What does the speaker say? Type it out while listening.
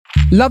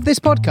Love this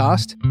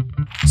podcast?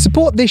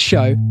 Support this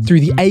show through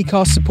the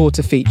Acast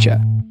supporter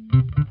feature.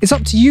 It's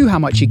up to you how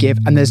much you give,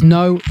 and there's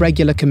no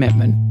regular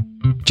commitment.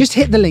 Just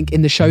hit the link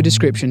in the show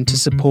description to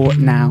support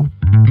now.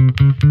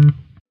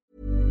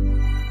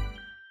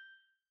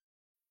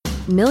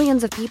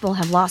 Millions of people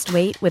have lost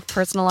weight with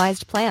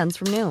personalized plans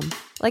from Noom.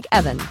 Like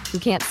Evan, who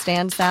can't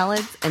stand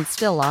salads and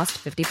still lost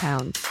 50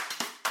 pounds.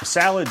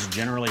 Salads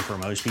generally for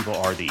most people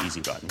are the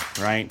easy button,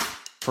 right?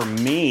 For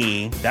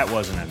me, that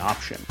wasn't an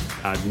option.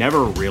 I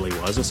never really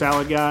was a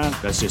salad guy.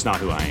 That's just not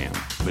who I am.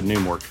 But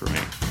Noom worked for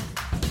me.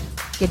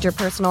 Get your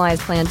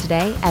personalized plan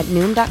today at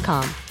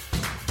Noom.com.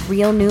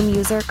 Real Noom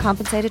user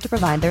compensated to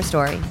provide their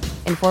story.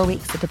 In 4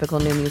 weeks, the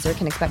typical Noom user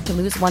can expect to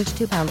lose 1 to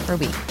 2 pounds per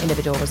week.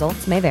 Individual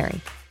results may vary.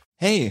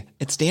 Hey,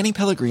 it's Danny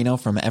Pellegrino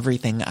from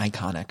Everything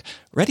Iconic.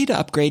 Ready to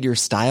upgrade your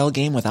style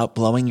game without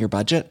blowing your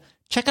budget?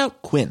 Check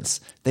out Quince.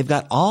 They've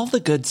got all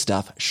the good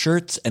stuff,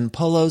 shirts and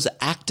polos,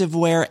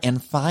 activewear,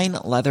 and fine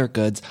leather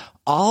goods,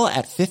 all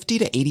at 50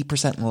 to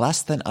 80%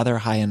 less than other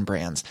high-end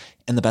brands.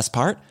 And the best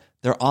part?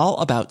 They're all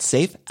about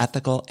safe,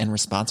 ethical, and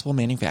responsible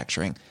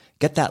manufacturing.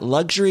 Get that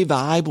luxury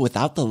vibe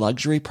without the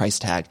luxury price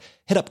tag.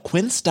 Hit up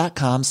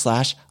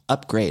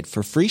quince.com/upgrade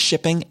for free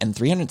shipping and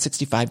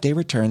 365-day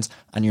returns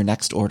on your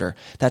next order.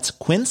 That's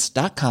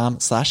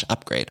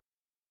quince.com/upgrade.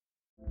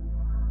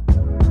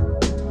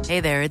 Hey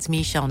there, it's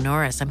Michelle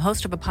Norris. I'm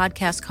host of a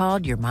podcast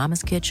called Your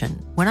Mama's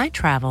Kitchen. When I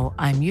travel,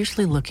 I'm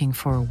usually looking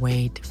for a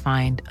way to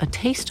find a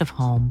taste of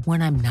home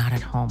when I'm not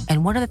at home.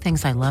 And one of the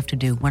things I love to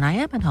do when I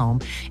am at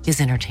home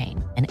is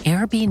entertain. And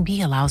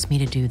Airbnb allows me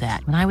to do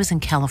that. When I was in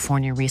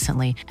California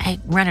recently, I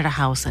rented a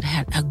house that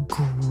had a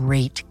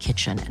great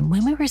kitchen. And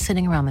when we were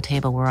sitting around the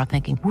table, we were all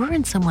thinking, we're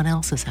in someone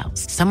else's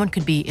house. Someone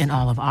could be in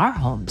all of our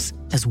homes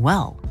as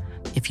well.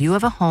 If you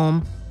have a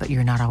home, but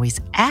you're not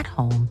always at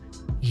home,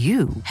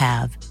 you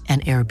have an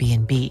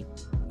Airbnb.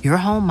 Your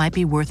home might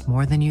be worth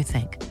more than you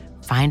think.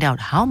 Find out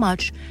how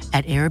much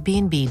at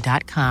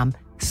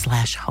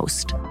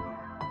airbnb.com/host.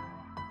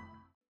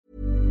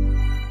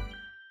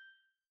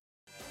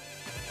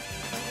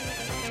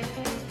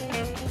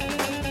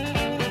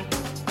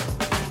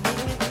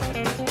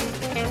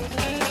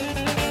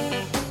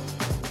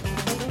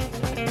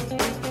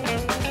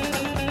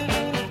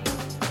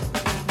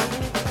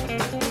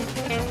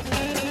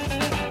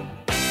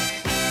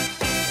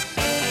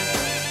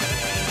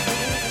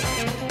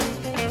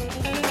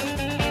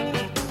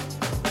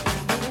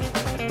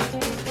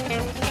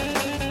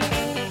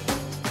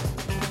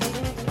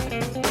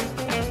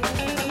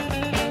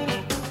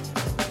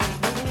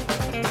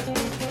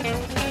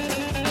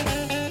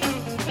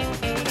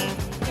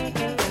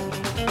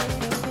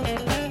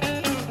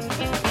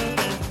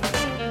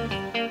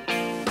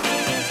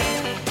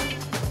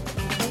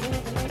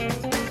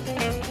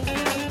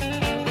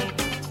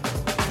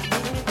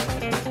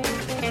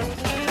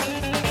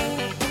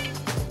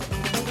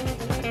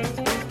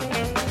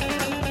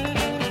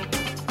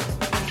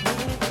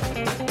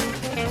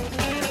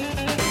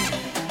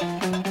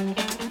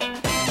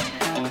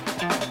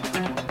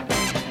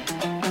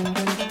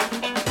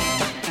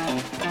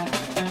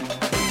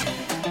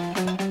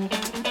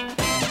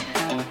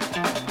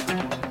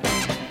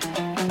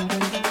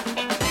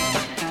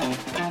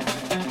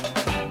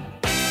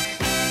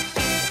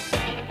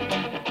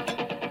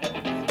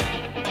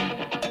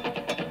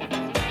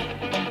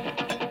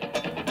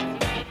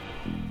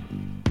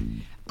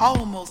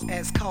 Almost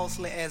as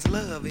costly as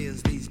love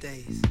is these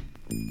days.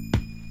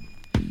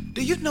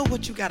 Do you know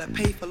what you gotta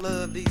pay for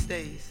love these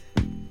days?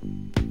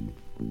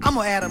 I'm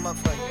gonna add them up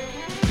for you.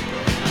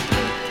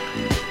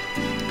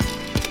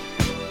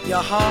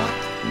 Your heart,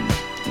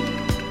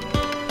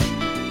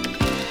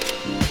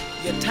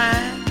 your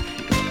time,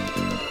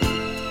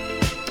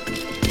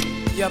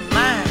 your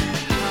mind,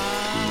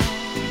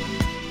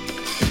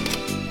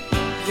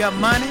 your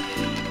money,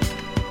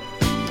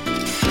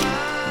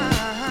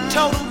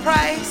 total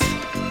price,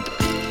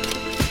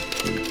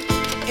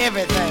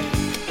 everything.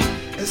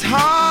 It's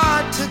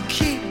hard to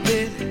keep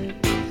it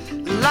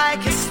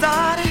like it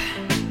started.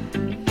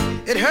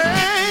 It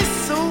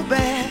hurts so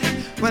bad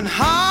when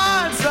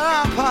hearts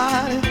are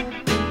parted.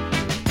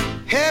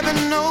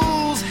 Heaven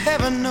knows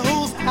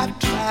I've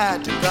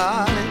tried to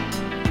guard it.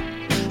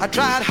 I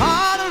tried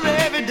harder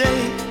every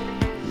day.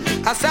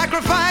 I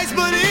sacrifice,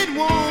 but it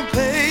won't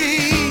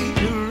pay.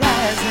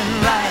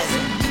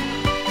 Rising,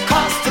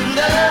 cost of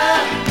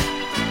love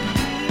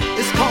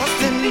is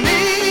costing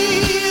me.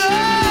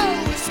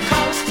 Oh, it's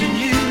costing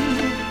you.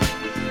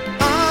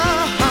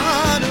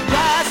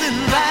 Rising,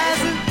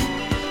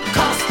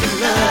 cost of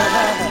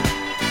love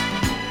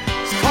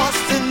is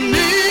costing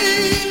me.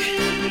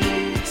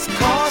 It's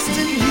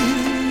costing you.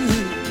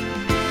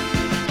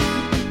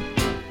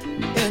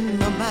 In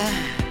my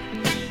mind,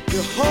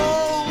 you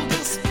hold a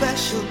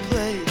special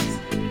place.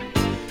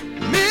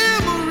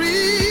 Memories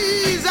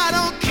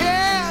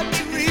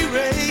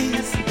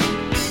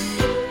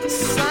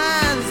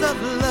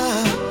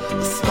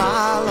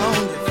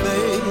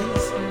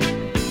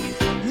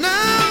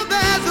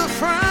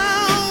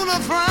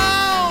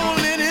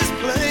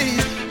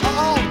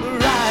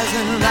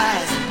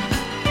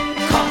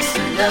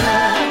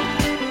love.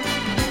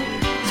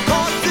 It's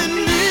costing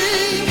me,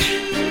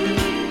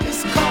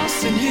 it's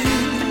costing you.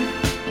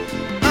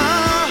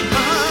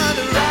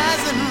 The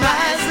rising,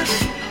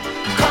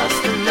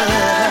 costing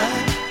love.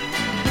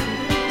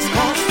 It's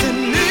costing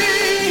me,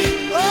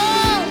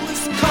 oh,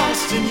 it's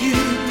costing you.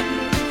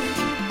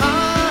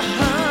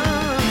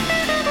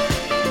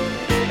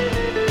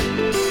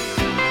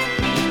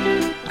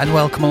 And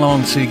welcome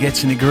along to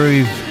Get in the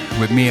Groove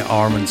with me,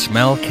 Armands,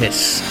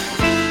 Melkis.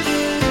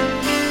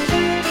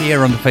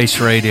 Here on the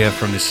Face Radio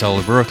from the soul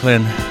of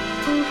Brooklyn.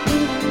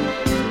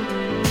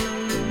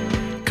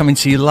 Coming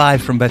to you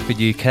live from Bedford,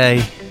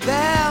 UK.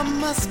 There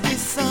must be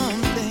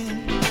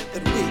something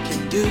that we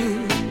can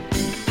do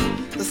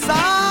to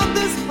solve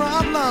this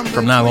problem.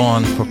 From now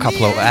on for a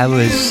couple of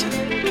hours.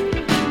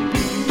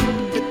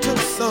 It took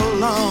so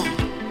long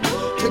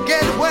to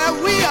get where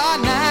we are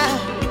now.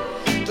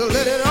 To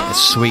let it all The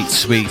sweet,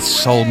 sweet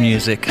soul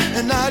music.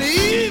 and not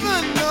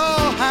even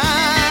know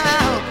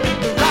how.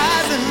 The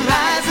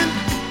rising,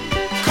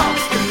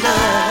 costing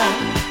love.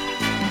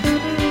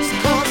 It's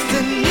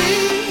costing me,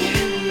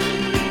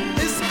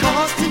 it's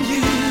costing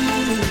you.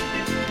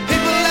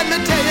 People, let me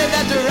tell you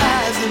that the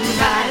rising,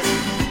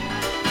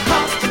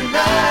 costing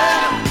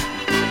love.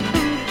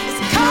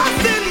 It's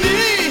costing me,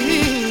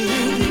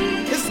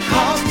 it's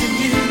costing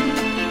you.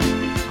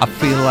 I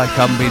feel like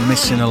I've been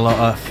missing a lot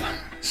of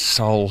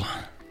soul.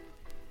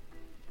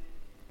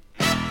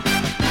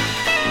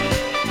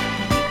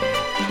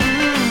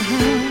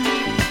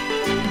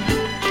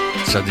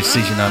 It's a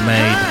decision I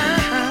made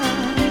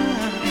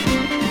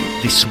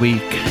this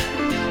week,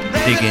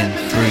 digging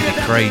through the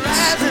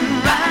crates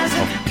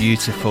of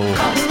beautiful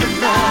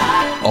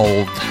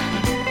old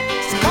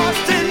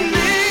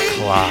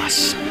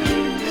class.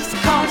 It's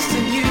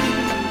costing you.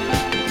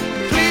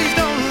 Please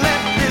don't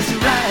let this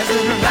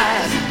rising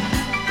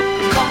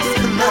cost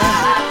the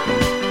love.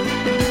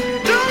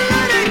 Don't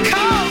let it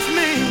cost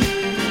me.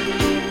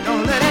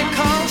 Don't let it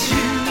cost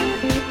you.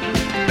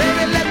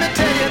 Baby, let me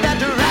tell you that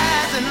the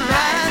rising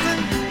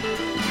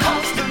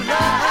cost the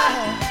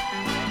love.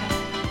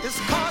 It's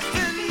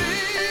costing me.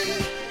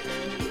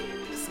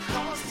 It's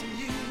costing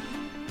you.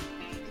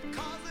 It's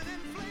causing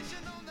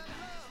inflation on the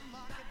love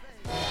market,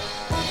 baby.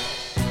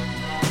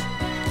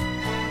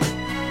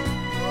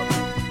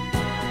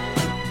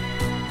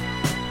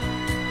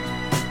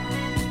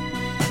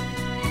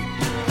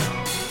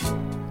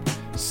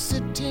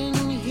 Sitting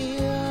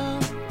here,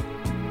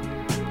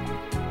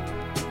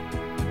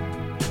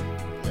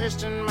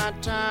 wasting my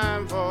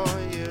time for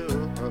you.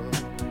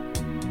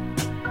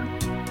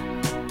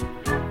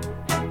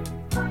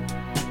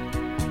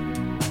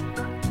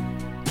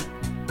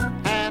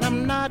 And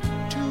I'm not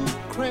too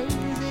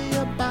crazy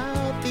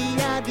about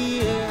the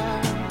idea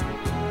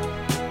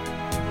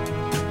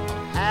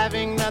of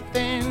having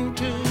nothing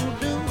to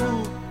do.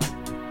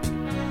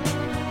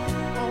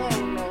 Oh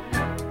no.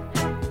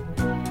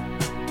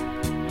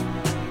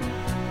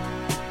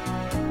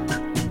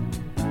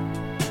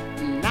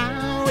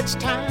 Now it's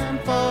time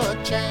for a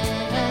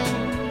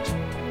change.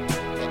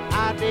 The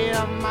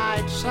idea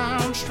might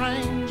sound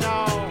strange,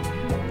 oh,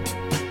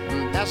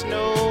 there's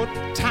no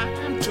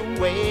time to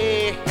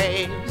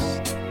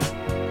waste.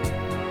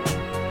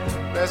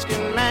 Let's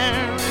get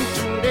married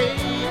today.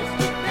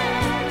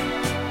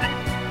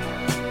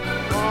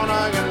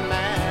 Gonna get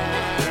married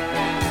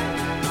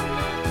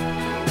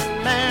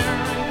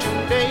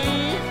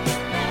today.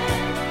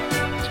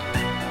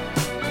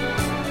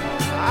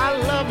 I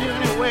love you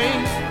anyway.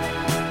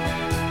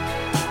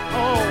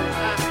 Oh,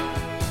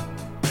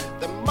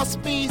 there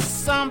must be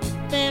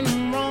something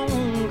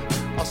wrong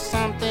or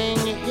something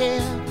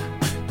here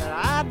that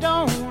I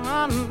don't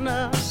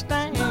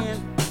understand.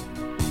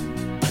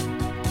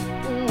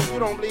 Ooh, you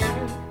don't believe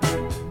it?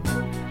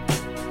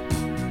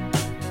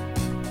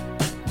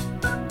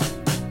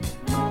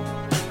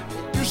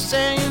 You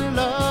say you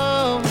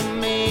love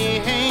me.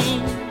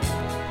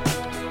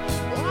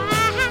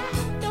 Why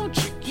don't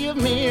you give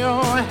me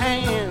your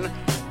hand?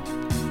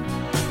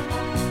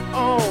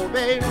 Oh,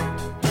 baby,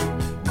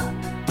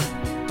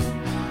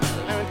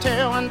 let me tell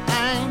you one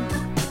thing.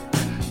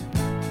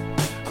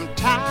 I'm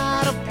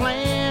tired of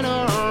playing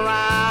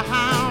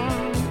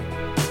around.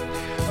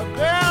 A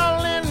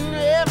girl in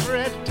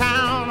every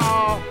town,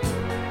 oh,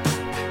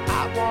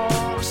 I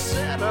want to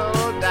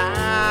settle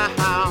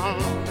down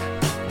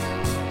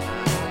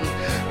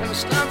and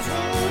stop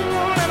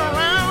fooling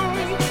around.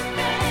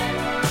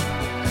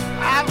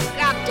 I've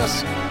got to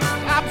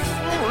stop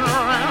fooling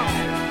around.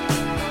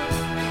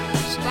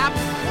 Stop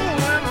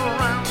fooling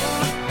around.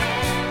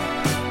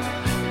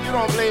 You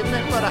don't believe me,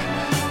 but I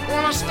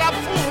wanna stop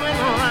fooling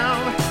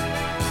around.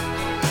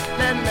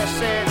 Let me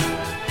say,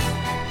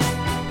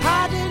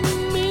 I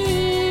didn't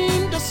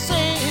mean to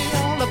say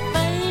all the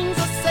things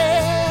I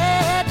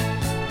said.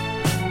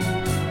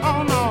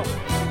 Oh no,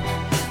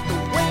 the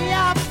way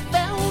I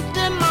felt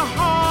in my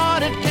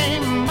heart, it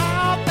came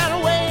out that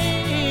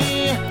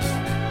way.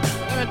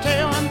 Let me tell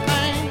you one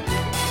thing,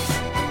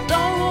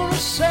 don't wanna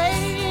say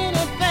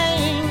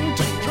anything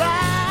to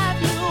drive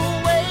you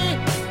away.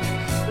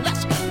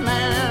 Let's get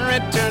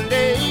married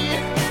today.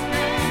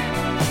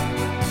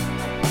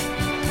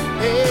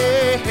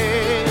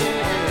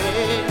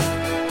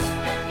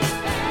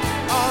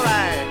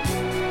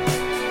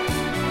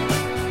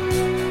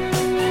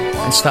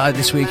 Started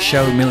this week's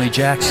show with Millie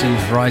Jackson,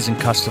 Rising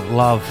Cost of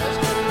Love.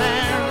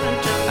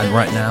 And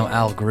right now,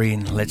 Al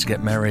Green, Let's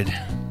Get Married.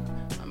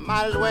 I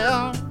might as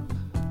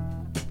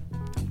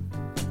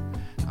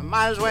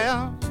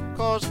well,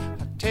 cause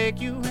I take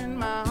you in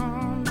my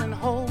arms and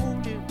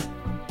hold you.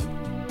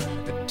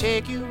 I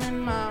take you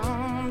in my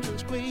arms and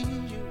squeeze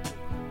you.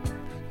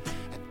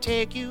 I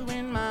take you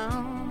in my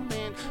arms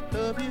and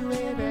love you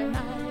every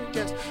night.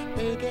 Just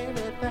make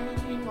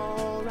everything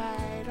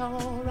alright,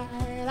 alright.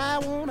 I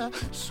wanna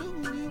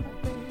soothe you,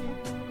 baby.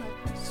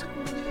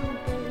 Soothe you,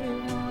 baby.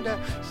 Wanna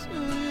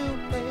soothe you,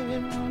 baby.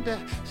 Wanna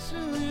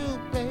soothe you,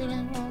 baby.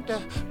 Wanna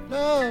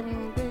love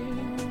you,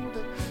 baby.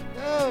 Wanna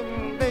love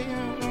you, baby.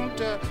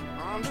 Wanna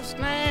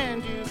understand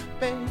you,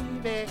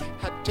 baby.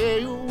 I tell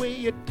you the way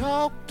you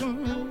talk to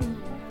me.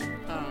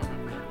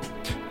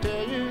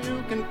 Tell you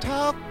you can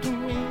talk to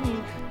me.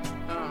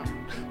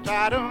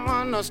 Try to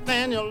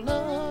understand your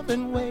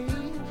loving way.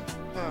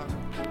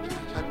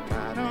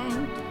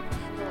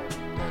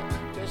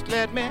 Just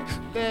let me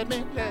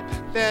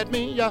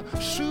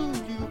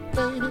soothe you,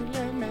 baby.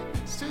 Let me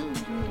soothe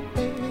you,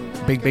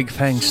 baby. Big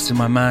thanks to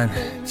my man,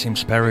 Tim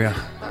Sperrier,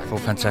 for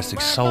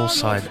fantastic soul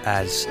side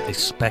as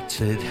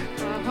expected.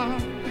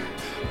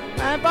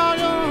 Wipe all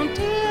your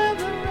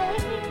tears away.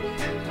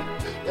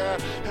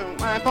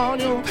 Wipe all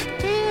your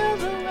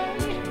tears away.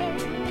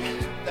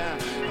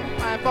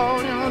 Wipe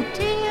all your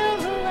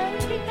tears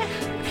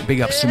away.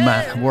 Big ups to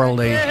Matt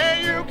Worley,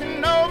 You can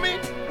know me.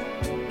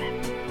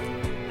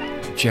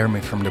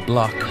 Jeremy from The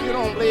Block, You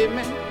don't believe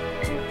me.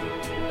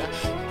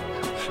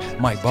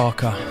 Mike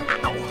Barker.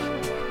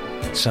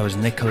 So is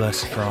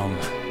Nicholas from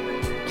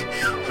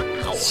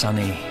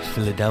sunny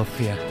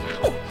Philadelphia.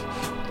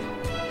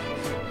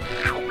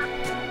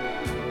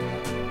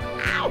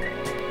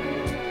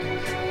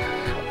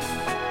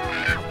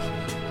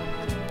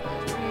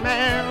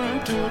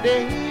 Man,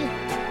 today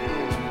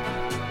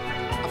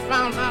I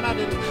found out I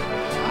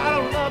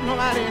don't love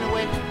nobody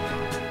anyway.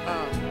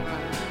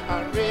 I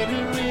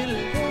really love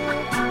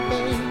you,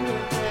 baby.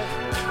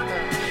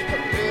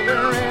 I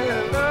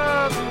really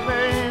love you,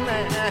 baby.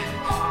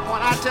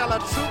 When I tell the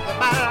truth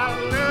about it, I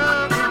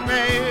love you,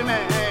 baby.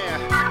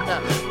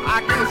 I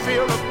can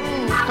feel the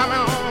groove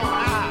coming on.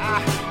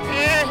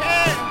 Yeah,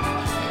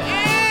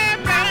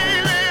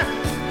 baby.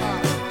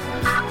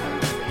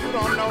 You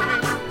don't know me.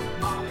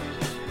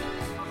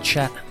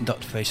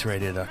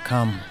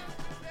 Chat.faceradio.com.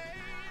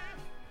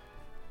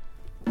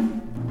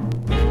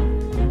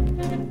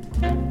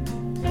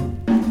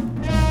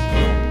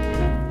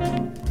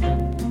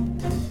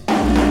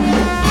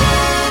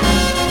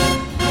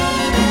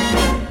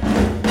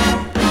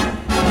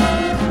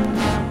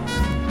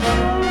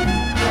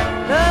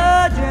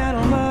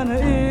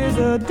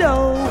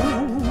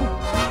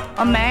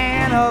 A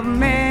man of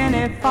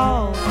many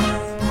faults,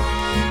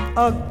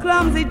 a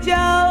clumsy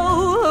Joe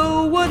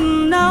who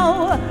wouldn't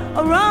know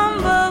a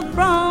rumble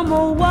from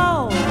a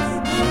waltz.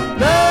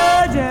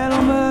 The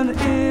gentleman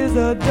is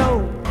a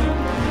dope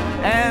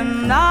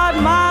and not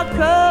my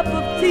cup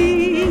of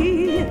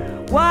tea.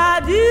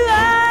 Why do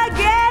I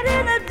get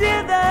in a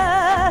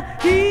dither?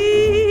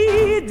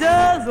 He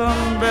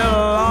doesn't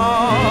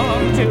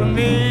belong to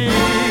me.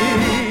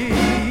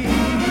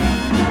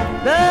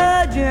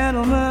 The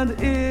gentleman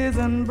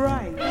isn't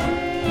bright,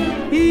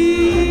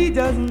 he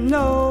doesn't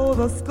know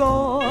the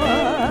score.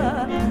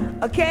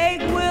 A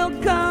cake will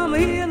come,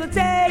 he'll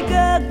take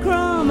a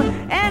crumb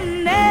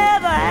and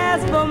never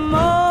ask for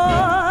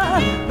more.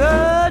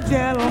 The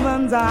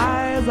gentleman's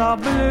eyes are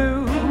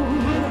blue,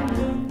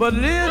 but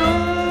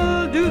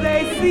little do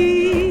they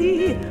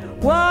see.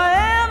 Why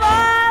am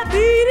I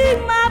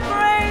beating my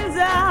brains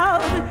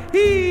out?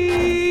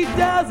 He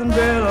doesn't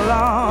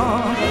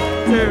belong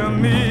to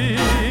me.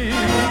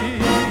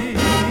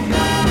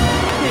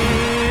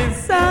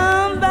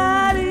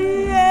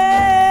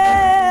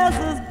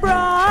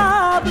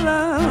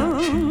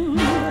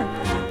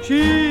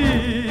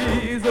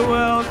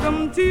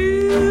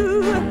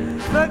 To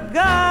the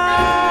guy,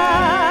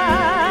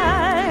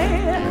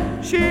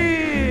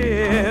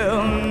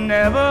 she'll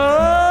never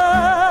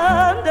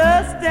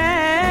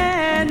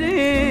understand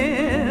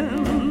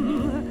him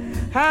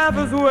half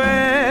as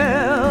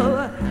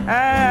well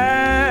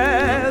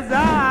as I.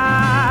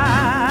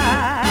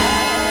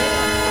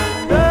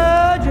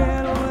 The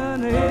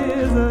gentleman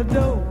is a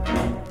dope,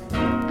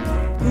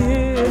 he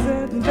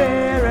isn't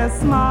very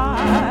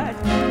smart.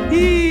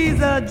 He's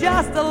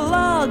just a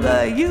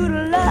lugger you'd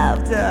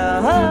love to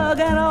hug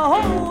and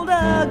hold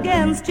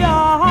against your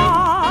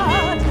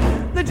heart.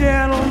 The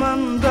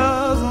gentleman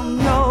doesn't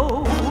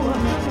know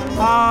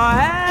how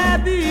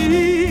happy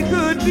he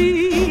could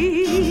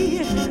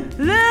be.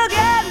 Look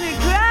at me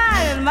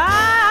crying my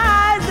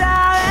eyes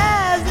out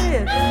as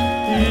if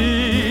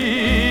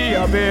he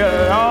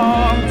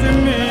belonged to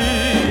me.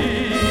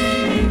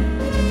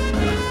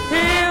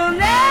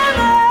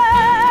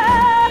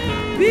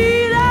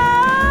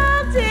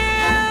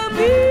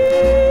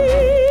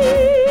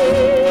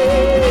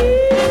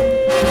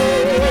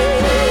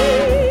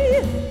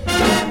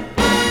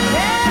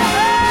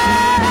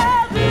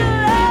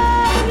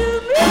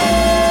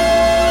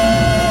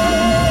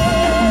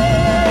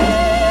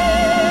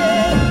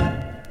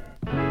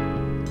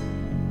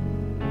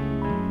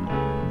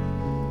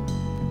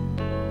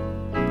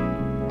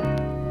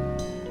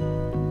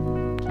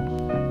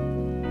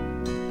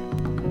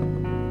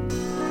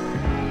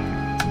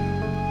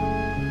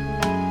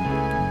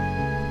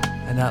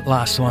 that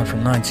last one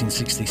from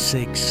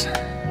 1966,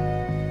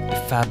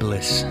 the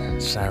fabulous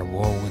Sarah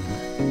Warwin.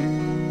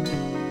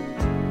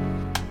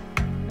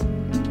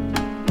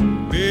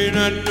 May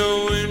not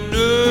know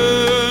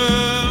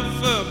enough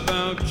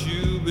about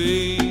you,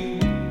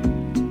 babe.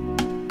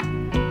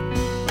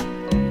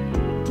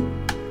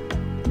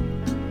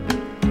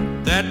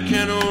 That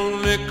can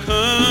only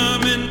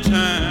come in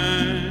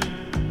time.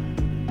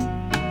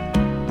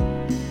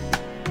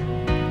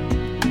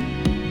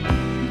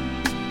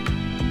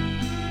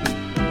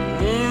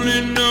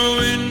 Only know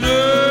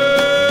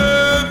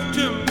enough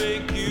to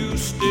make you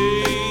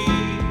stay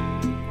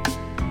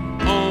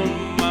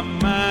on my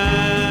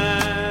mind.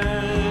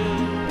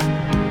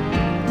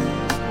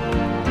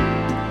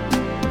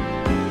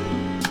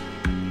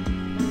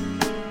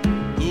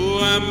 Oh,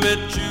 I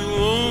met you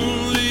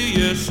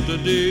only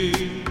yesterday.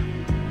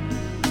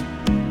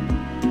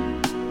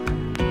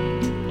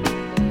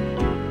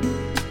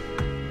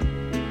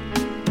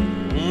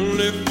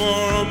 Only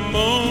for a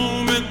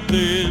moment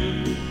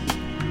then.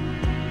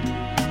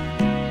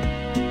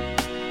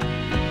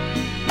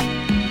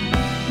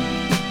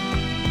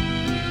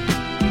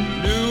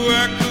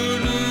 I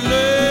couldn't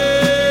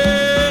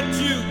let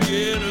you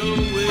get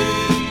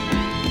away.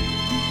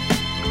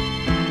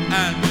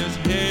 I just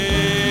had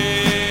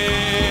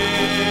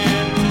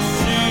to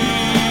see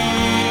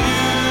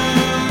you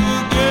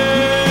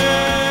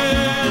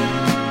again.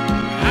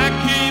 I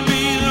can't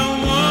be the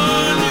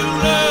one you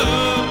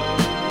love,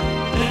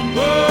 and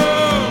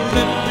oh,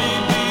 let me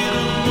be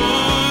the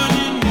one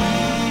you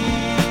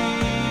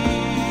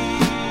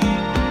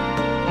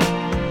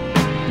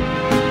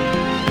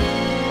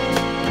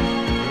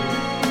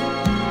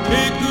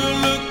Take a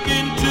look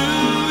into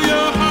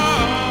your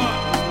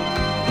heart,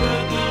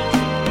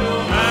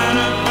 trying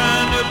to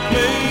find a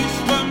place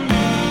for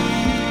me.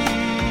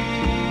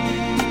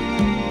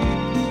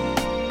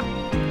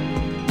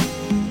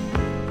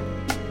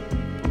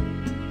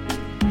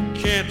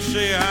 Can't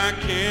say I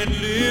can't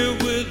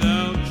live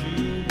without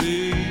you,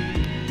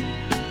 babe.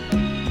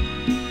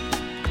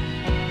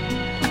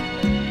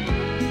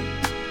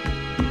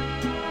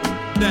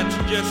 That's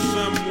just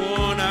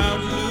someone I'll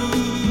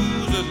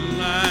lose at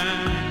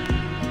line.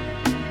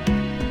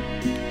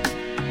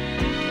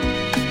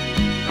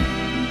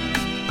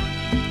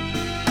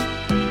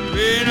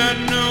 May not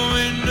know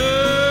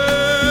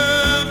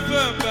enough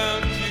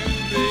about you,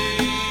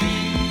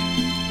 babe,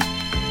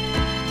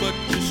 but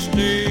you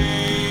stay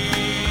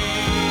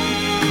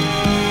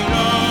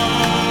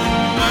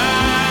on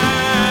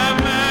my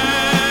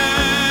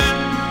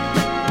mind.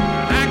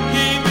 I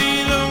can't be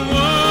the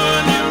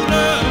one you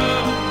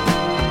love,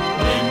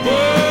 and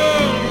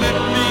oh, let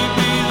me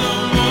be the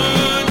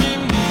one you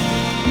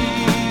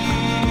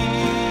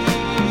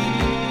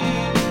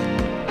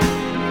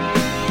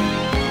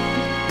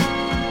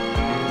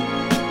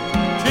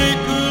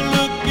Take a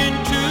look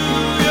into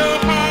your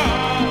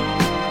heart,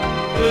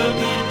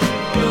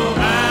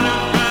 trying to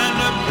find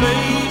a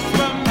place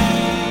for me.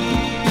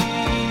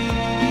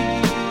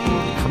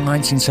 From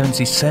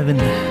 1977,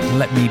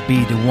 Let Me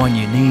Be the One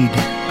You Need,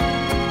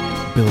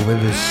 Bill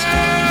Withers.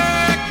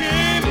 I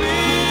can't be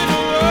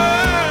the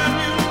one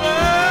you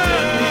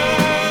love,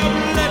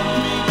 let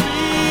me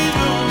be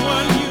the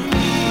one you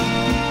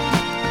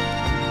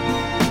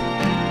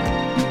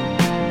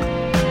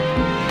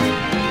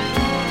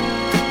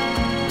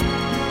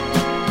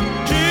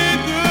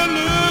Take a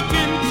look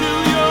into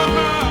your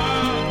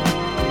heart,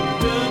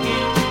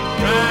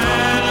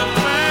 trying to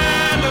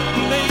find a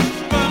place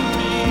for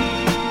me.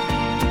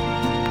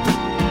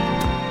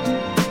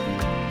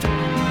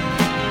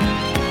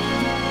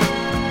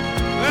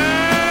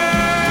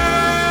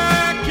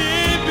 I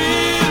can't be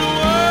the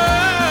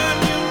one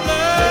you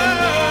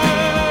love,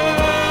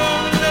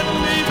 let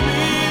me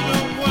be the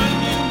one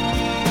you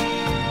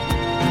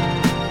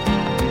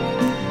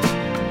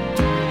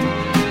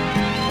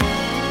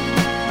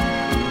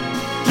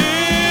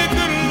Take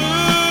a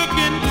look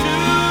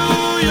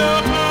into your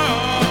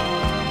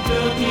heart,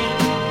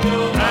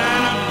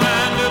 trying to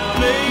find a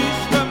place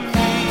for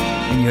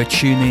me. And you're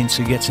tuning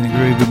to Get in the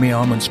Groove with me,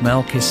 Armands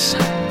Melkis,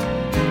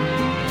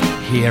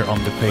 here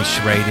on the Pace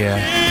Radio.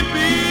 Can't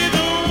be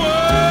the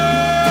one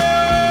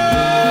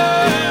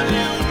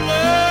you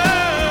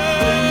love,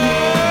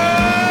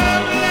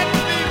 let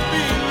me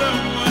be the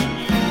one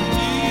you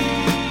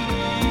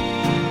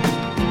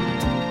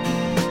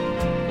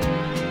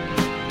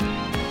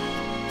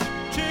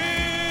Take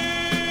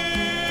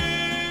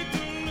a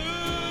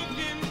look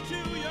into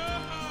your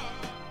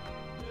heart.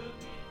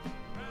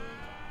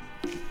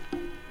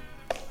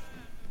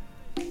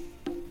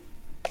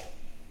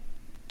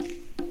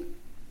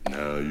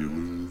 Now you're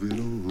moving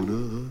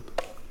on up,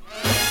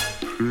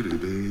 pretty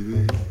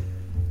baby.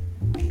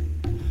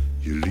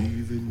 You're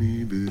leaving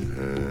me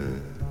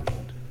behind.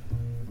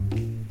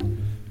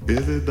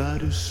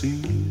 Everybody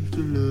seems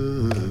to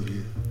love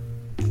you.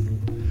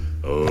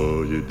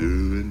 Oh, you're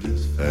doing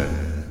just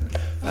fine,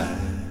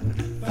 fine,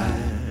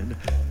 fine.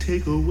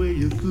 Take away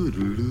your good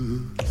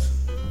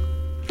looks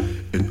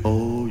and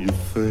all your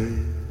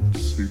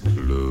fancy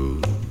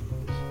clothes.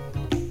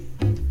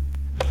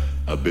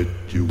 I bet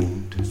you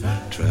won't.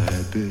 Try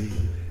it, baby.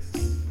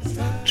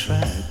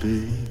 Try it,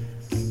 baby.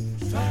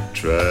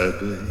 Try it,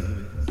 baby.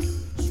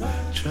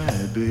 Try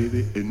it,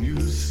 baby, and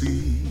you'll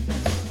see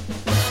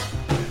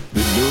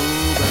that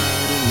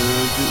nobody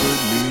loves you but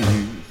me.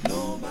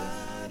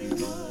 Nobody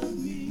but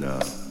me.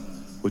 Now,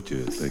 what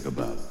you think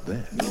about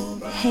that?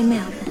 Hey,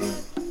 Melvin.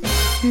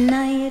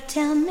 Now you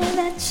tell me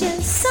that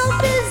you're so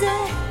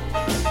busy.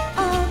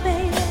 Oh,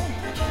 baby.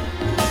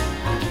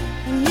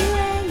 And you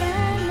ain't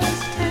got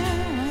much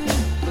time.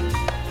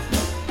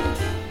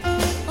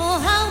 Oh,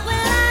 how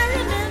will I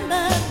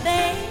remember,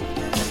 babe,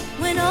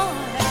 when all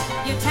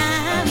your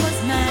time was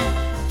mine.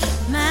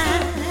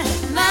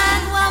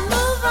 Well,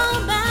 move on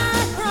by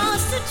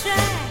across the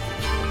track.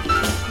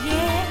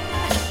 Yeah,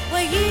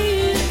 where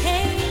you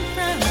came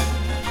from.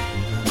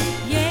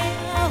 Yeah,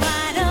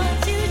 why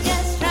don't you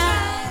just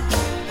try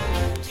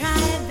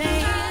it,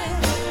 baby.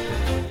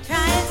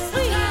 Try it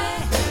sweet,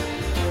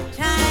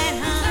 try it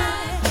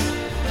hard.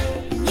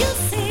 You'll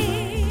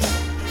see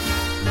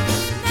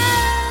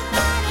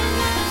nobody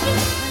loves you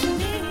but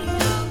me.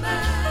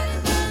 Nobody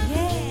but me.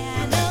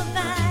 Yeah,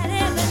 nobody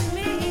but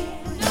me.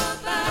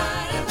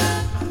 Nobody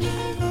but me.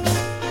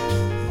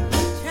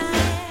 Try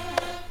it.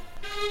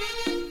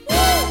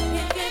 Woo!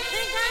 If you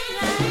think I'm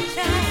lying,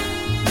 try it.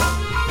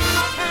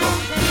 Try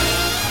it, baby.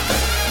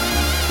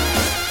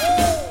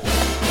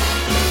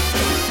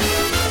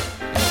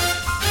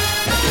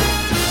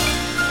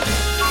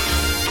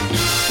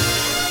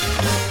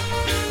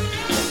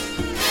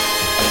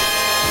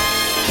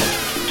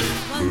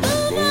 Well,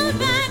 move on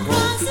back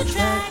across the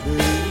track,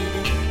 baby.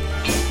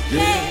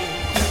 Yeah,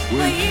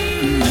 where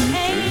you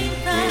came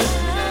from.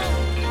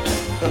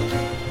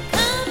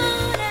 Come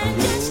on and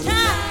just try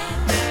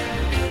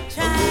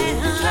it,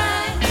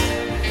 hon.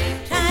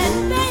 Try it,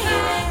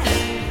 baby.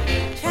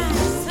 Try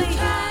it, sweet,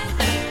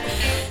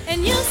 and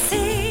you'll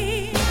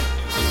see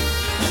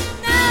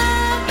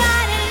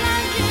nobody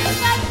loves you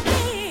but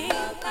me.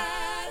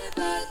 Nobody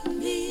but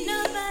me.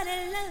 Nobody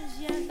loves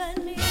you but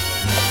me.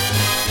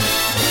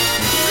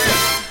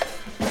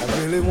 I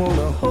really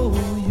wanna hold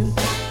you,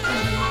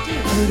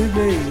 pretty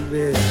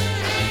baby,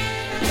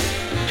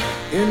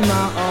 in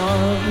my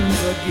arms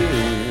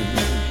again.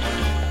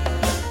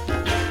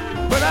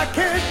 But I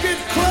can't get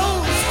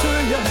close to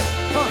you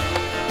for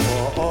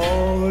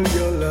all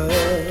your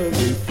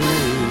lovely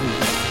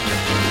friends.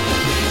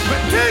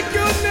 But take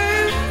your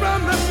name from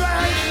the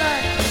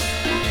flashlight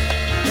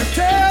and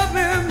tell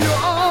them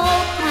you're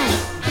all through.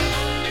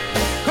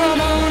 Come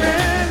on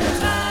in,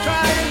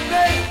 try it,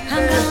 baby.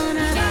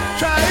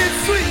 Try it,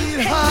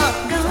 sweetheart.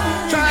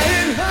 Try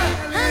it,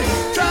 honey.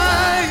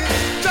 Try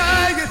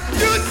it.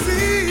 You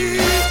see,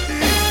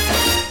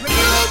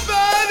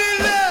 nobody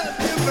loves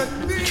you but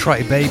me. Try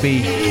It Baby,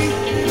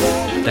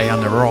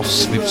 Diana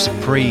Ross with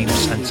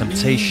Supremes and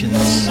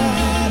Temptations,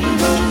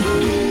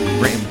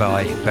 written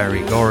by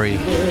Barry Gorey,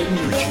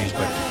 produced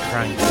by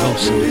Frank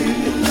Wilson.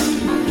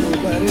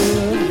 Nobody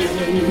loves you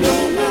but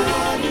me.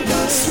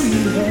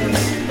 Sweetheart.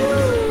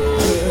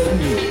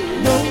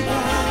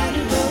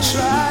 Nobody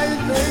try it,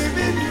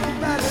 baby.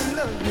 Nobody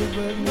loves you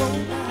but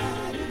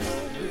nobody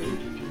loves you.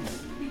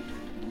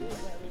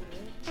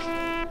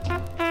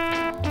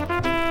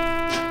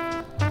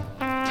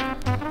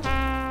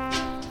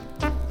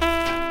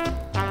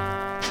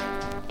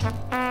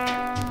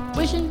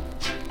 Wishing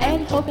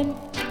and hoping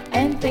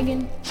and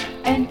thinking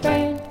and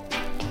praying,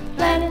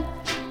 planning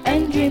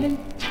and dreaming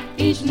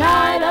each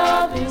night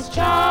of his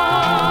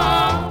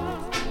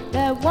charm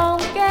that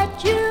won't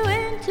get you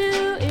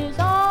into his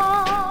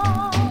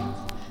arms.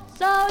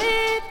 So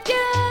if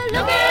you're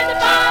looking to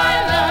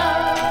find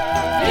love,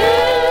 you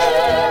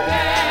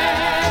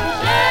can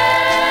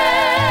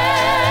share.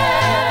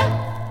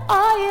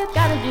 All you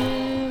gotta do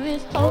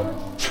is hold him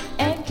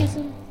and kiss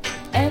him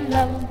and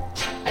love him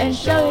and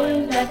show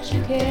him that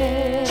you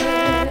care.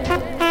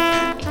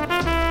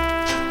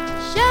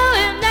 Show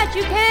him that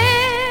you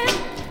care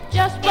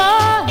just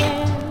for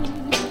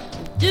him.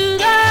 Do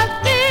the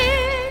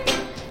thing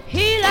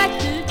he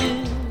likes to do.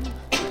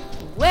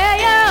 Wear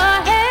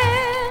your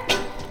hair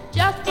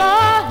just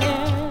for him.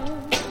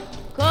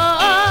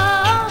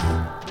 'Cause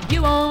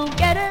you won't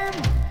get him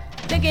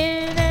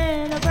thinking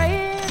and a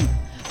praying,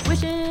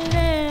 wishing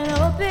and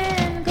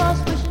hoping. 'Cause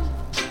wishing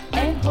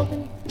and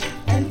hoping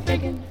and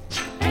thinking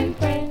and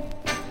praying,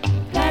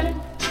 planning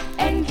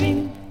and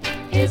dreaming,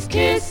 his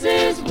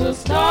kisses will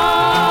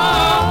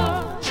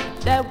start.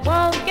 That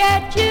won't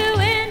get you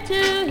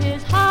into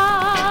his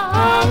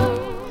heart.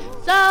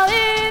 So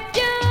if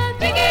you're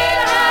thinking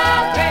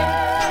how great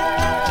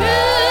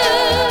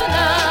true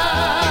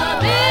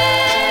love is,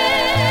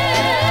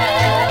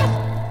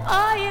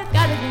 all you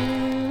gotta do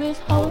is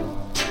hold him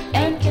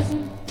and kiss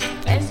him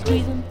and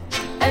squeeze him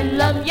and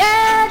love him.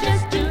 Yeah,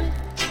 just do it.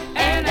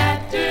 And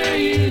after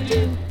you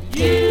do,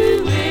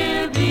 you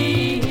will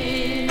be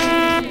his.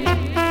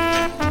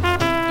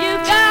 You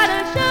gotta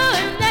show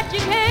him that you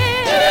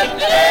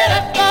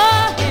care for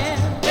him.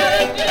 Do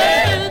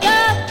the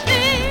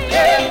thing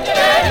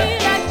that he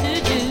likes to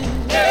do.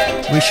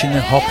 Wishing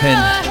and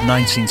Hopping,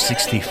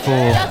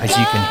 1964, as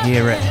you can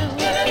hear it.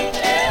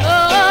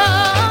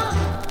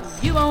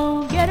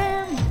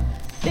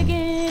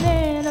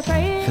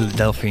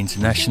 Philadelphia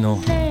International,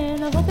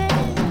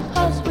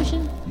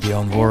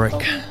 Dionne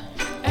Warwick.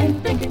 And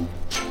thinking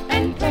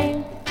and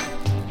praying,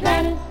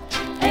 planning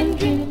and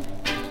dreaming.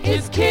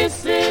 His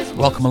kisses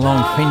Welcome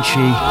along,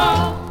 Finchy.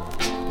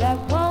 that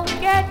won't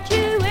get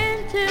you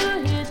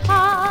into his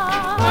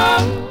heart.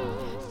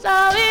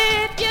 So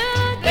if you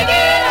think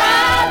it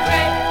out,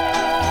 pray,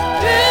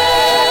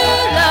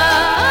 true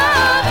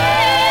love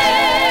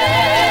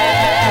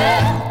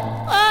is.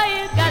 All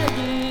you gotta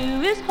do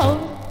is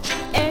hold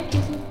and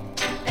kiss him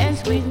and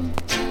squeeze him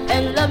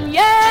and love him,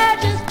 yeah,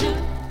 just do.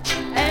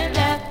 And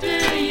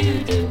after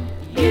you do,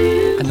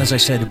 And as I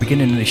said at the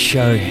beginning of the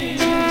show,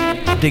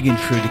 digging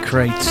through the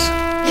crates,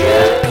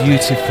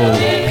 beautiful,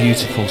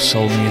 beautiful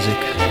soul music.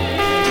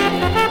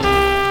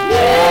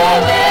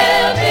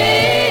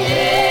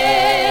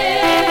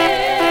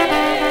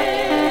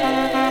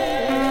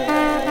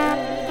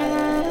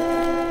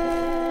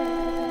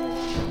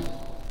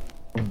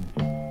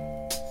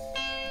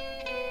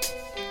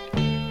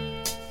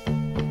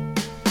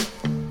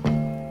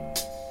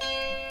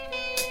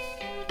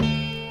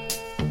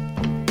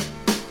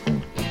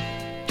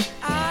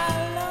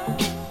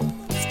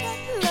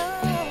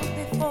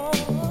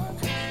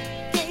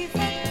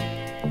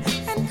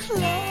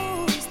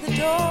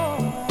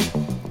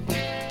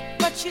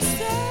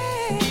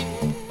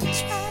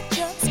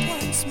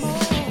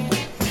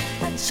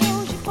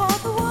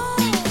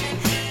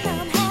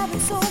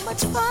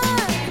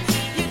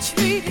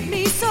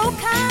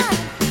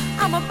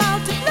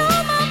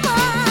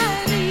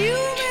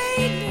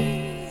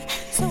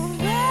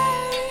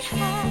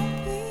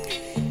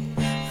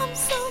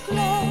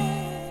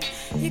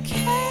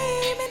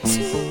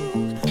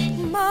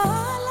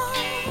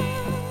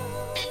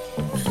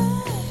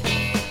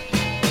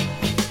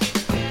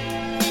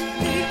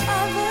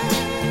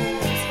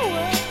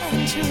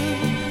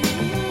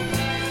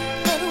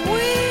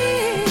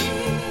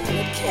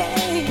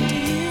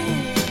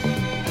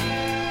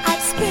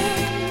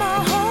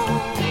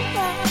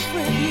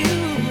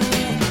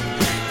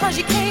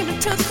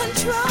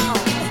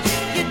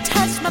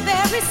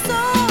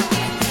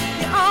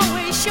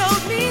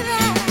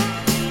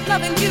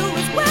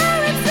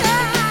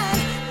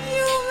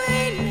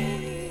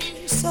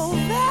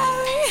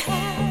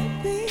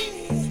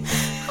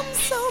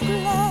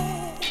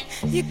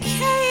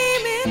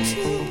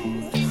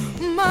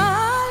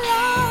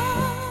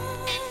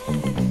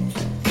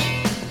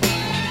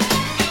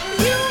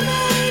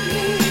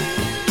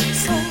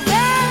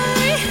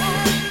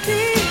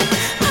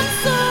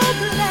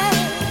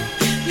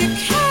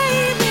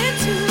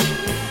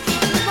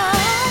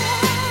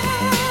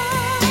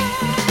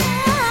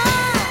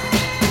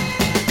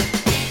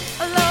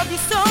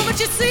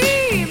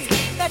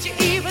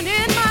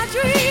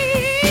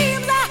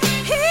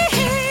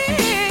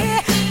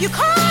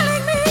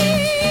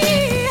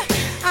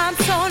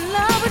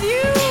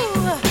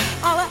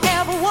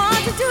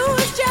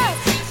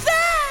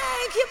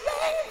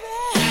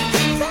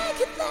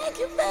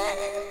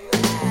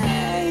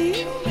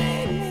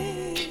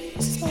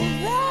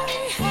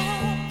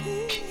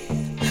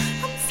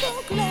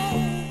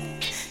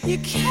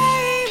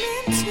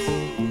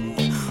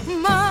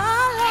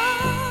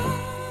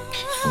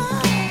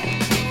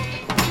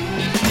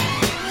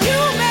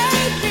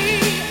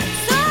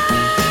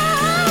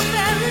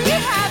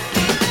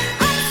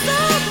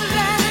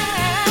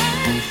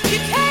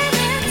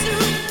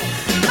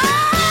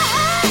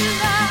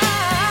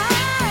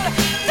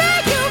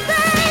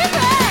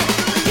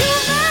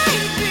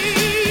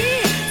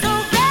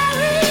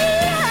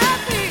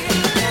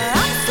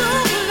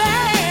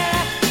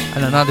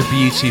 Another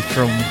beauty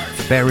from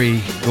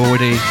Berry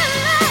Gordy.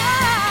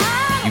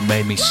 You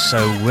made me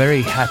so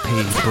very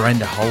happy,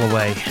 Brenda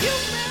Holloway,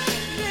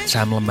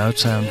 Tamla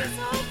Motown.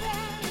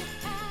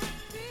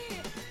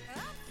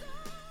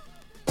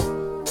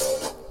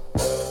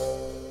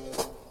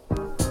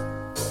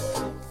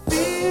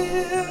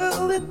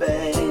 Feel it,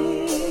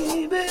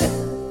 baby.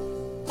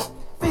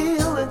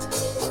 Feel it.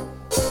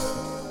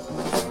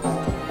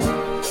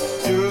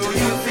 Do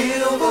you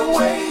feel the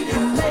way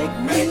you make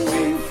me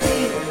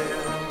feel?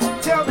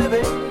 Tell me,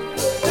 baby.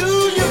 Do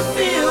you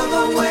feel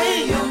the way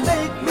you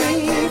make me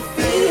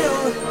feel?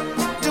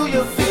 Do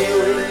you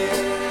feel it?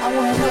 I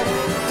wanna know.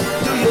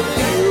 Do you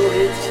feel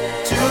it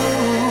too?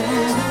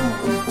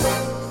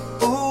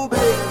 Ooh,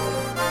 baby.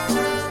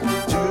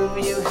 Do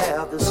you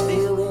have this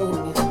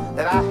feeling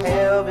that I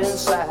have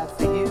inside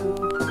for you?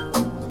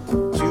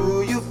 Do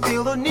you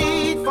feel the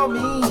need for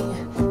me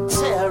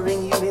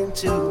tearing you in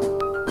two?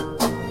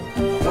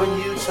 When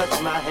you touch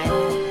my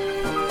hand,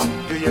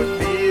 do you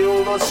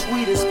feel the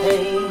sweetest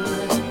pain?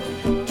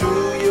 Do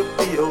you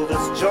feel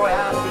this joy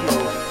I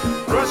feel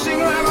rushing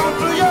right on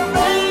through your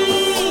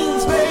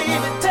veins,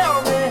 baby? Tell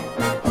me,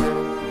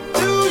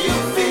 do you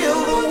feel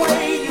the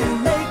way you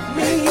make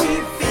me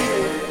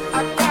feel?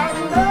 I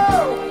gotta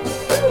know.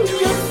 Do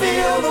you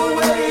feel the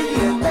way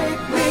you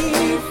make me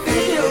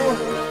feel?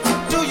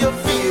 Do you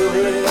feel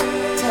it?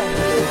 Tell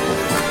me,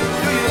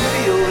 do you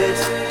feel it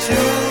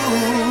too?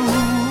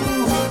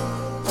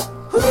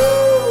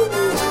 Ooh,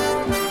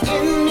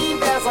 in me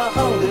there's a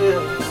hunger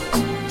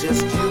just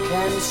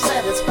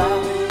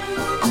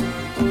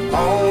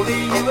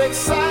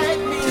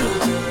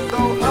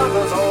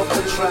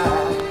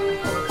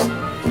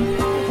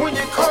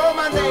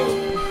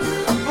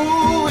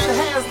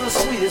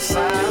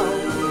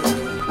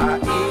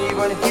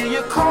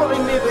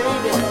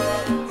baby.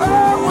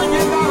 Oh, when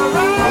you're not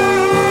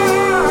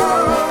around,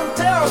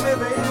 tell me,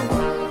 baby.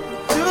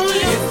 Do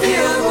you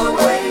feel the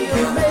way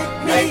you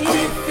make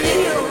me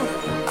feel?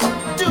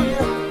 Do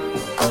you?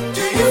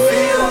 Do you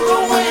feel the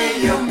way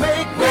you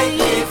make me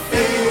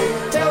feel?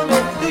 Tell me,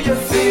 do you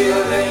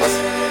feel it?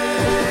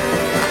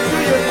 Do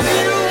you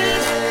feel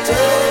it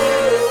too?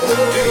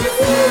 Do you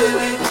feel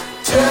it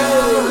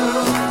too?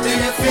 Do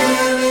you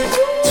feel it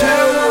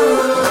too?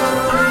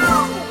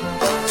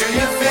 Do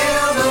you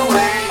feel the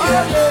way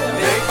you make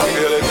me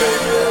feel it,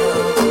 baby?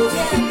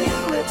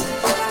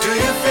 Do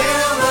you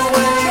feel the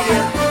way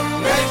you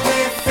make me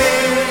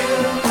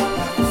feel?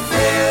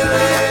 Feel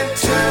it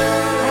too?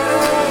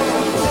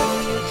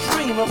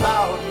 Dream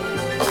about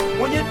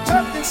when you're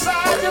tucked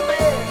inside your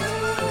bed.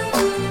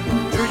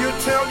 Do you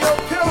tell your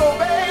pillow,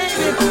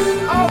 baby,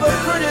 all the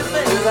pretty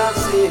things I've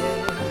said?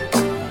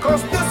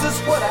 'Cause this is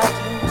what I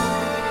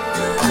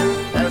do.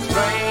 As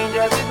strange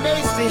as it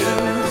may seem,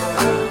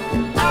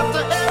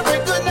 after every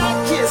goodnight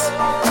kiss,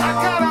 I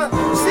kinda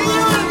see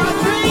you in my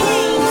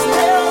dreams.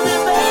 Tell me,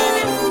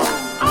 baby,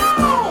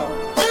 oh,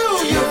 do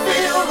you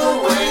feel the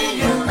way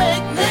you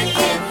make me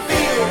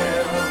feel?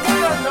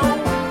 Gotta know,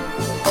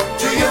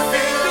 do you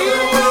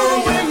feel the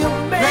way you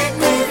make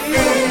me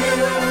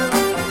feel?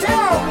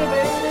 Tell me,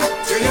 baby,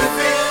 do you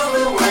feel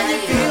the way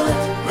you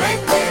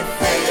make me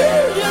feel?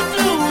 Do you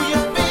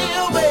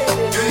feel,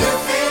 baby? Do you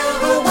feel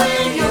the way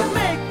you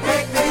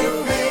make me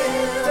feel?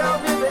 Tell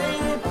me,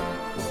 baby,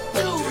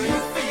 do you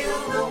feel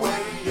the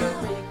way you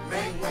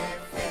make me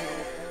feel?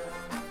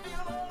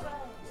 Feel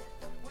alright.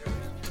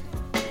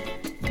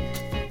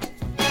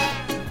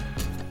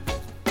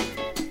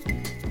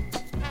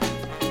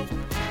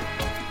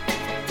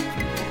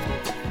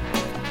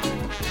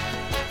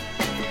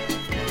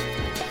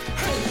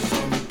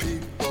 Some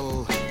people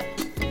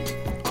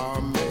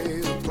are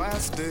made of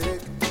plastic.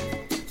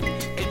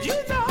 And you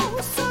know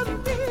some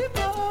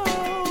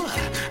people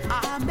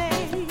are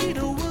made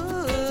of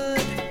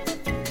wood.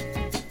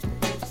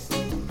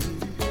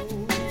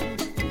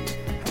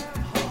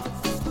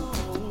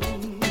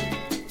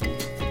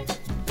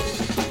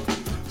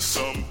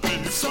 Some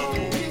people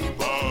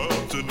are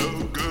up to no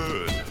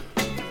good.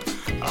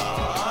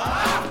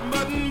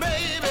 But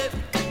baby,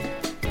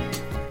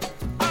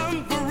 I'm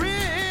for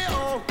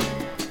real.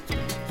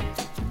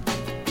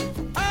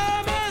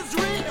 I'm as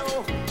real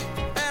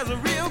as a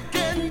real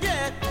can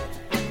get.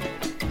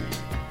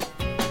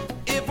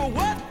 If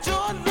what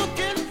you're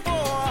looking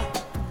for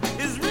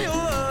is real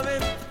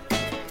loving,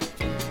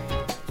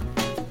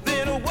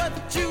 then what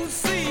you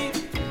see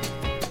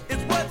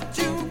is what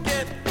you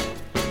get.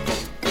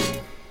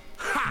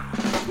 Ha!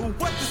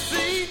 What you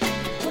see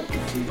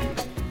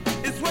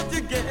is what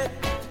you get.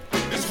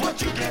 It's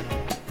what you get.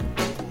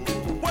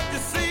 What you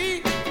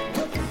see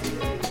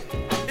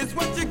is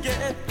what you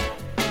get.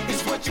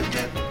 It's what you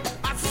get.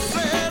 I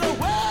said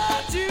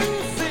what you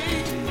see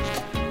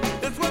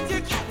is what you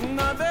get,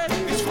 my baby.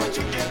 It's what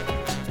you get.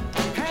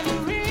 And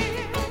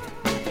real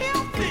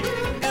healthy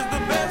is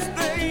the best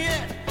thing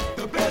yet.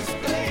 The best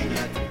thing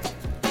yet.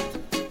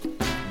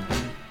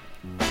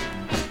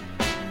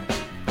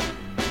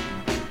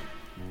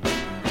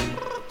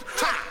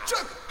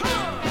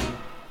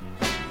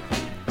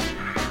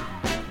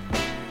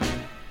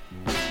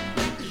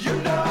 You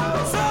know,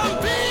 some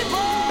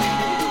people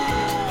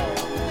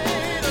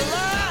ain't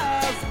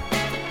alive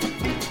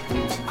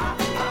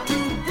to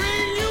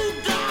bring you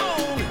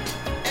down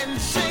and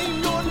shame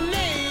your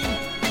name.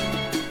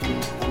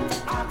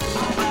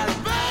 But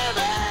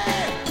baby,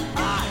 I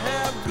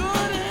have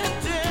good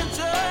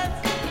intentions.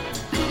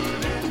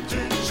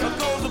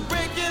 Because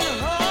breaking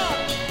heart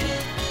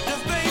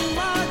just ain't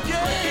my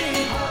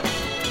game.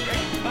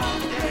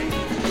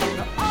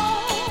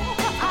 All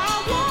I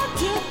want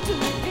to do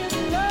is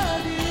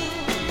love you.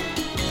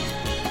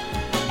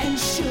 And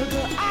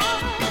sugar, I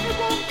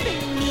won't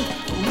leave you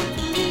with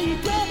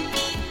regret.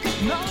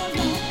 No,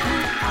 no.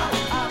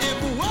 If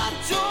what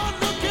you're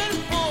looking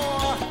for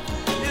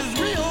is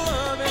real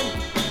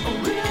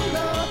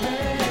loving,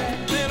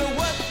 then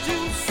what you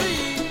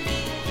see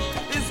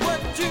is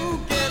what you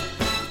get.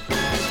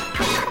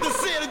 The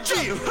city G,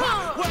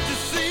 what you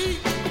see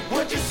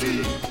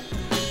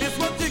is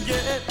what you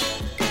get.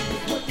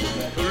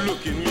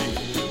 Look at me.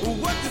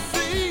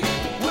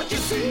 What you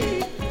see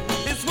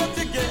is what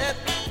you get.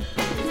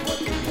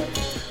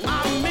 I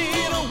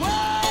mean,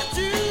 what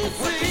you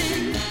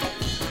see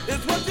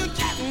is what you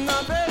get, my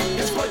baby.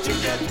 It's what you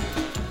get.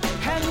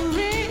 And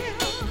real,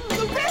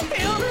 the real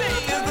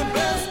thing is the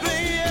best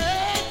thing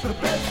yet. The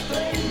best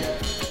thing yet.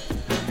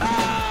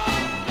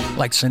 I'd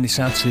like to send this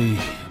out to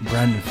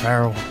Brandon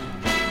Farrell.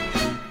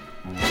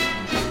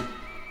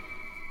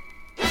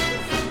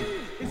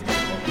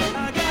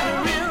 I got a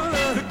real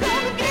love.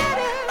 Gonna get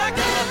it. I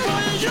got it for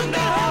you. You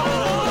know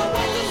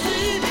what you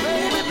see,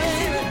 baby,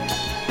 baby.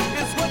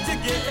 It's what you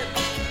get.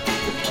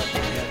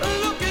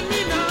 Look at me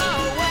now.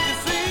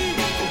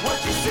 What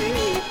you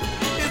see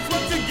is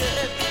what you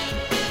get.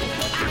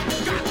 I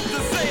got to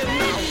say it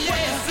now.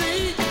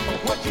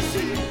 What you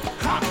see,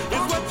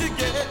 is what you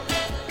get.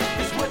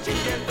 It's what you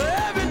get.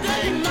 Every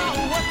day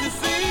now.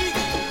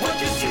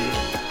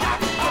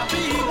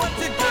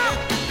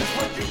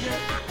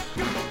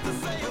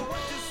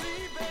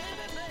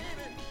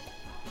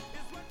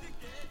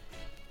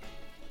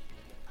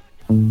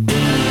 I've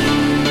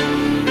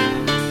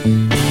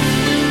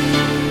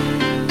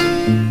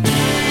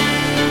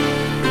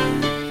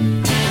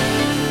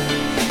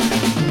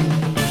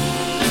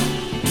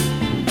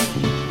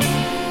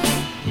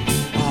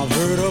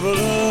heard of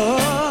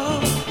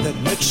love that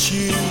makes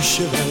you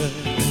shiver.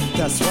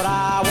 That's what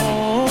I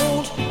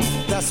want.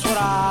 That's what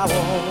I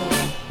want.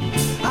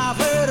 I've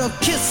heard of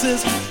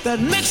kisses that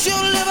makes your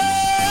liver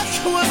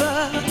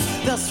quiver.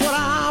 That's what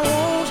I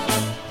want.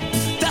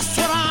 That's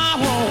what I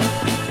want.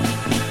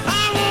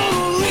 I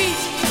wanna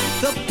reach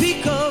the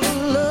peak of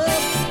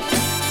love.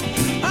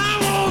 I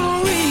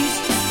wanna reach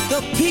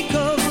the peak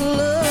of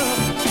love.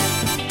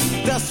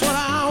 That's what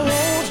I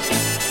want.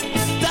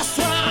 That's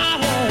what I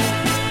want.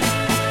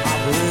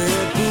 I've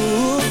read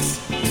books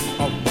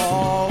of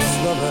boss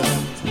lovers.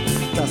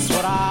 That's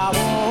what I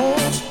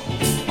want.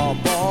 A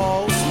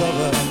boss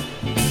lover.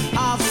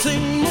 I've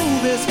seen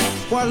movies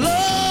where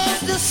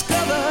love's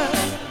discovered.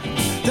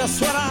 That's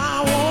what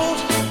I want.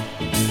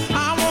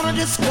 I wanna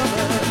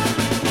discover.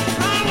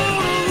 I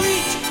wanna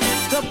reach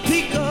the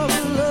peak of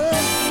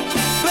love.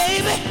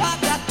 Baby, I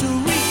got to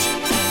reach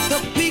the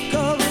peak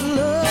of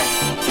love.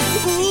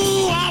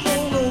 Ooh, I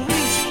wanna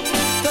reach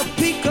the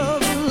peak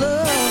of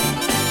love.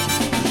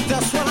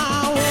 That's what I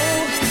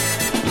want.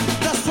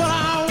 That's what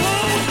I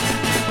want.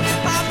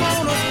 I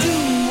wanna do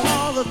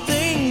all the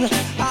things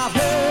I've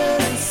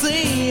heard and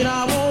seen.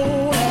 I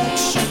want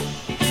action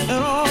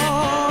and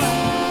all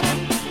that.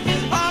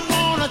 I'm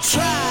gonna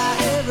try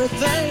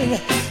everything.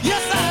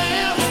 Yes, I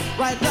am.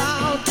 Right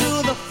down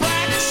to the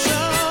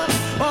fraction.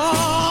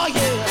 Oh,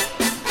 yeah.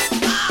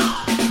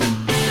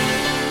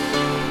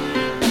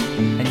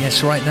 And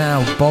yes, right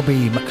now,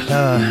 Bobby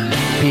McClure,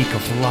 Peak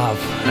of Love.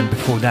 And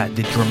before that,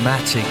 the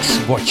Dramatics,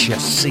 What You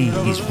See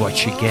Is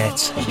What You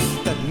Get.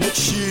 That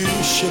makes you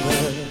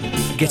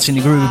shiver. Gets in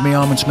the groove with me,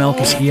 Armands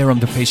Melkis, here on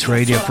the Pace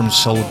Radio from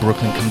Soul,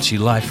 Brooklyn, coming to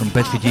you live from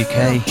Bedford,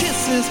 UK.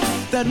 Kisses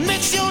that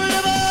makes your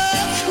liver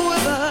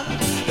quiver.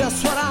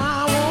 That's what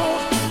I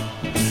want.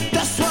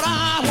 That's what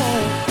I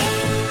want.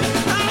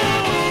 I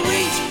wanna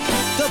reach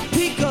the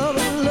peak of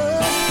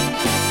love.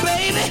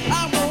 Baby,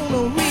 I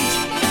wanna reach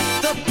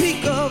the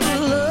peak of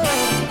love.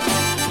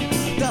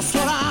 That's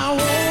what I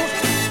want.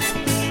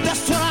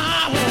 That's what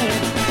I want.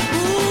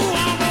 Ooh,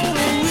 I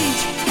wanna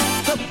reach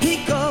the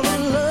peak of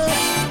love.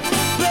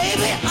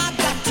 Baby, I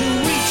got to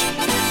reach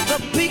the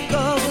peak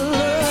of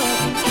love.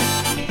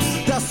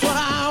 That's what I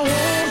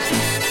want.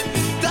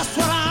 That's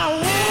what I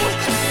want.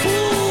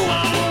 Ooh,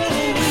 I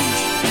wanna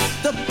reach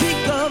the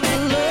peak of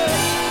love.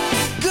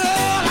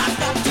 Girl, I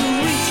got to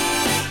reach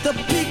the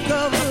peak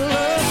of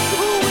love.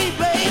 Ooh,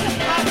 baby,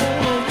 I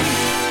wanna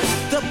reach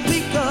the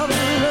peak of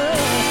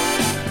love.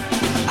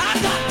 I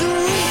got to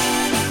reach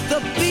the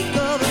peak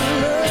of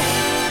love.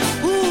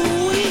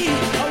 Ooh,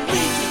 I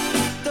reach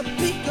the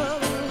peak of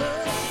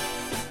love.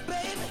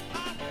 Baby,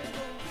 I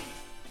wanna reach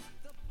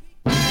the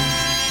peak.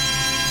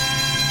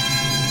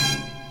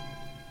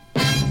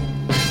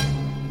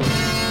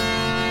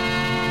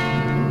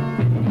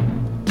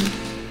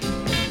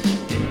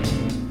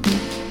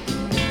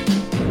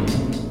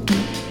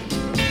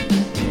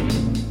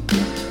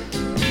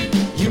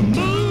 You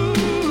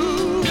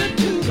move it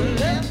to the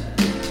left,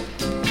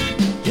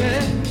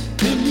 yeah,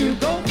 then you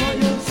go for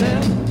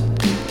yourself.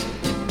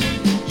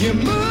 You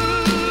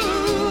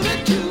move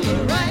it to the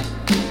right,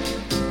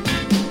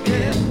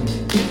 yeah,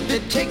 if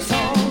it takes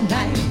all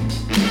night.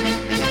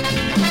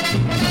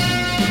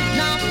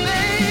 Now,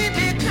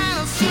 baby, kind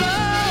of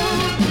slow,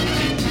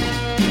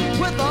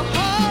 with a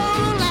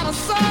whole lot of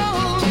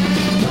soul.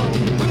 Don't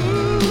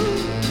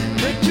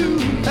move it too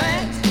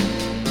fast,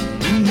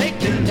 make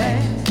it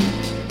last.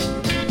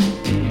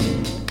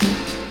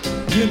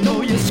 You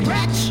know you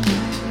scratch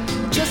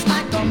just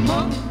like a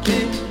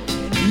monkey,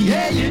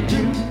 yeah you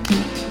do.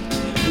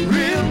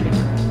 Real,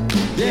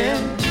 yeah.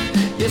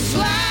 You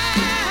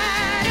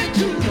slide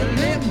into the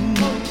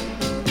limo,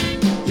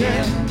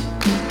 yeah.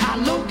 How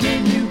low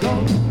can you go?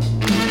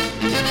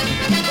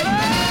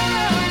 Oh,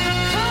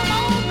 come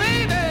on,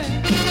 baby.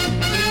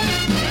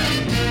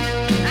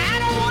 I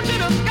don't want you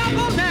to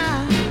scuffle now.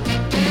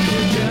 You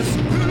just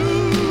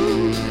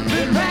groove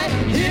it right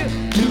here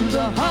to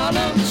the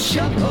Harlem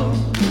Shuffle.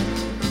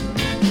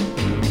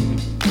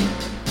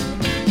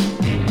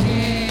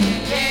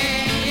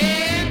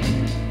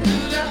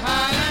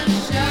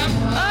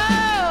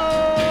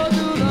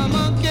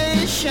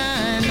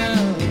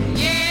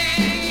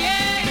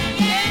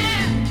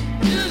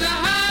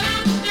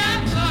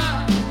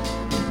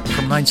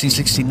 From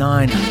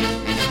 1969,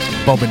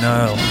 Bob and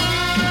Earl,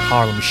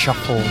 Harlem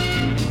Shuffle.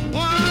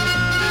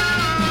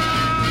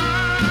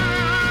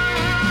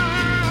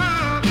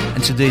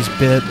 And today's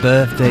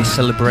birthday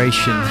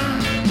celebration,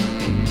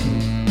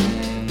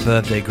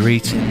 birthday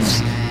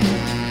greetings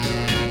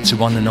to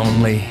one and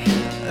only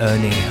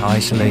Ernie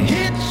Isley.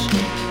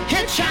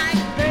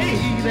 Hitchhike,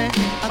 baby,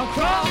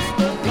 across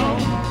the floor.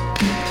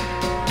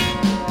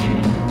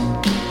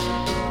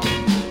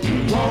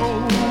 Whoa,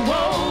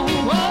 whoa,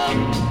 whoa,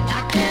 I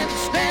can't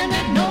stand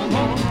it no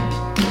more.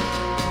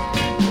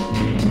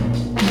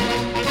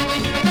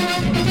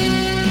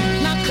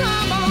 Now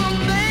come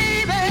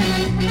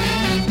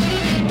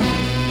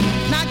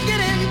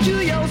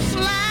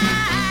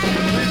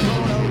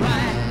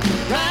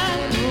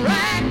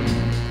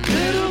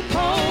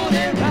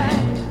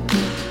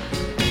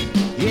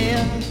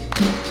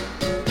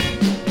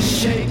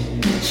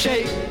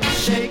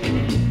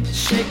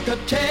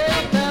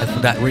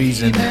for that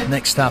reason.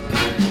 Next up,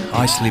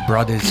 Isley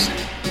Brothers,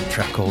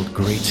 track called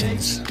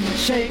Greetings.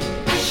 Shake,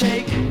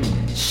 shake,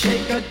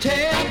 shake a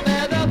tail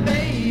feather,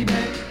 baby.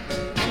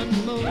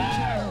 One more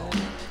time.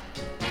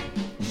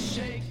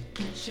 Shake,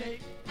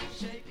 shake,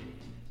 shake.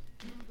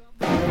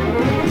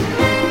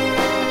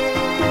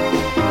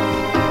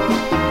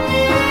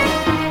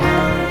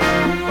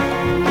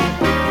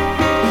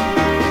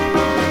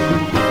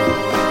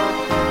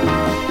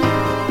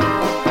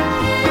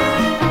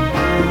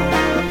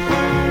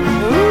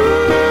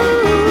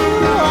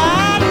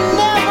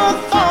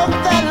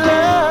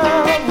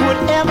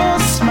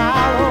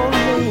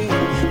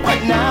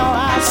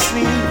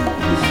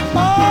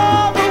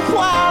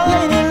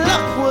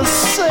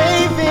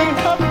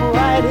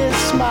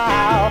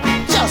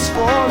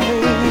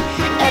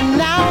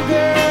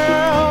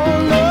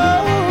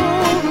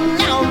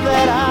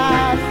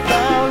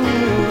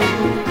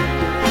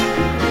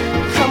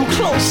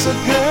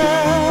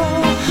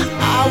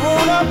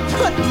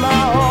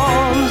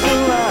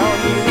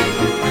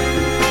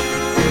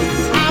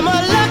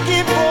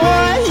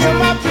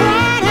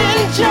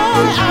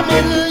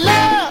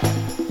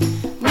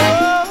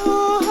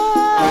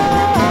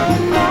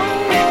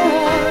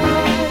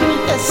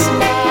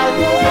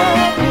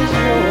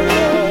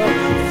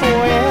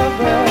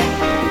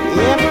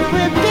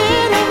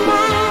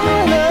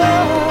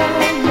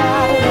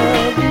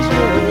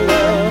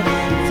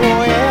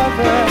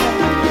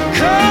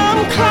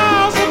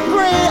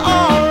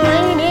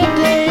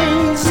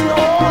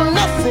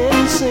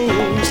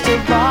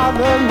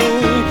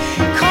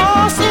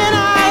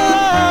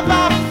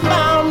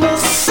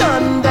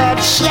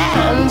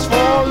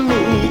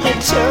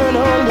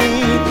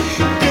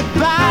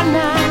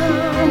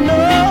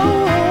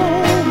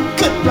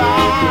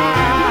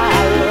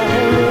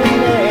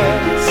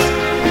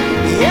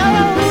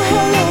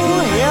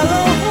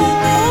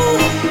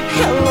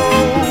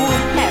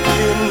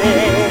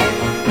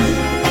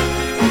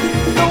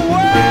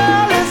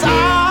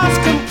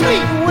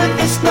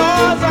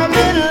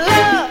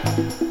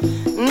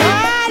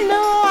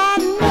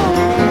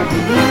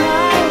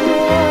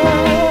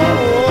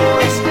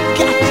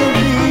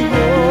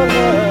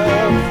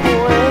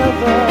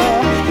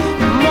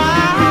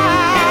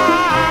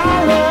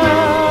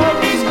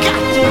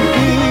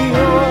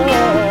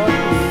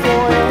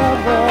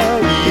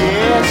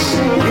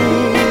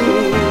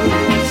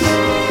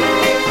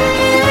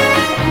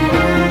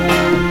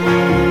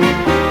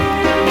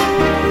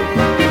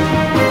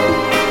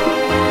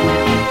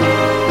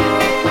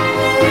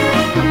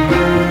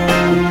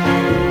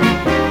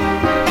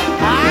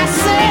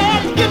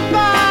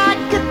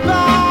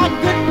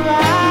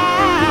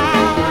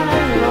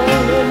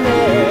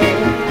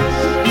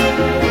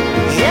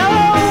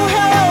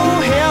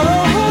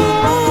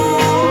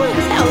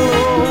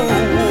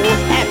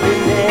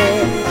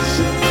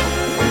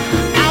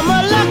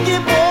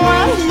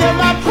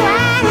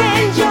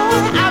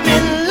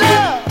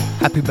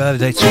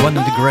 Birthday to one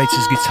of the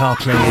greatest guitar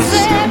players,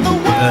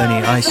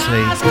 Ernie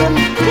Isley,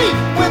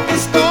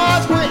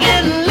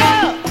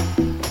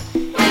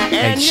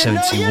 age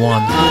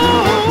 71.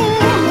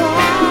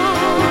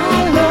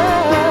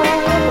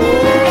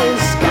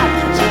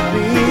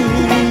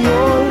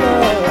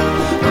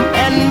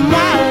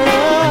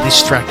 And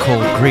this track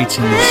called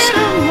Greetings.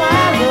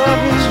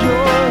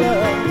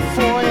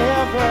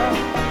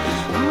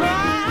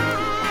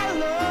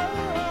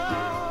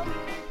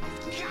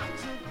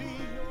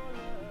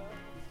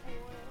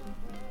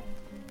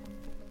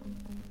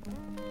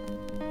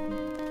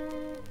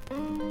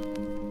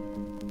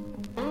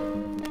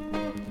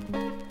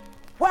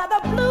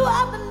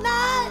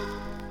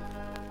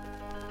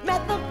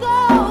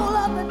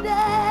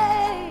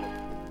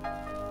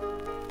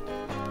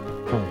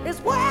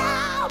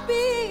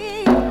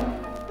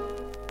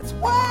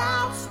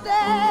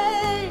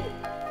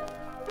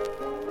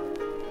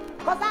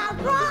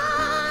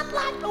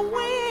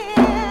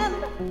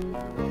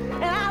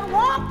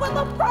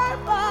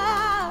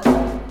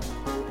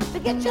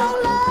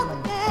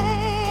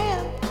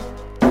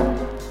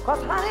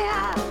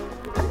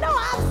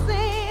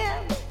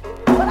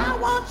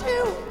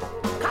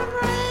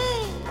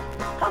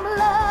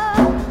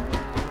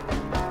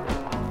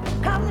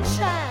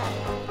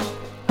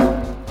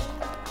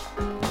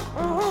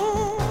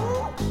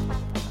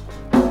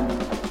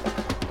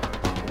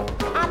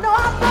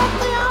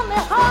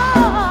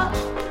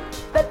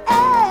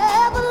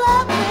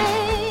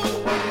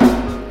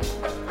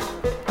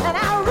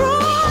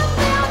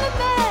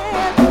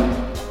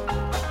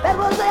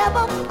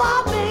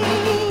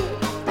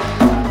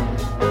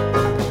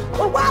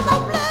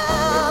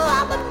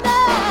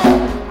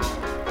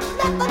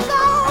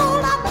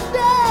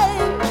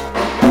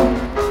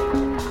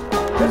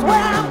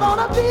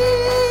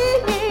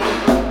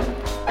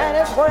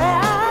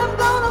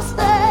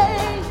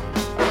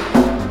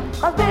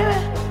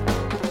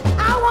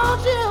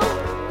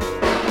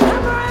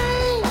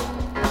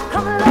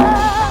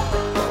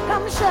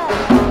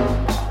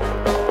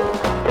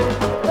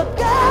 The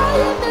girl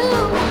you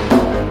knew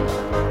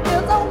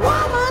is the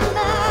one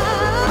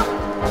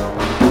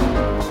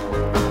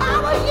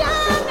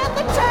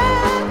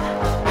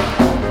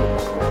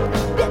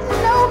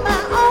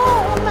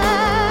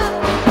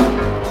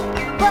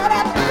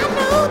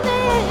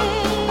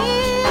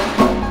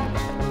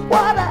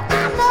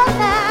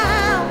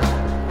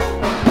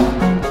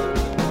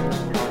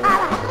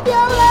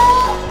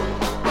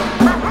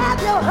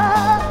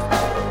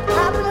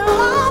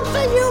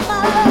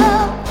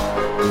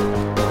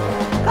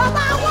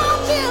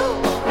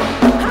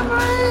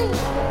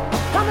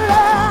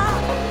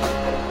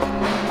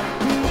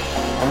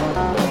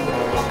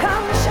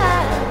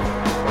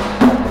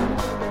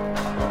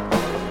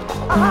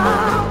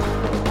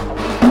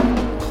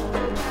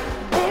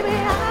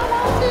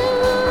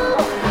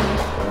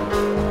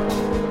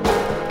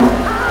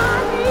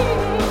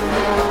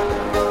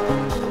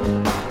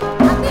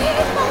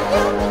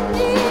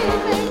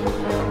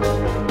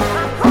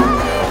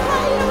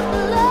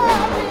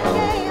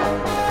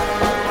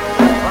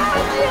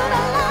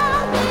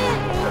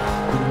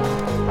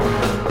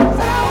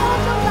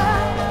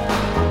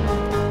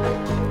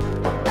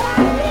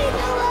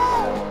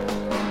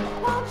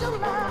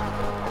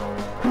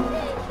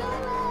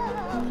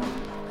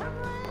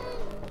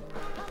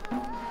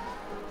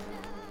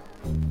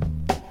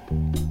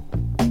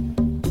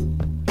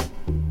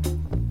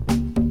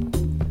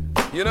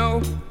You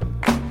know,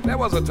 there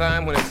was a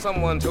time when if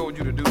someone told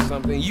you to do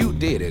something, you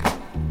did it.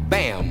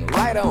 Bam,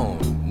 right on,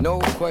 no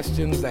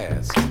questions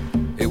asked.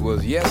 It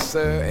was yes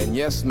sir and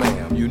yes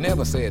ma'am. You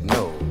never said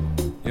no,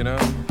 you know?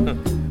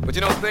 But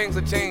you know, things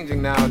are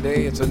changing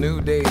nowadays. It's a new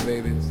day,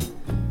 babies.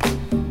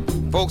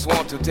 Folks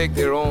want to take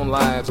their own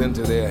lives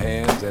into their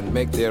hands and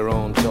make their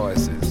own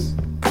choices.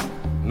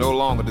 No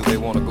longer do they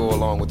want to go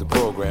along with the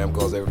program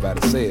because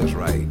everybody says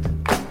right.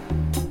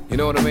 You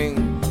know what I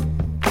mean?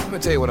 Let me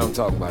tell you what I'm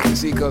talking about. You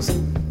see, because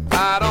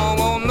I don't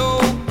want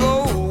no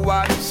gold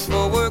watch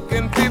for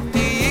working 50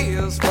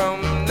 years from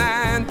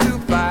 9 to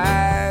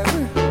 5.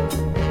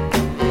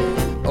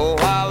 Oh,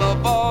 while the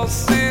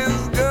boss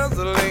is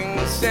guzzling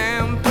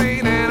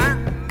champagne and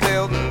I'm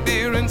building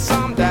beer in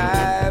some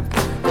dive.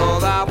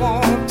 Cause I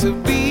want to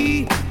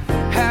be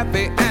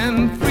happy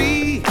and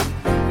free,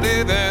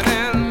 living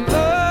and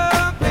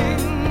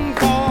loving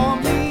for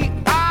me.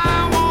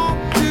 I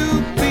want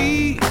to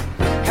be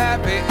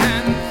happy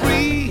and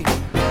free,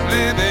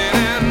 living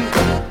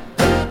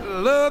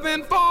and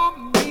loving for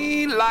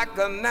me like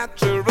a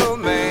natural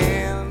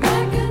man.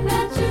 Like a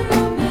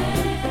natural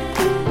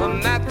man. A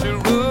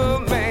natural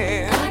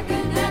man. Like a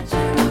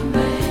natural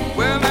man.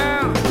 Well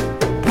now,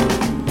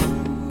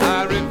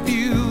 I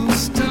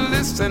refuse to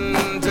listen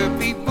to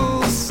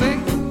people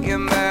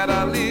saying that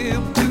I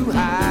live too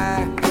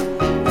high.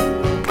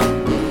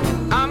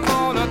 I'm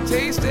gonna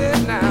taste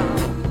it now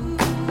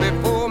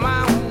before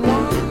my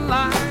one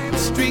life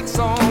streaks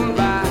on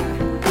by.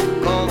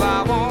 Cause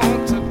I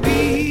want to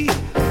be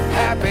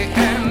happy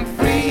and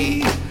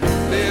free,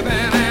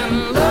 living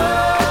and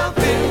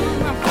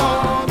loving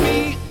for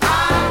me. I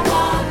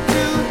want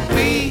to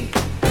be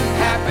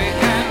happy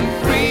and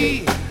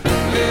free,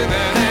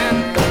 living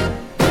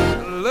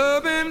and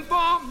loving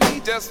for me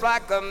just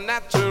like a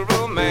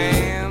natural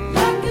man.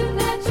 Like a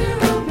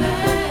natural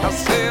man. I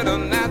said a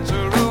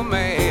natural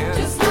man.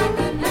 Just like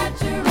a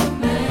natural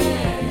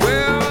man.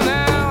 Well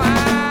now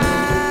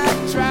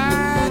I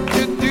tried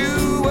to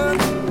do what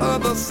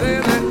others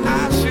said that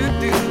I should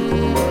do.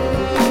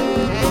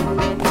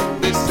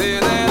 They say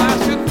that I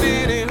should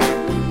fit in,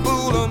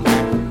 fool 'em,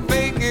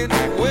 fake it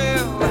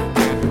well.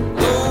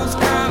 Those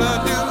kind of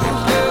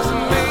dudes just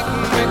make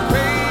me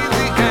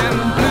crazy and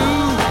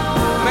blue.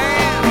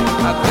 Man,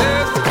 I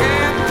just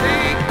can't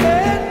take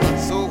it.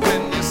 So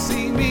when you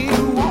see me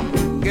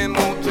walking,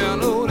 won't you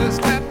notice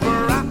that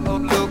proud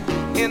look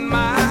in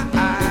my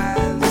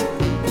eyes?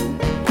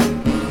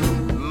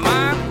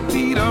 My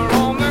feet are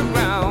on the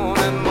ground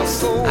and my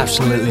soul.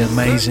 Absolutely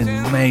amazing,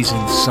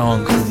 amazing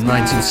song from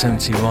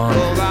 1971,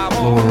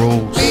 Laura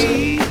Rawls,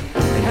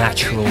 The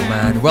Natural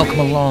Man. Welcome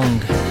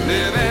along,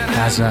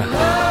 Kaza.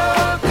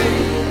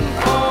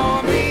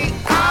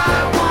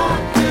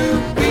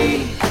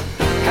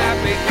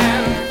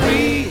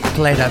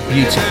 Played that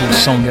beautiful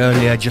song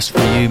earlier just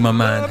for you, my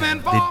man.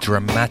 The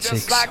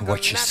Dramatics,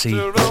 what you see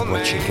is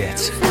what you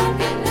get.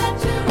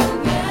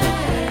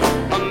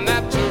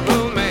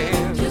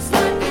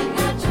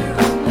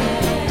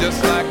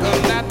 Just like a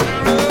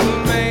natural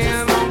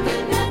man.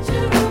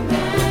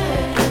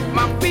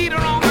 My feet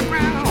are on the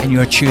ground. And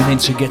you're tuned in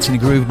to Get in the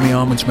Groove with me,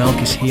 Armands,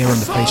 Melkis, here on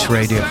the Face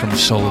Radio from the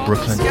soul of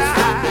Brooklyn.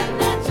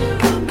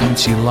 Coming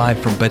to you live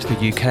from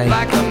Bedford, UK,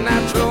 Like a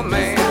natural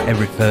man.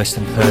 every first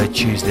and third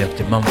Tuesday of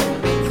the month,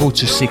 4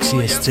 to 6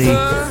 EST,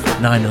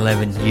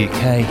 9/11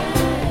 UK.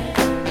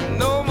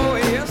 No more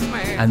yes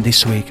man. And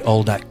this week,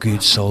 all that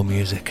good soul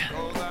music.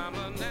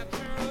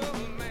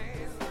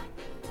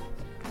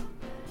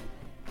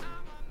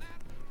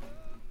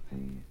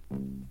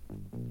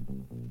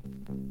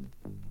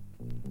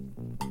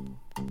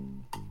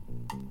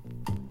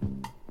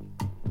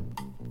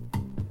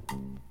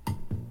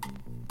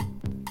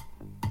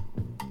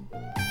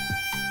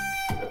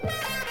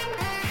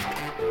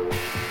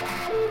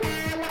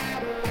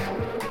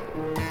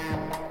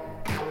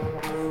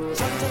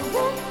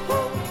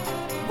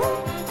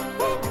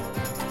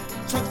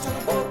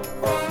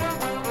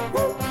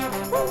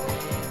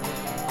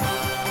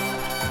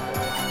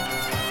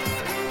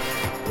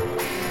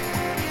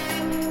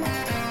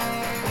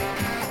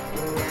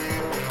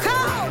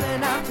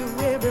 Calling out to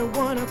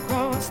everyone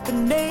across the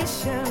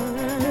nation.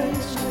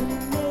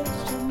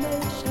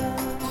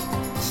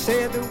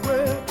 Say the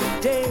world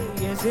today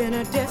is in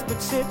a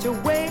desperate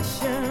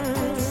situation.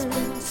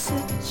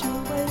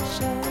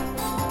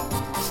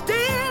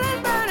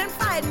 Stealing, burning,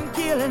 fighting,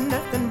 killing,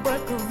 nothing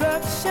but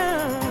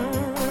corruption.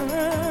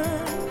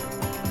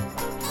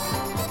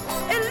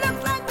 It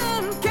looks like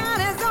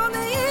mankind is on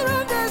the eve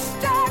of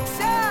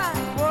destruction.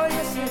 Boy,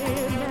 yes it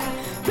is now.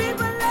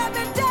 People, let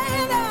me tell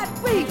you that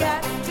we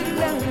got to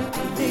learn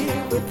to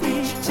live with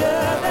each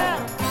other.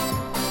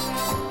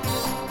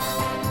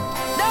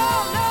 No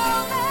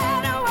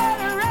matter what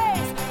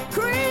race,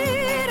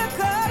 creed, or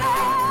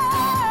color.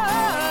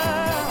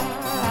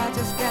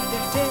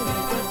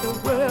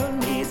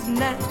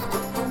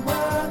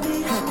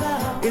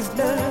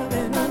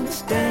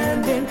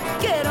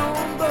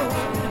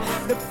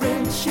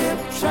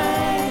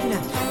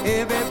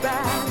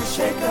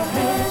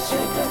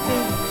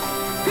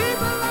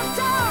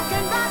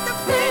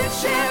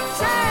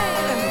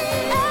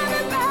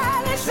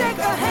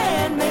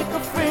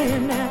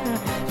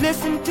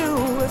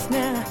 us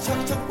now.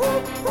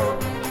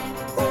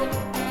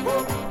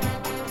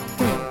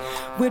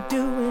 We're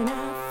doing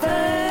our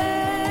thing.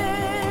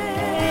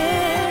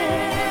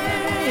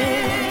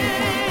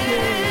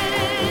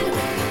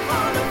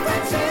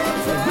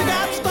 We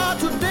got to start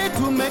today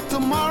to make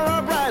tomorrow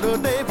a brighter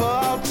day for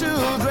our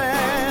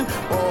children.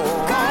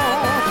 Oh,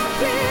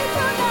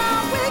 People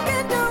now, we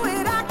can do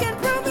it. I can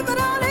prove it, but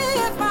only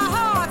if my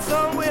heart's so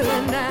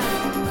willing now.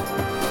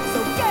 So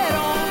get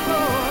on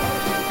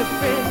board the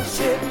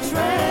friendship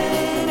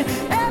train.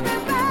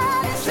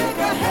 Everybody shake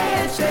a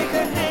hand, shake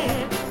a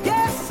hand.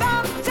 Yes,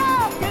 I'm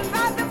talking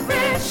about the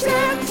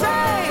friendship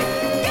train.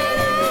 Get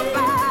on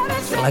board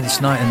and shake Gladys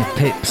Knight and the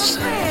Pips,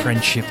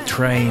 Friendship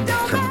Train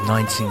from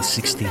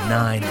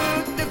 1969.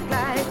 the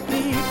black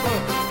people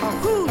are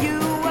who you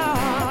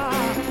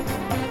are.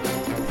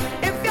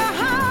 If your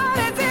heart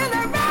is in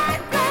the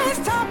right place,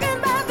 talking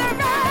about the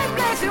right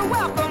place, you're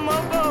welcome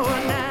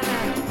aboard now.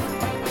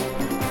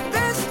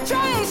 This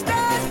train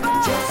stands for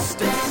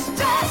justice,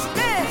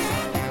 justice.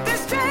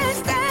 This train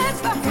stands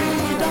for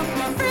freedom,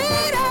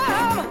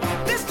 freedom.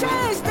 This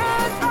train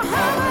stands for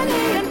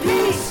harmony and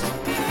peace.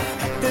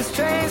 This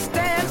train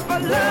stands for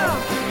love,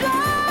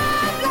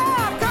 love,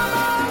 love. Come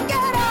on,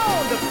 get on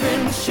the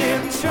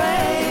friendship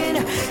train.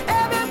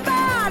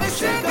 Everybody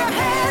shake a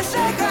hand,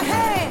 shake a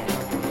hand.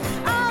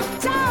 I'm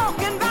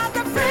talking about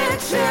the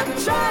friendship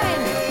train.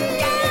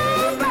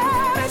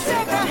 Everybody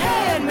shake a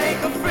hand,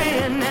 make a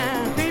friend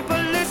now.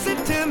 People, listen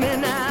to me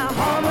now.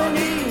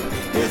 Harmony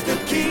is the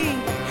key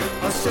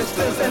of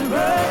sisters and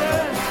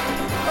brothers.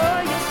 Oh,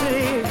 you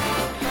see,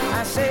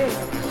 I say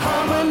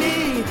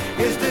harmony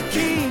is the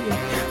key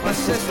of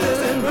sisters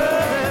and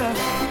brothers.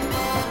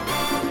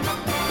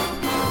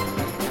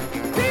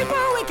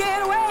 People, we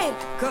can't wait,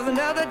 'cause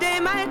another day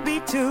might be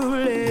too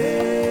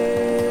late.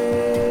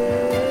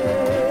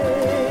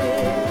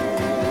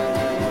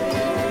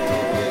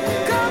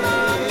 Come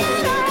on,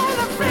 get on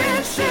the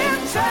friendship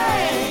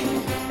train.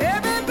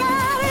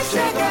 Everybody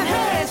shake a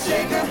hand,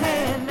 shake a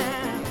hand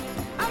now.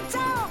 I'm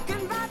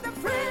talking about the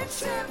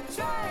friendship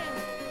train.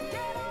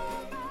 Get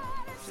on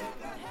board and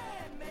shake a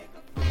hand, make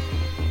a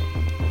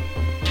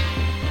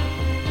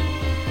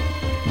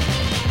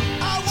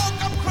I woke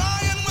up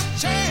crying with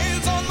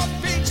chains on my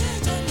feet.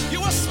 You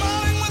were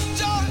smiling with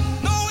joy,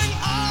 knowing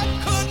I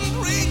couldn't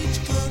reach.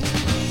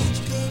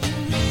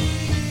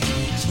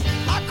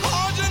 I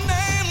called your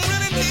name,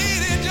 really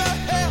needed your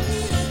help.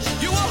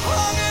 You were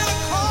hung in a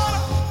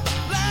corner,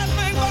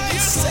 laughing by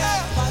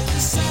yourself.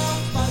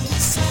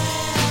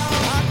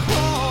 I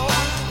crawled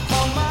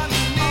on my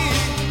knees,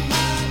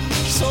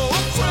 so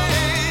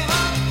afraid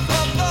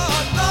of the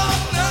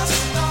darkness.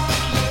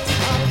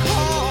 I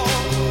called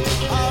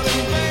out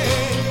in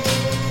vain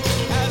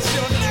as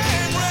your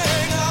name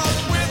rang out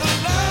with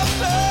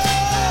laughter.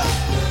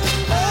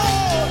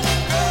 Oh,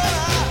 girl,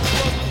 I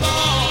was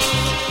lost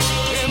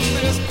in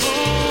this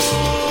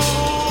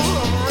pool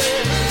of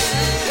red.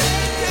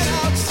 Can't get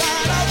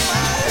outside of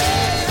my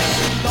head.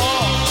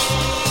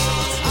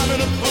 Lost, I'm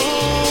in a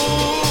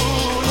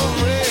pool of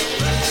red.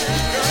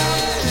 Girl,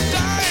 I'm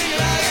dying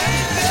and I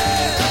ain't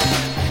dead.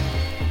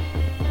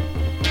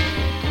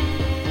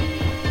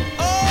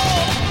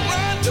 Oh,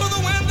 ran to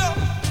the window,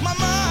 my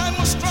mind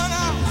was strung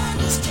out.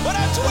 But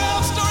at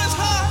 12 stories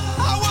high,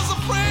 I was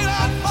afraid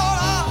I'd fall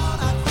out.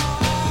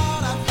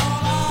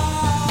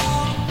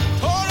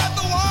 Tore at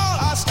the wall,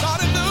 I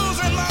started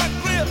losing my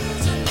grip.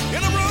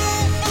 In a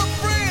room full of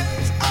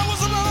friends, I was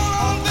alone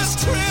on this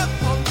trip.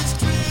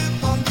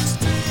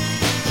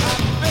 I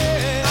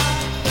begged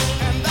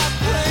and I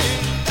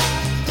prayed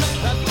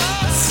that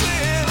my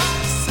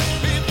sins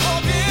be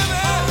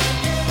forgiven.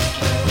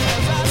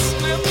 As I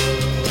slipped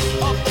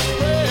up the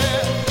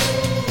prayer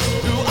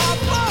to our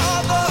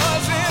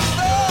fathers in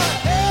the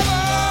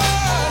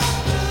heavens.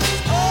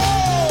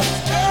 Oh,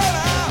 girl,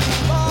 I'm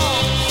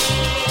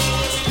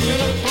lost in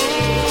a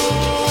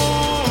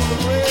pool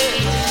of red.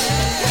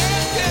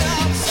 Can't get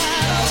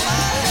outside of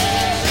my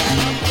head.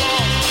 I'm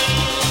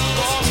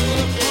lost in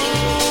a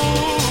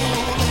pool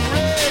of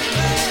red.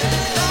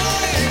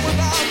 Dying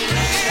without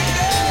being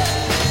dead.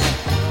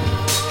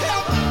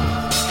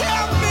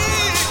 Help me.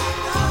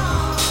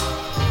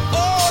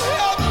 Oh,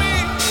 help me.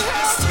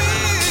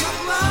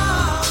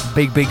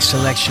 Big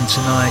selection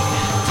tonight.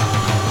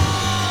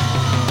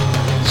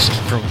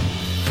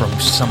 From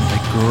some of the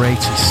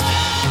greatest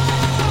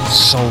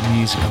soul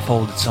music of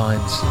all the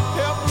times.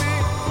 Help me.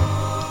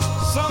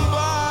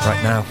 Somebody,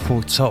 Right now,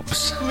 Four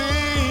Tops,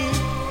 please.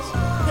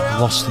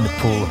 Lost in the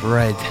Pool of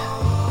Red.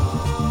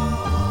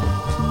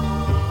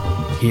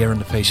 Here on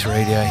the Face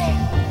Radio.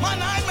 My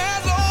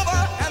nightmare's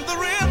over and the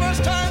river's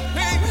turned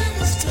pink.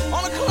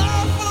 On a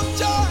cloud full of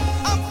joy,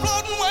 I'm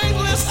floating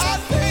weightless, I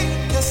think.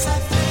 Yes, I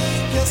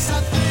think, yes,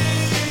 I think.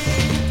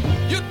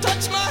 You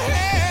touched my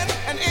hand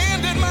and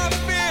ended my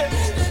fear.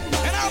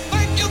 And I'll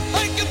thank you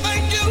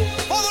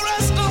for the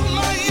rest of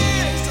my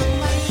years.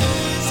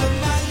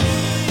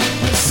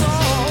 So,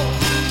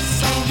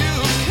 you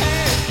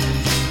came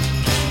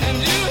and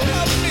you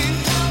helped me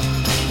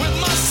with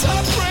my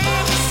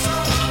suffering.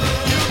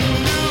 You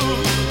knew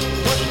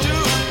what to do.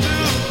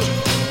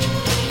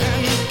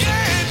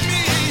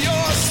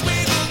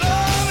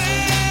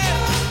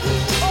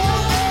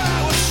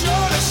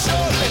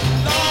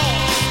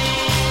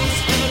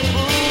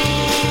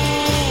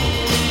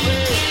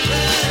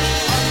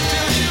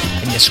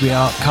 as we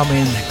are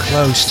coming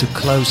close to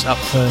close up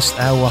first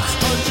hour.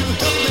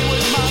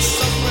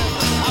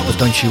 But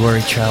don't you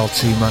worry, child,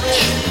 too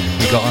much.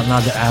 We got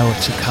another hour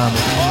to come.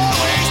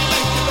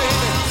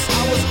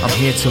 I'm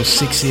here till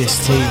 6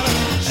 EST,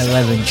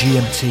 11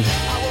 GMT.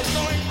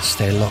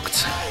 Stay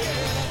locked.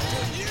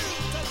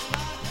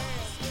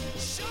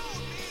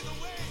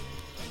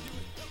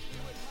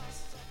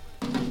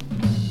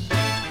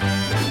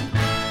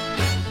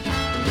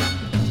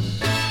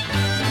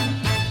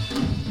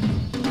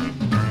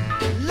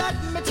 Let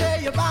me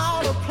tell you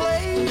about a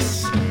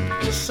place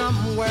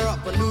somewhere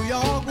up a New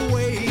York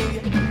way,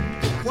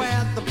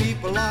 where the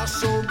people are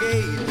so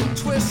gay,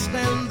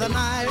 twisting the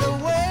night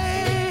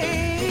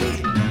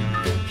away.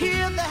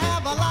 Here they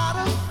have a lot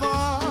of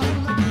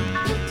fun,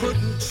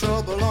 putting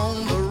trouble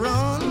on the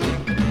run.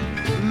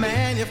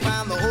 Man, you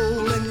find the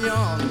old and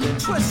young,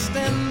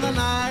 twisting the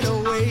night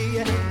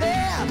away.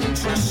 They're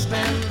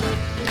twisting,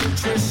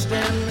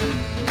 twisting.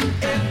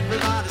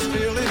 Everybody's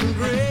feeling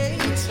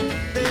great.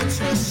 They're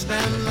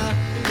twisting,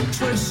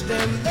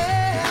 twisting.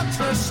 They're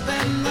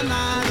twisting the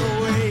night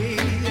away.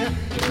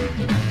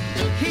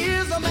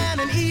 Here's a man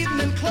in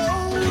evening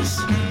clothes.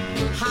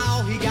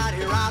 How he got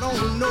here, I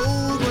don't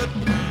know. But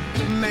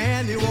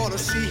man, you ought to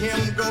see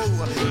him go,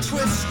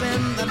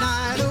 twisting the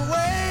night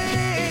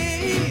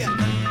away.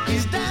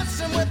 He's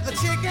dancing with the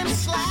chicken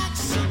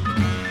slacks.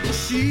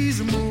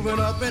 She's moving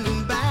up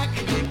and back.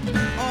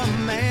 Oh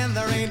man,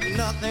 there ain't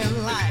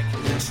nothing like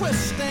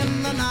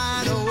twisting the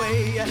night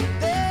away.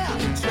 They're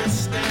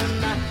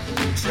twisting,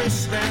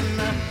 twisting.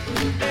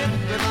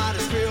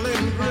 Everybody's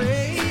feeling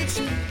great.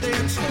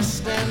 They're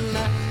twisting,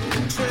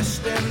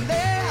 twisting.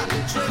 They're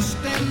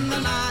twisting the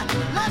night.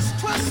 Let's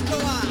twist the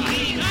one.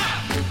 Lean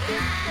up.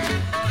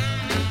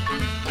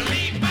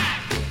 Lean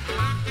back.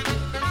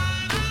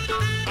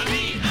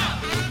 Lean up.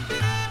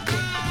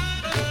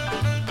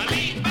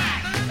 Lean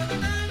back.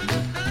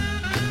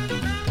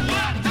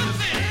 1, 2,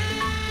 3.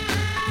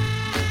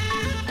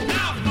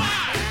 Now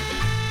fly.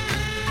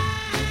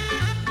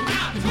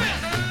 Now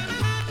twist.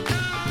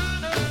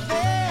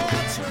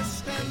 They're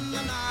twisting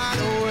the night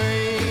away.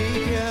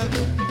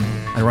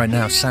 And right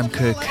now, Sam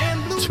Cooke,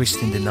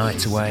 twisting the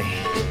night away.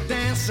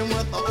 Dancing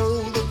with the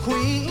older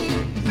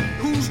queen,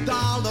 who's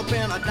dolled up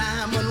in her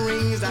diamond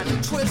rings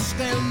and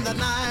twisting the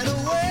night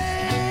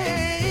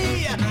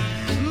away.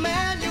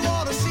 Man, you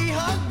ought to see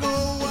her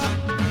go,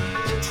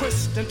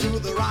 twisting to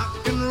the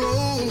rock and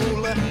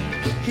roll.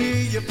 Here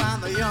you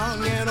find the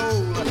young and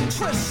old,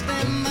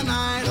 twisting the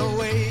night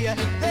away.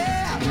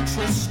 They're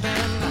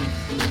twisting,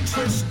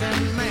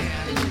 twisting, man.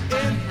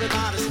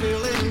 Everybody's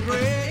feeling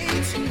great.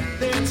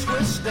 They're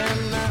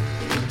twisting,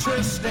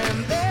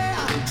 twisting. They're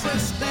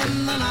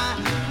twisting the night.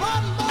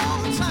 One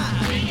more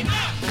time. Lean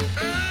up.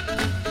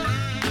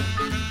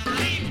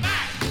 Lean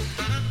back.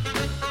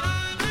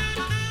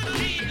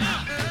 Lean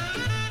up.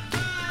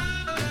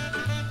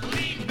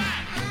 Lean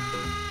back.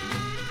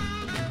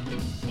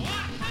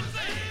 What was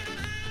it?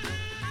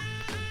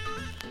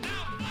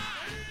 Now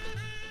fly.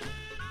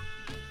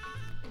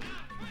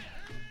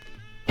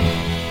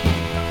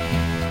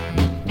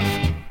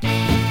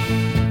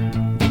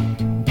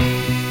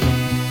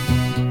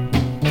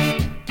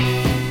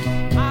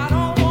 I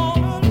don't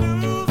wanna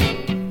lose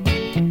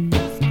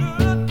this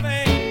good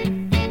thing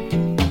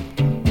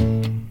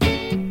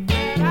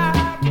that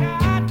I've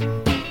got.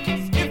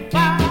 If I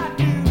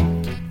do,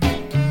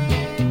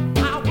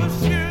 I will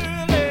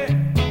surely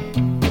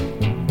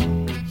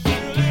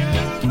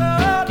lose a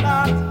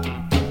lot.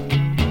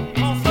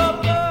 'Cause the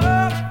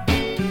love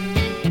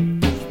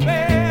is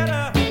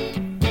better.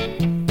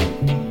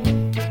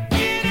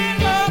 Any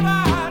love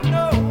I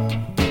know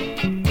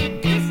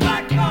is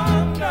like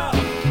thunder.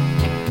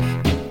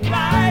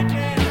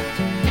 Lightning,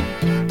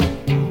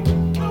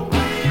 the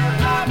way you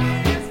love me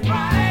is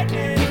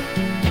frightening.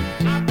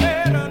 I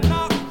better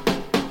knock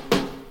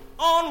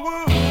on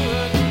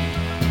wood,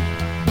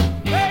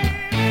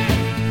 baby.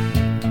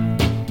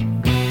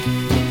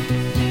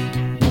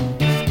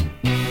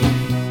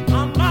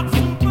 I'm not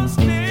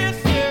superstitious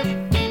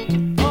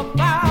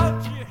about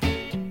you.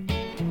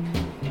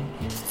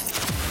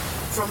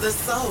 From the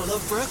soul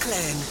of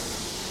Brooklyn,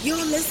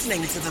 you're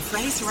listening to The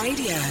Face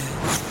Radio.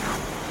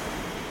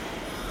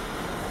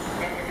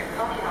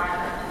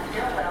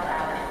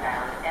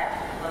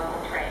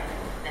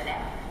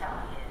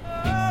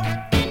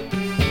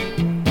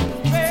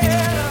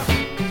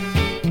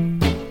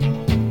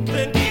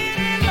 Than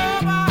any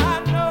love I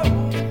know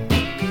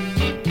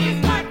is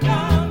like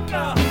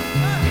thunder,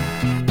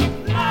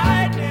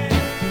 lightning.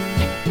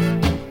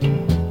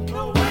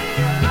 The way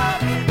you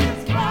love me is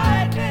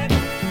frightening.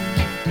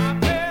 I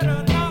better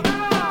knock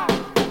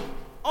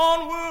on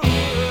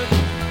wood,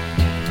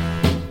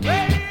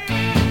 baby.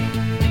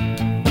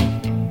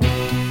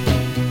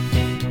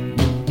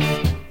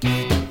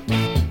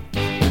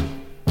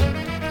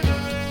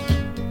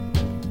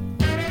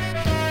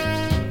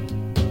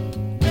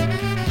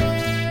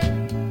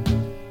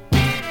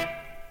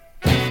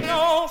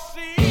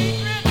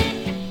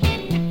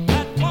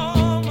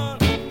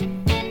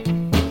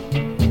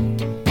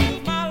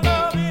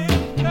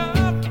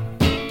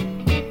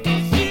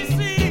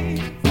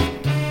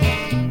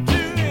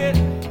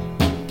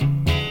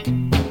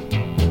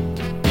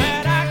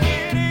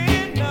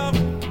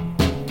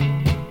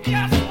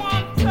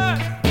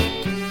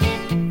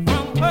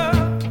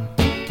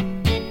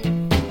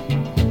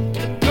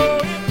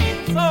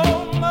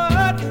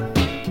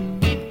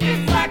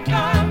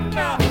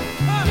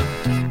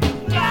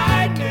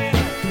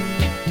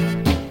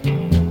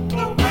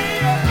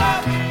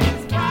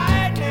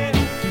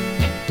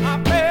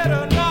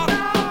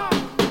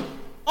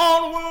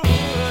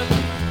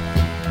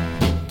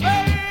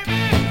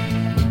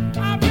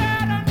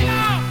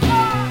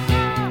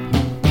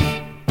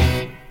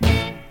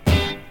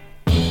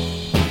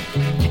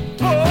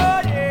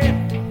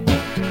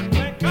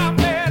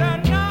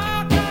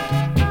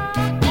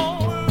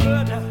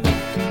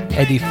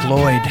 Eddie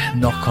Floyd,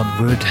 Knock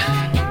on Wood.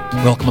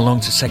 Welcome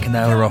along to second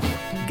hour of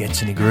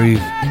Gets in the Groove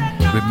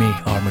with me,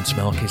 Armands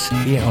Melkis,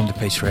 here on the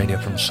Face Radio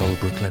from Soul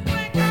Brooklyn.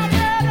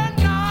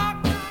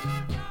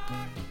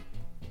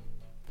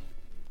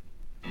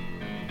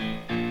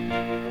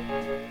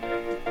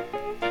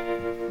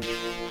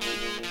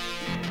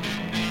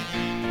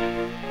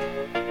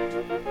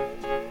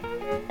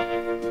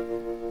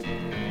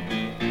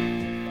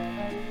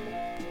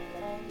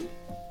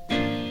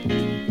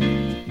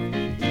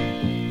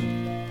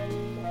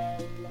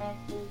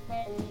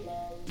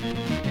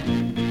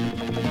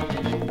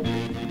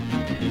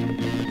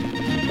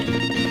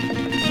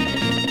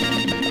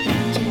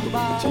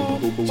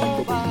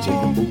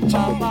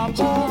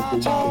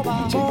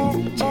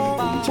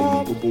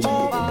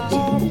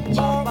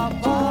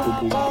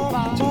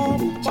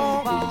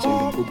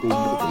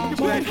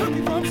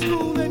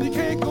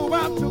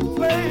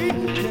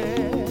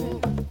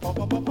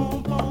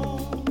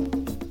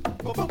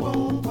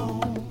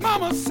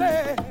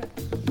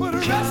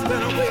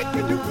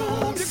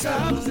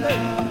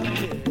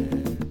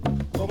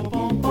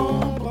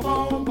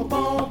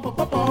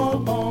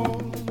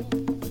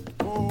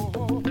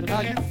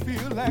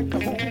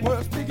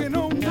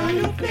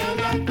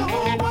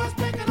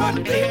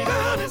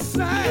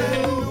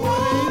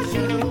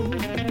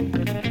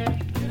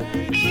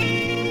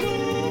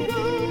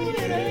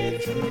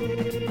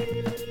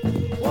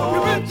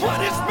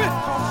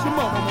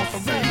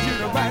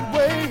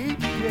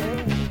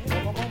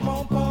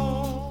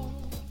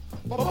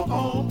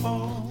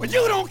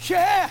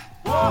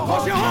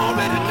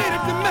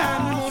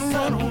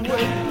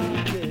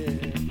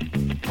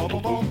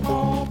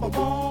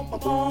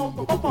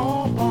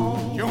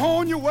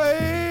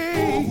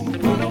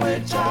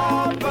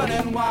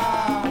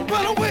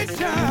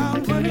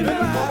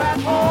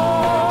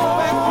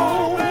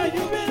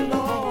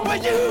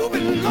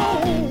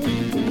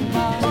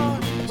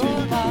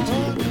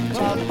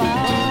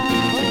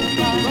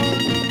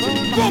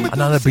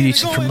 Another beauty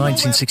from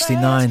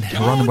 1969,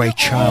 Runaway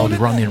Child,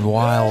 Running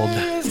Wild,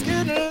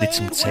 The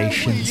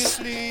Temptations.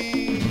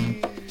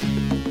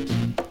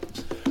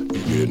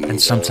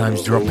 And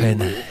sometimes drop in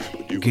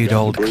good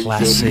old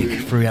classic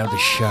throughout the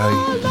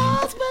show.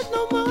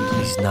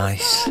 It's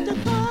nice.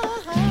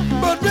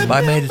 But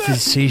I made a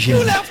decision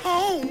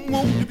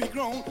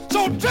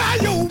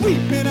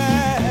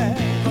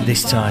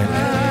this time.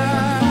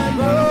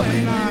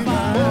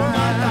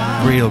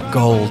 Real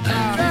gold.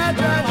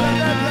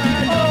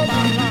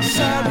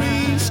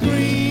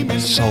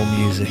 Soul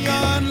music.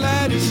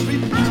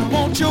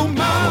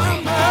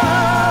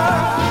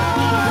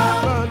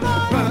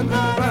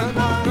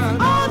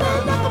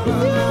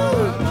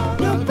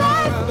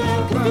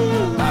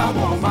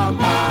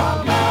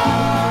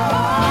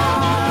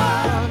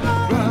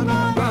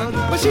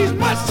 But she's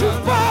much too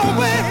far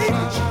away.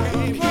 She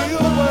can't hear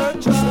a word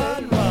you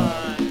said.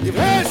 You've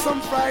heard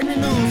some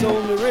frightening news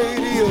on the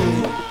radio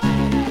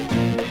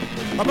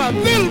about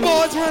little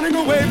boys running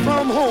away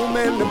from home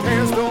and the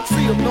parents don't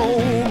see them no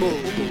more.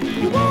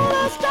 You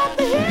wanna stop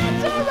the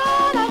hit to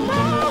run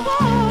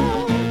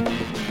along,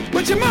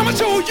 but your mama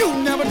told you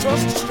never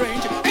trust a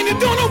stranger, and you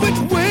don't know which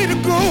way to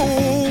go.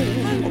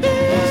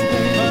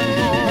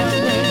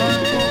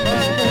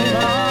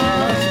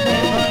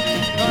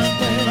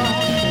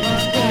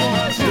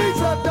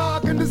 Streets are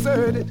dark and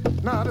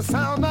deserted, not a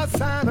sound, not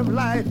sign of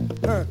life.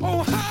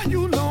 Oh, how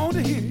you long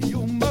to hear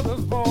your mother's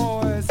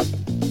voice,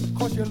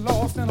 'cause you're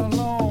lost and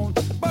alone.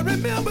 But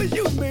remember,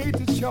 you made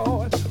the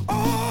choice.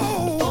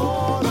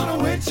 Oh,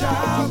 runaway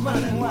child,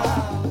 running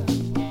wild.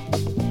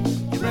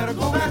 You better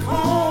go back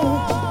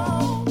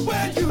home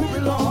where you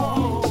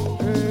belong.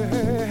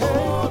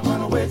 Oh,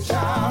 runaway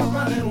child,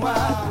 running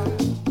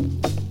wild.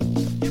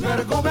 You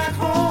better go back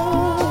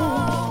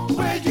home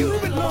where you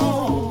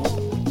belong.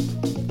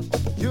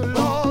 You're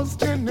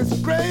lost in this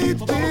great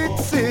big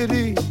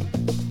city.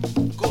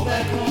 Go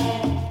back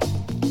home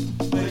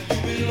where you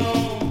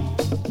belong.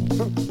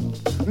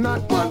 Not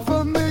one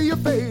familiar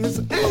face,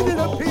 ain't it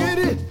a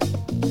pity?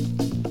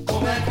 Go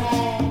back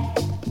home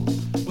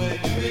where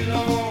you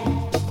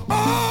belong.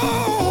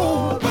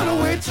 Oh,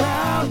 runaway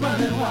child,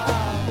 running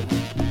wild.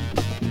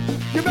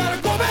 You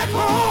better go back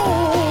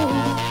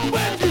home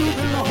where you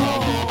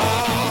belong.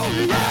 Oh,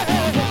 yeah.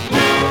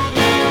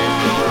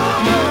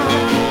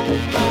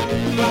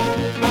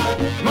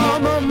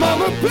 Mama,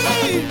 mama,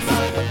 please,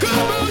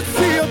 come and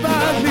see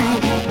about me.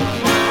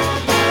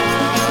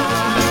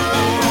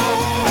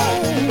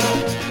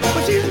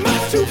 But she's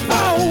much too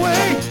far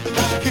away.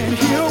 She can't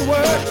hear a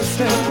word you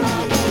say.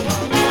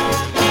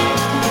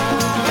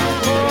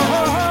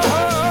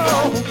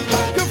 Oh,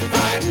 you're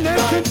frightened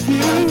and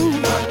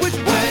confused. Which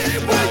way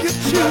will you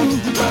choose?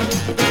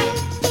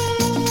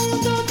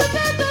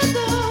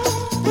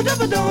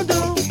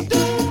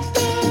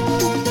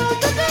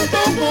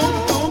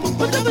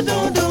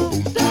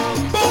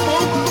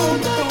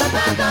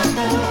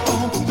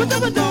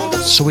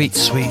 Sweet,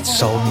 sweet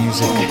soul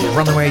music.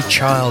 Runaway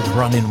Child,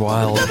 Running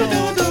Wild,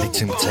 The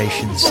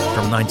Temptations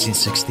from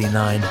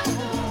 1969.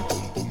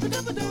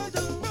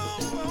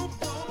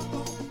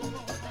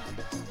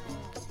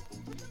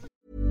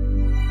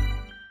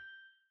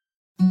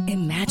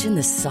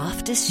 the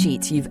softest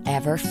sheets you've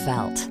ever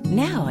felt.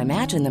 Now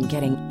imagine them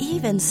getting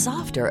even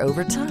softer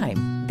over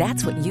time.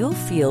 That's what you'll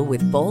feel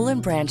with Boll &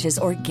 Branch's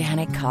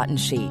organic cotton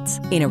sheets.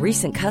 In a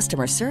recent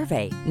customer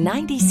survey,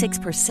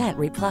 96%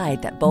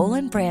 replied that Boll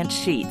 & Branch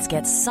sheets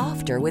get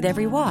softer with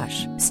every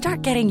wash.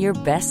 Start getting your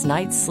best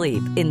night's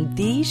sleep in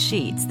these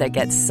sheets that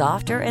get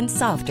softer and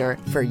softer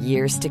for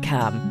years to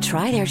come.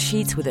 Try their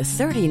sheets with a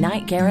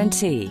 30-night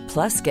guarantee.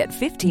 Plus, get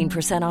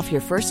 15% off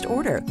your first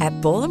order at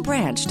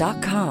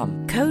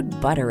bollandbranch.com. Code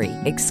BUTTERY.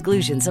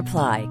 Exclusions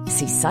apply.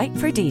 See site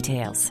for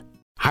details.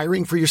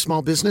 Hiring for your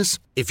small business?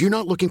 If you're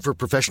not looking for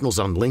professionals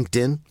on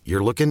LinkedIn,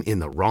 you're looking in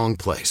the wrong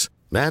place.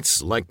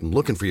 That's like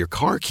looking for your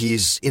car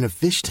keys in a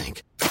fish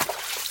tank.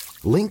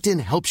 LinkedIn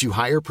helps you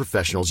hire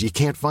professionals you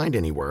can't find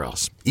anywhere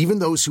else, even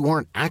those who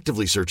aren't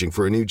actively searching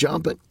for a new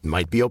job but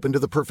might be open to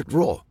the perfect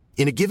role.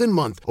 In a given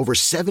month, over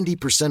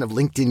 70% of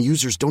LinkedIn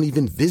users don't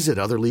even visit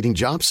other leading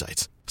job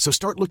sites. So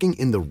start looking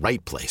in the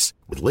right place.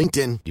 With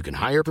LinkedIn, you can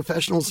hire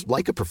professionals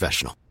like a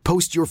professional.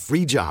 Post your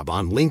free job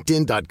on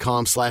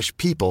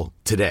linkedin.com/people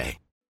today.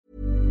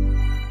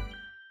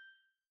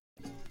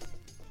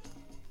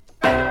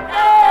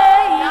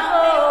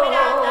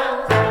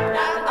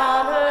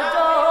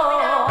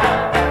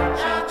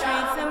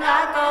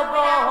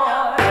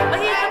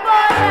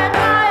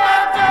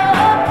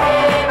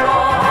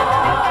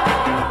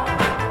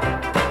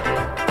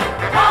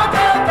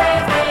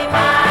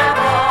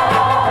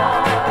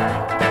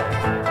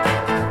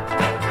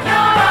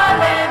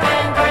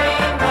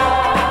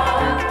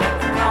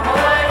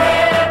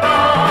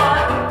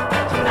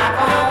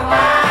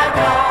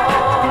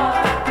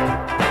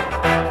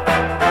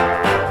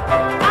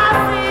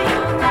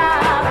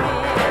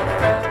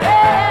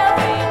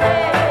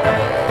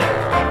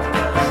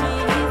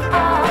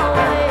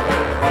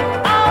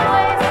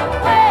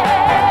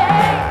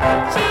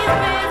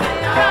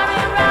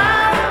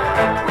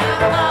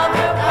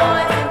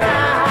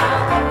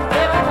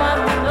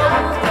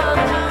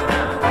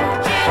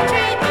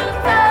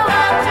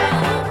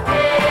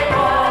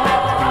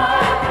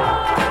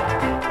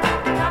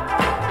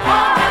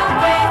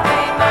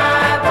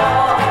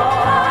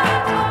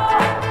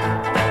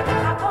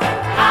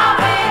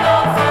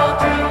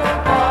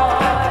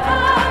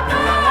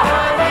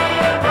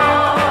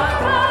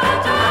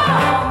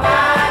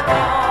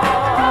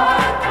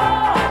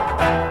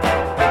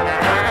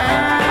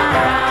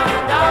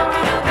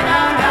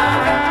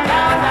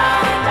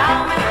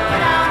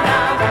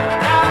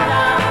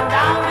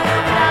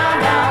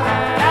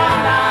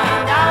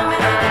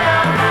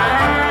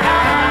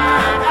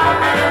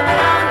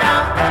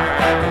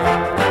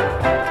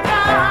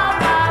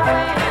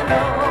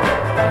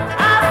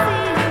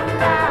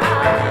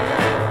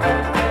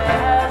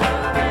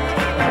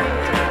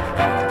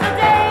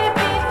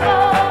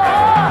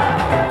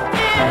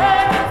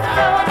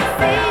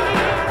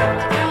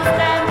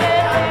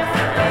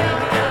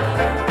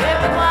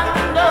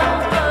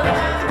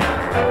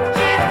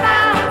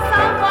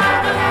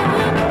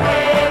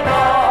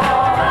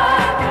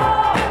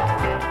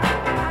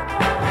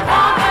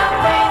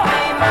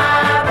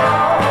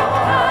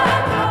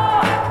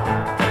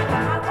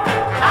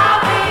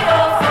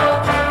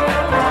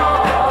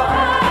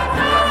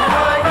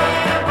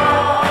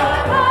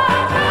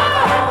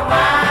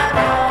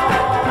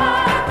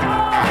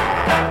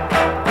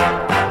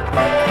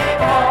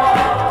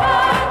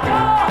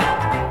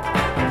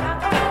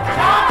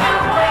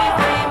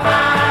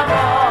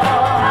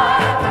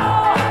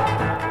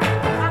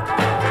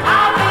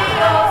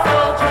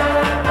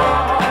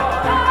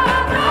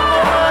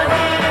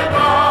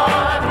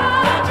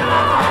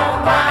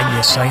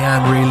 Yes, I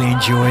am really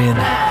enjoying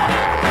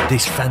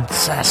this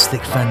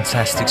fantastic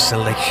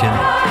selection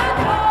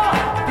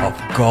of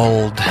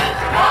gold.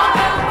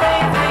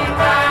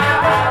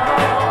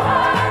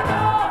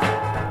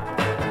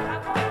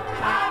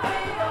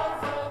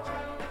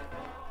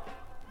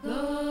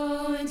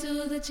 Going to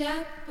the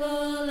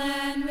chapel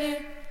and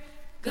we're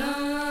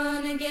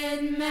gonna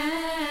get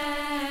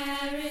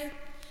married.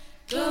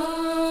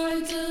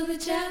 Going to the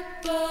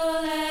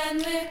chapel and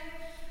we're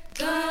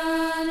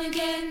gonna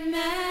get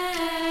married.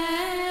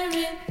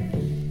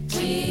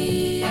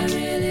 We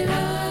really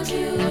love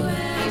you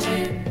and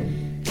we're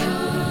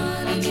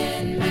gonna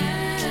get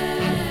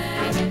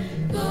married.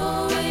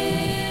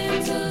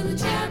 Going to the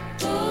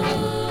chapel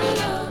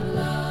of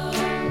love.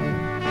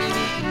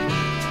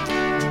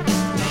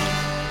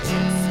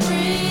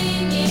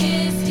 Spring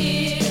is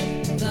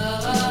here.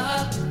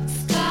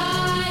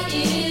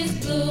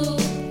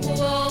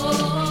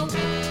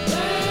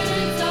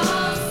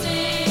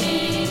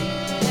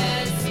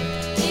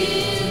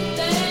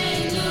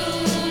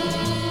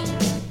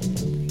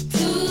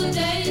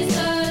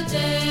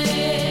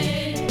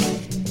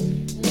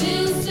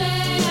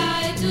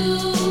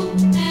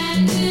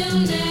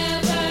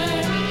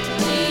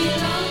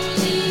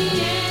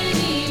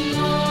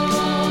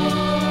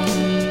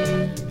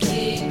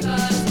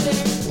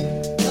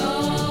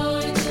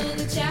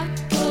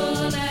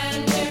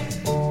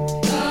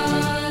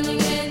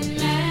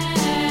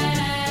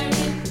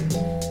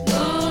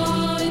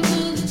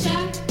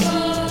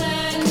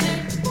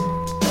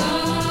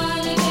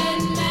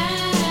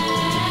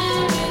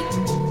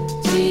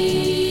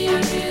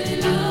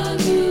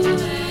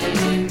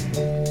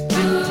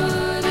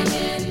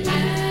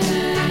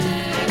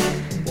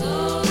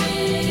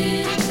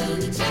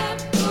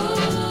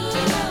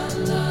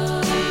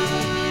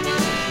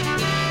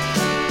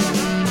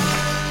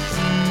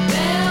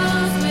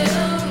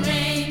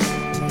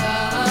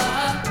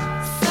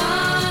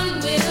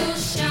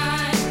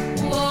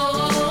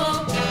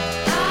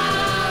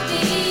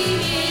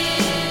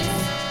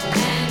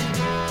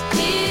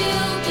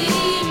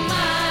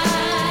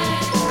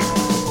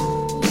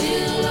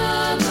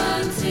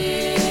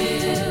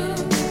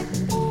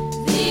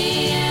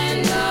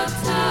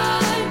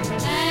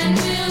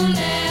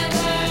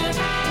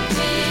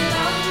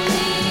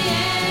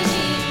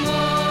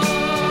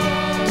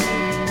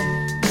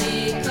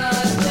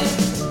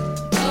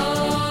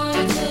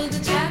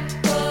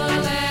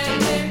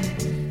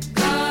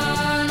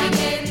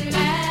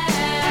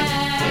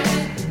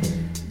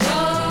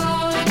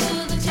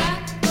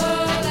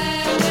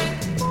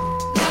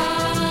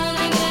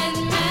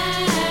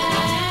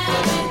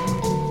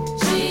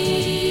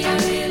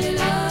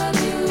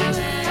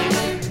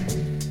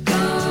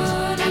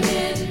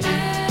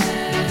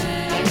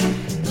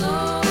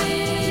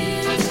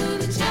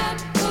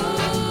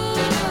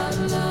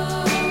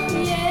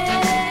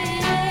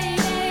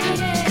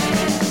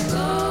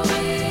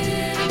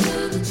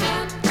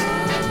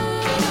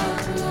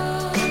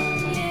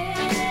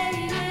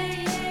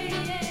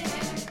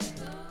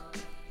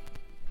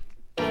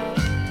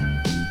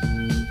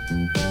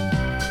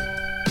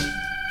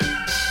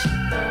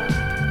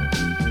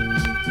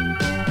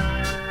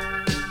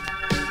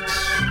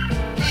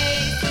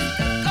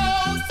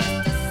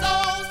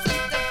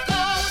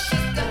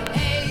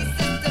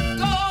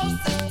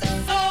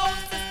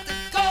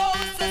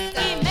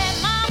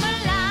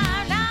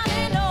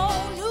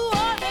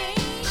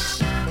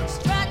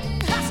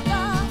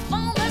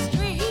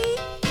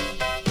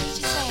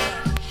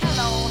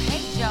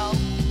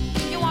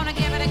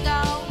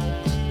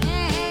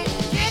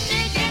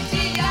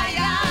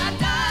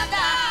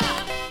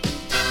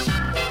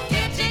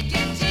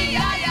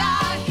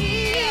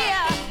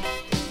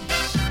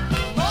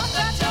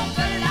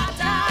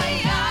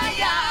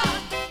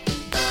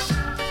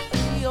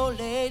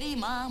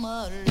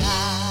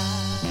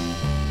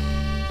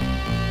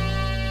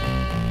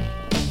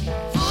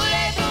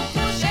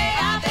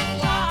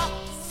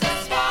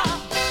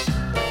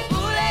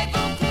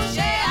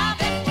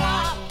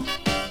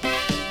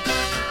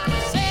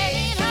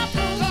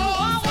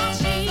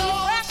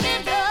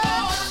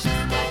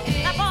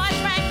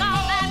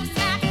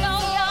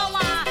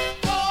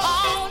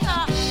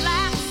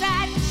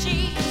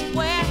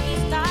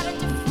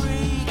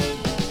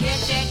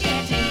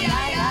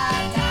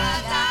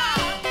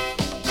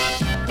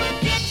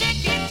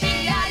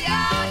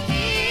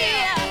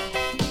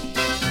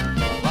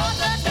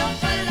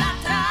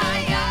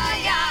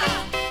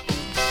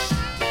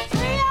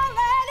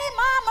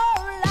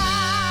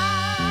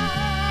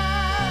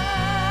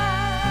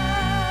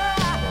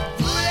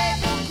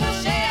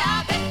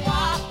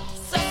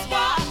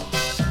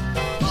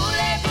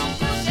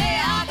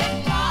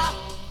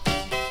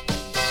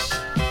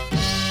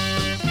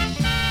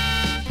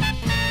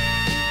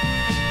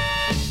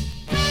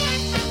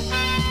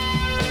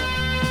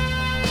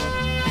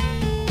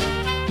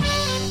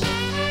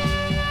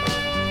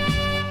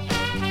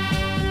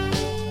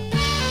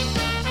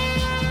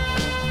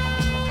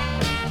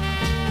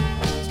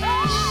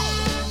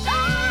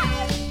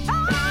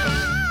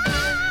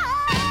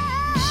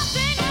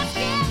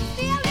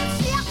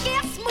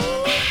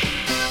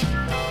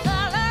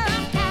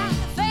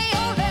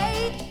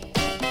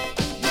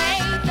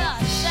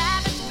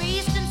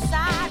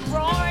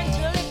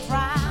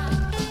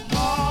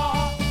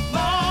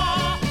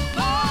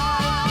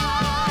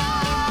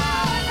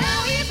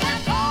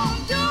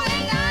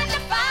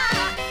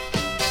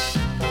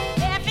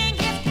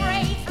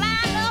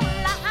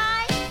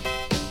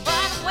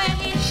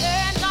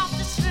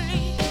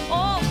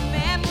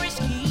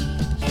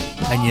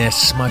 And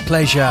yes, my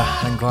pleasure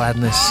and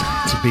gladness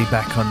to be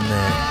back on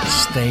the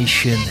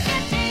station.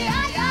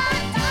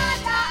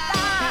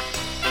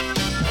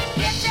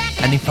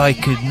 And if I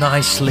could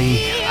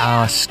nicely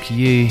ask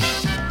you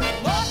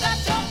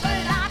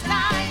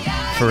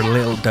for a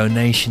little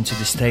donation to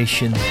the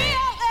station,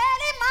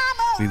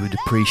 we would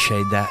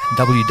appreciate that.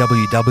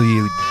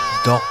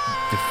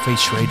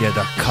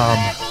 www.thefaceradio.com.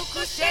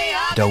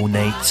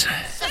 Donate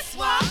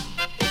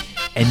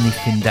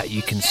anything that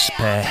you can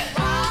spare.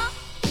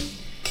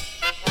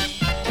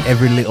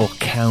 Every little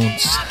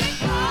counts,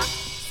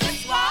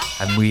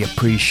 and we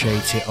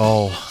appreciate it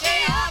all.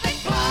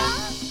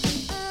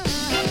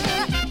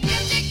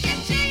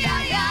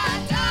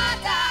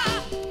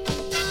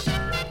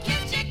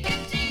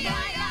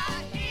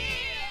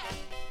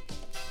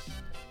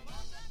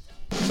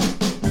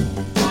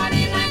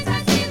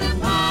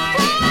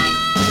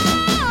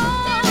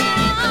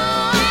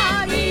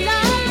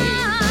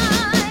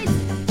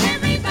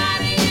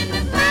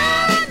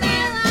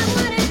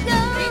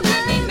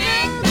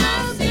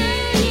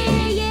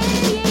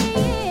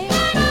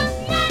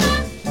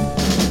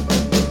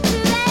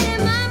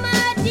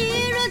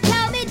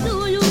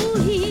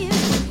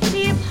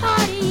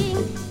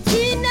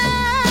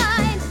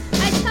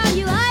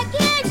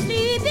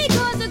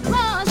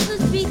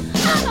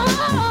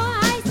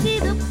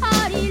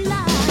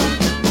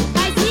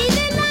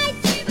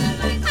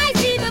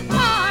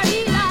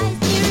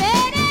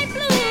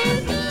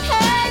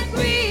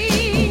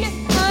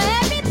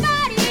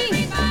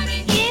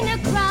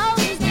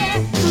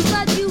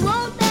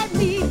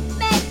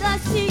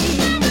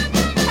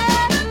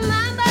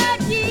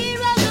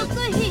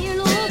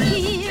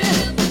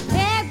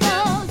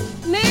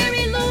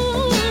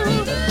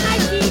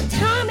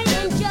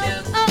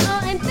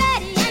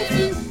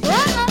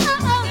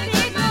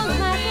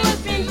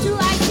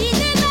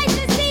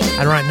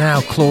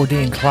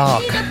 Claudine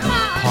Clark,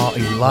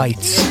 Party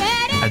Lights,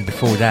 and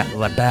before that,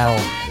 La Belle,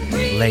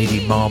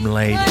 Lady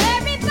Marmalade.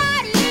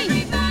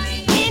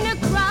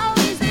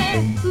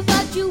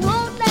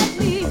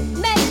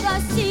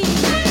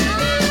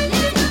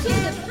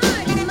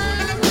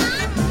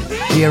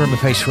 Here on the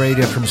Face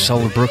Radio from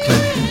Soul of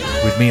Brooklyn,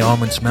 with me,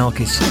 Armands,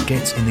 Melkis,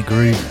 gets in the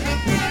groove.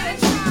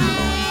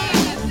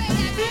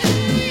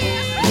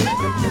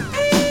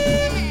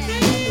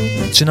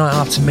 Tonight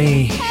after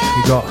me,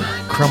 we got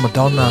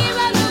Cromadonna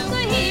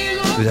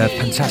with a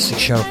fantastic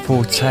show,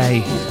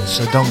 Forte,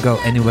 so don't go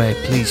anywhere,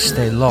 please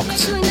stay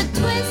locked.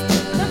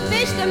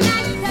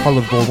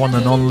 Followed by one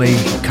and only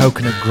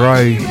Coconut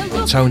Grow,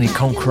 Tony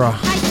Conqueror,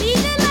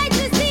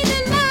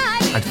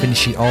 and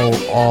finish it all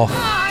off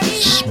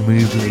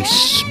smoothly,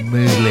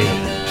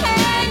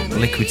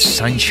 Liquid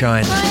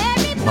Sunshine,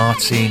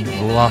 Martin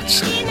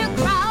Lott.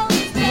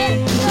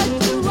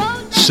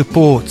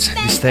 Support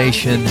the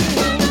station.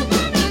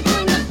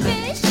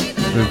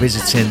 We're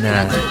visiting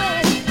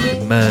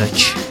the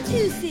merch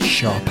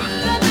shop.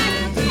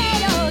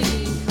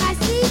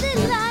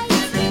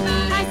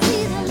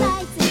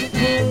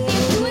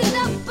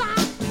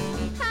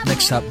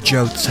 Next up,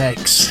 Joe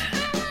Tex.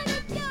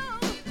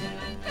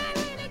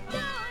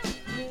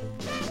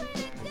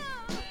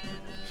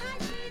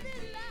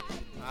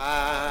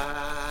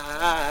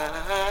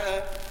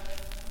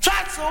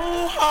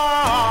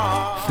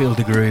 Feel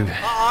the groove.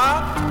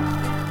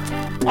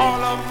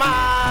 All of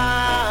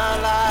my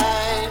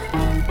life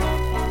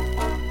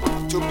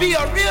to be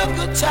a real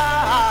good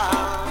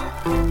child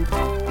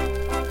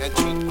and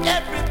treat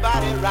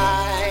everybody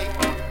right.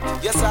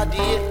 Yes, I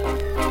did,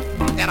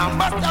 and I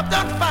must have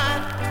done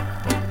fine,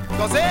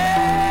 'cause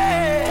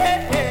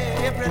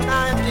every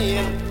now and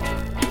then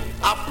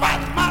I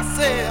find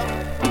myself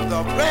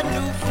a brand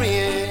new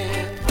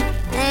friend.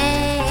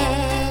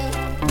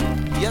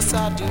 Yes,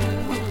 I do.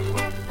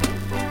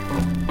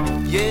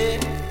 Yeah.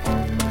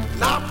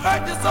 Now I've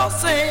heard this old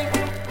saying,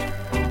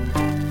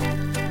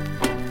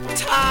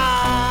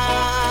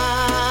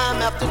 time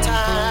after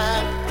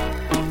time.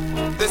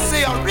 They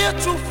say a real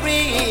true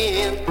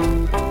friend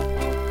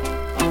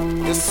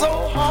is so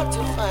hard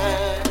to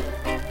find.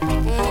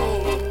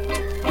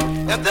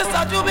 And this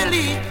I do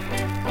believe,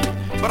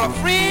 but a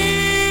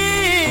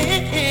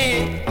friend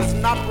is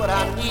not what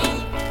I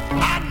need.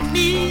 I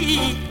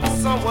need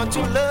someone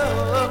to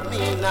love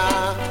me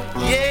now.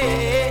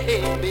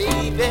 Yeah,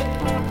 baby.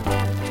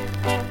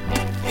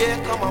 Yeah,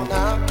 come on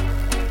now.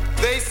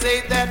 They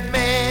say that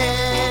man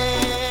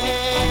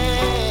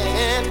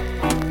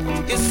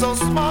is so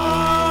smart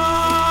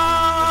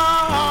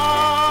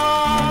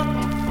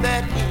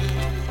that he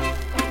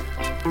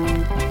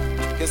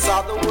can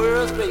solve the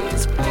world's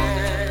greatest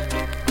plan.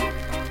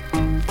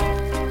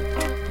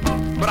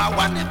 But I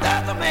wonder if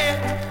there's a man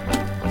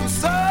who's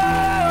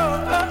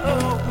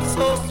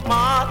so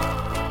smart,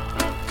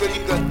 could he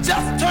could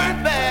just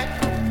turn back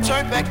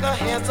the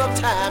hands of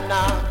time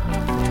now.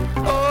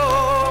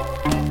 Oh,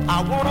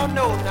 I wanna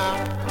know now.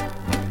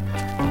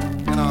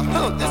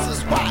 And this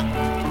is why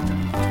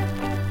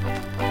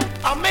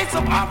I made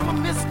some awful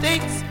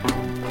mistakes,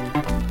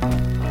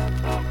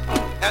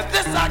 and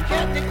this I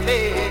can't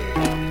declare.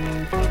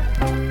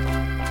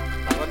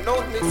 But no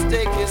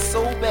mistake is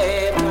so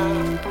bad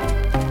now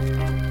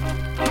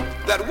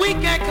that we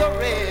can't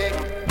correct.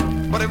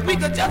 But if we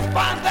could just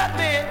find that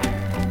man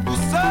who's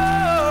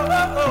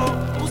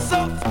so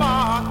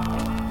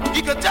smart,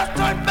 he could just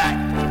turn back.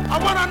 I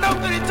wanna know,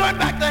 could he turn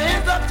back the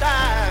hands of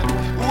time?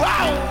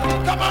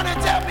 Wow, come on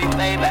and tell me,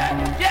 baby.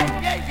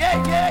 Yeah, yeah,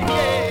 yeah, yeah, yeah,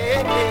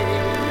 yeah.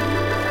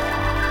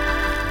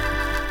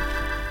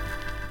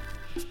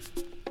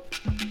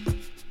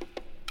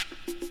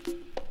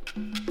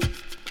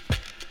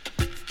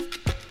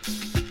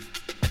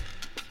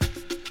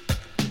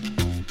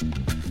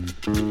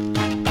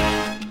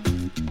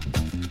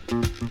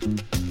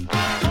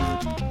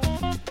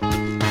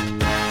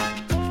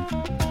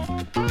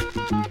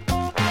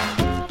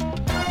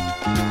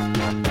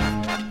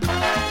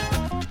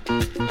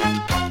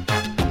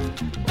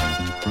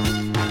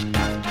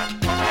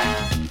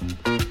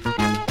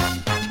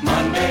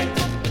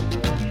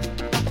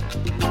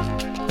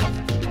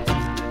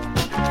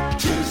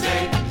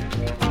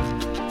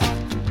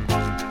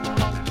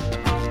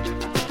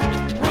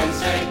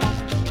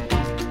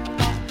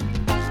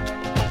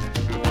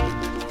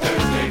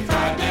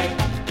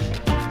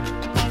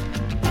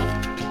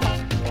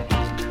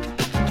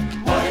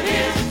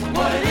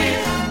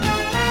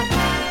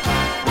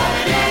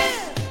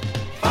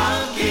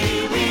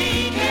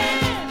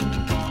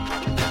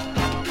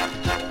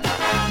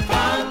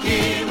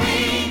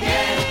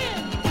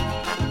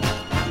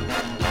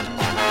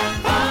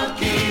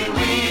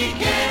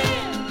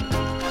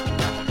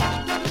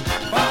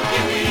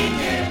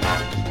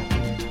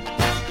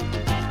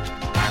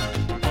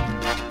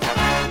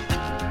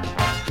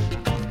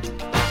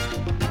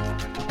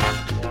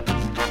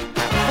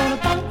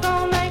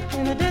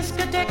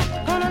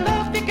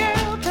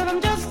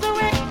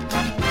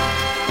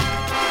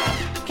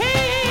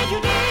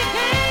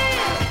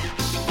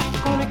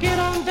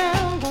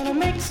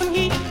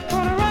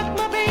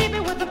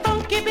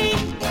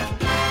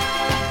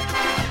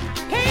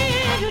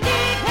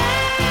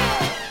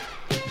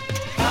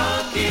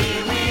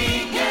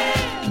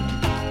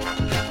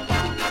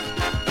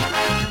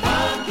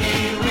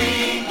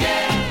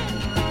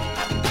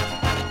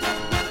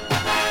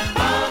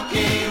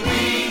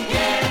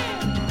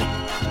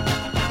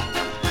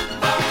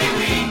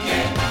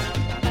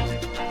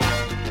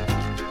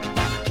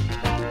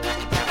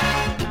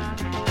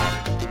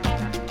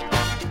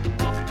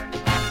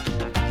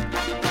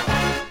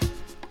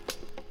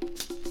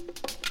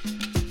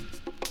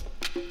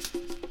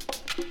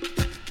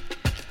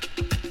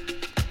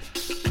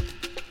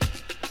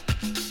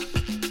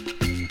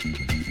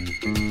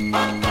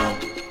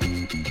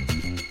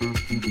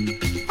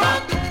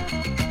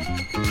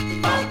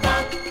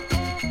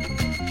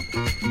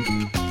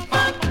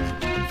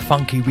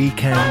 Funky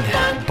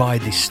Weekend by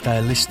the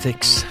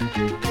Stylistics.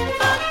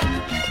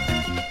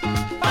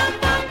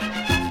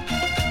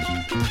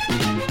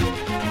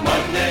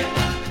 Monday,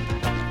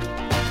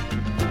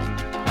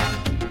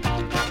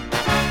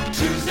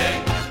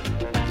 Tuesday,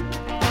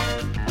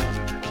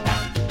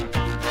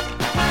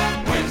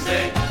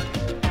 Wednesday,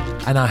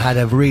 And I had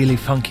a really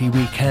funky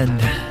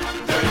weekend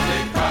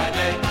Thursday,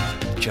 Friday,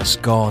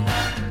 just gone,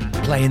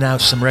 playing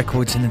out some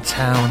records in the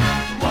town,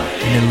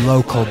 in a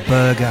local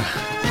burger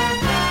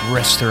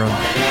restaurant,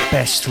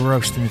 best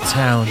roast in the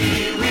town,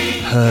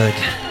 heard.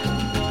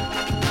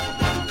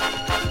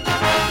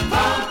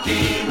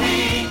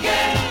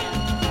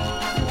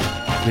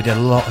 With a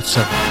lots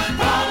of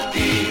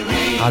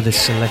other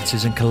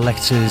selectors and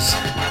collectors,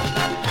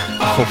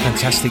 4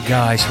 fantastic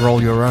guys,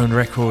 roll your own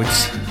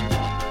records.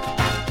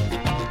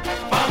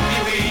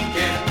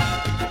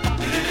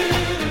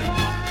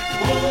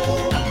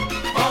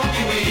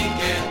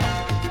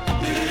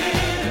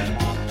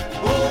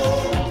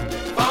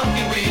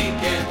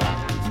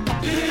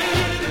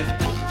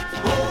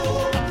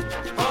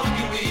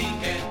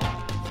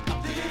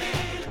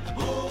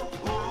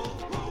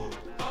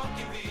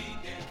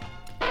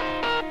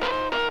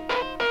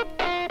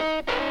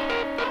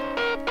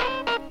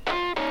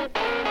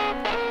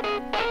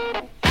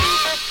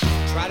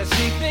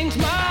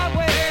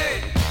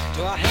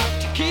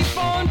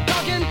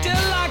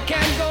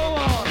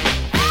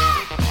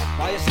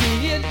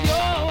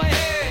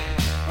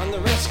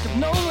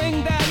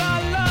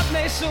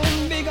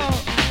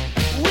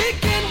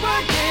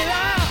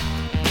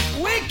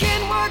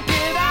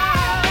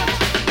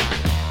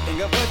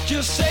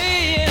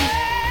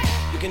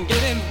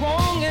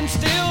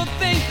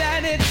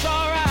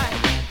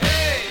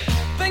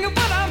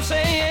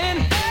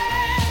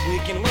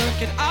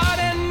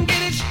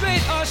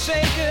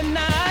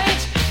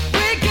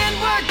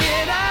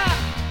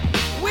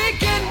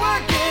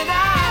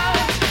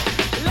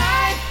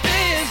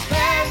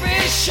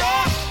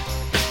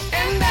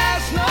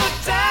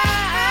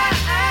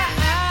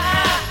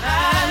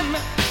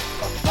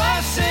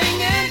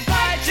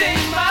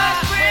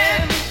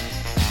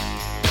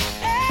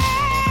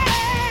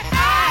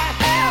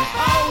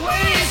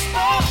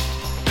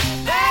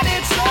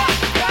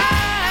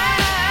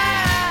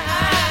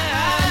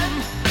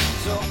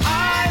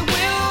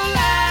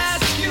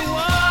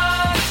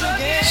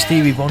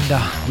 Stevie Wonder,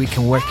 We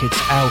Can Work It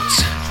Out.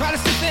 Try to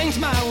see things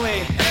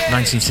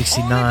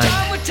 1969,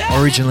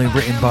 originally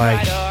written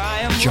by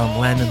John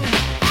Lennon,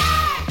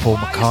 Paul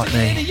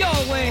McCartney.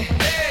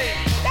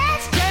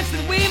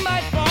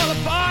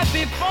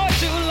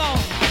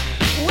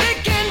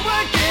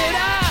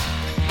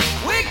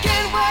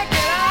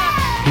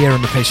 Here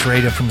on the Pace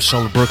Radio from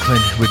Soul of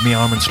Brooklyn with me,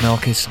 Armands,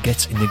 Melkis,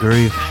 gets in the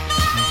groove.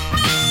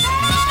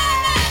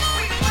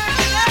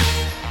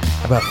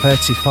 About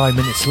 35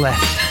 minutes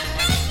left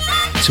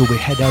till we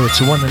head over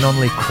to one and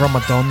only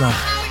Chromadonna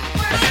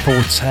at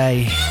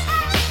Forte.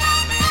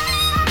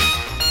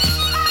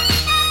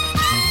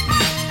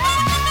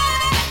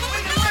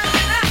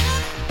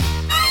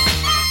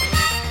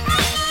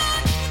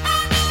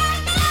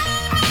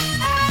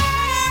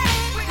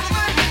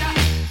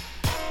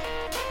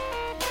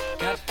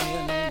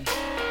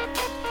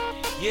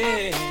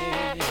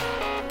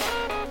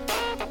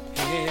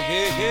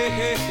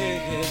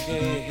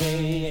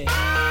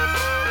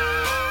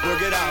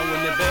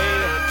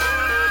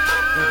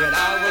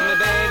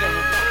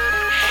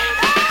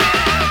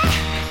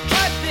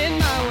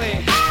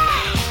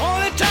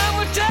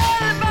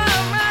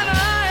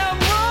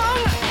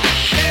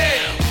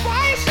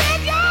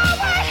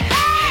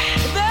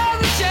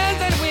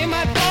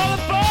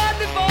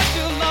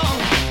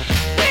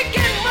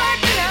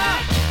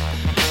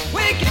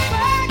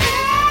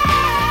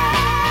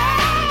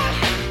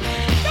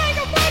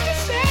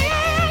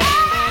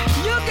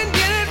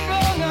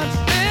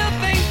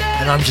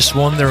 I'm just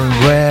wondering,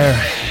 where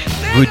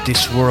would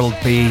this world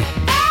be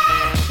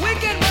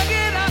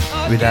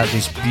without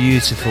this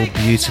beautiful,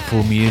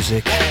 beautiful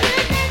music?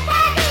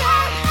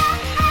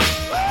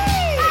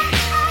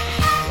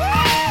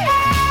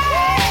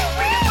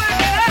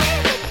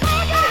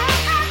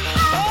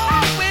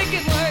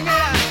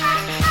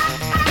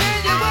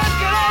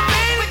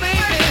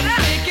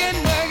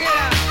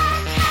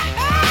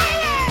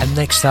 And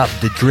next up,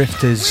 the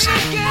Drifters.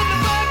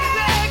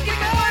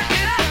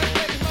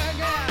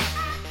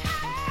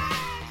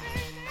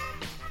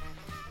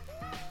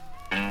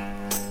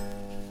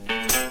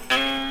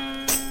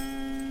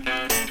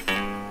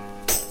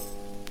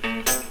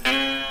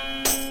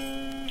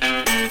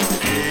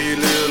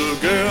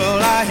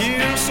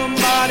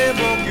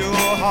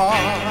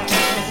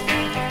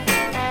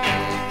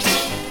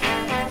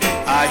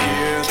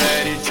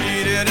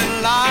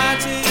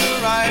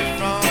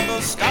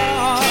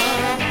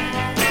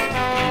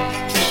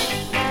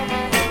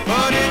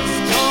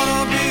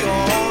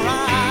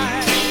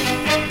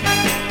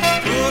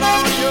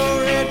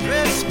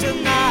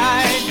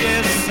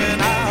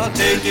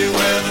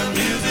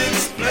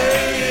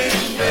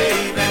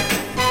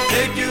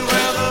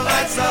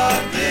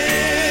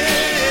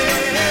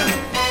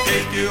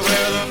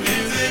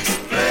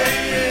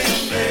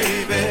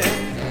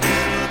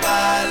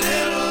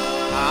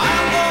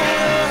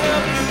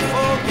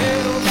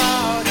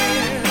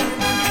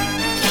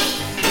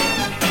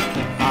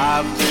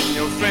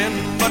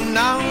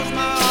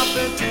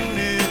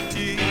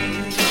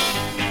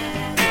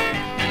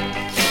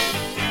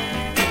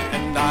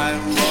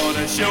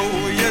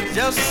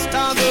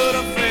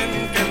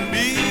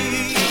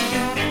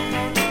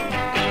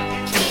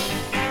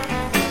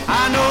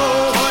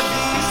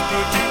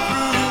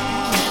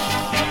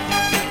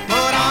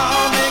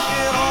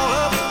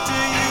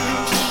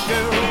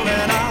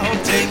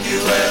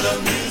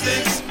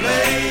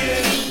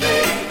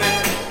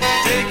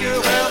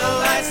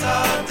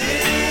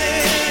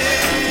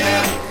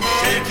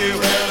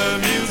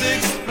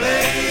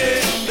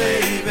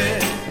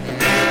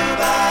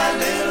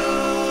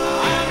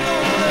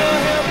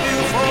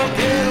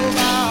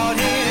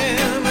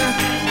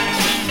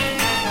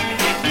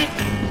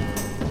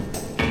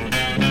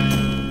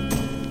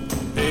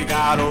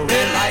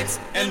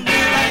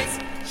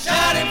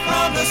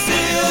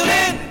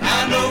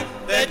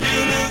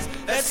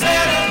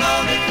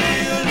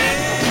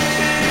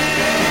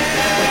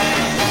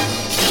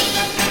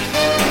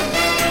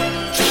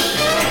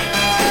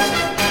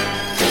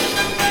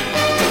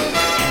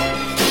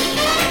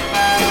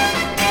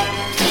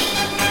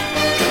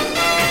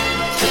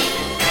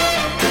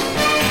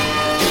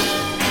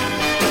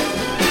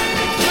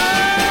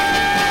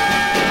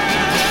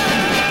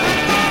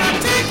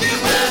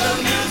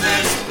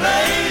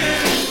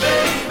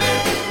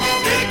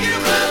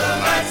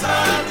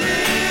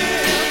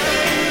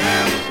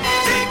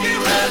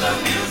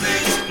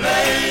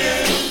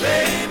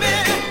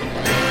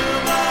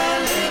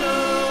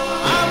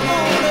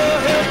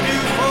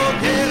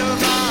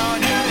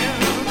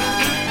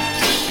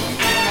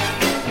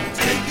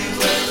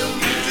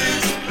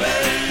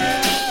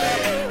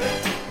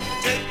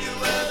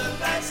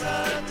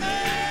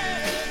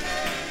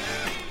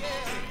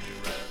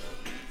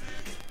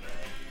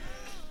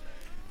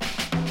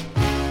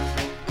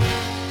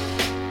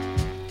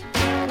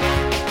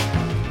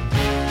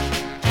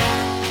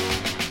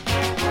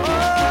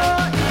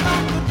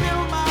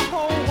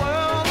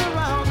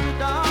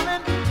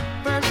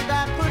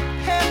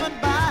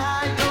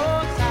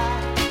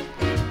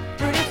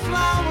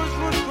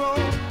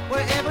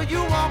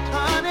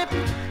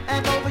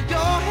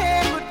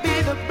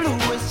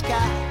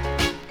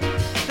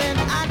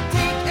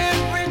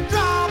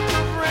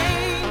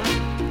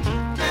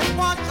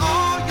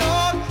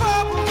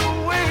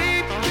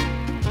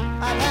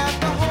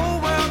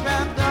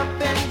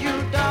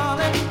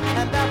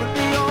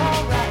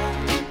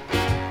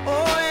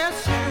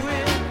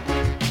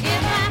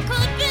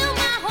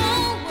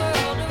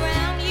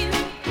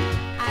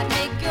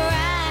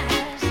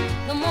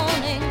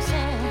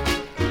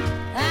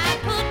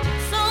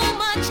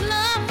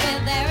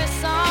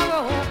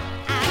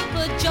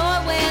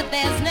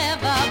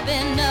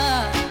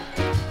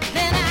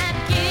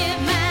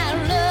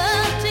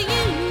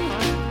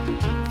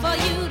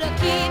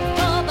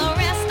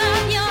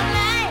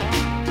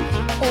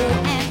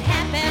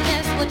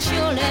 would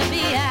surely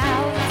be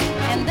ours,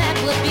 and that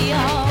would be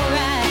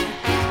alright.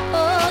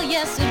 Oh,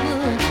 yes, it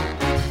would.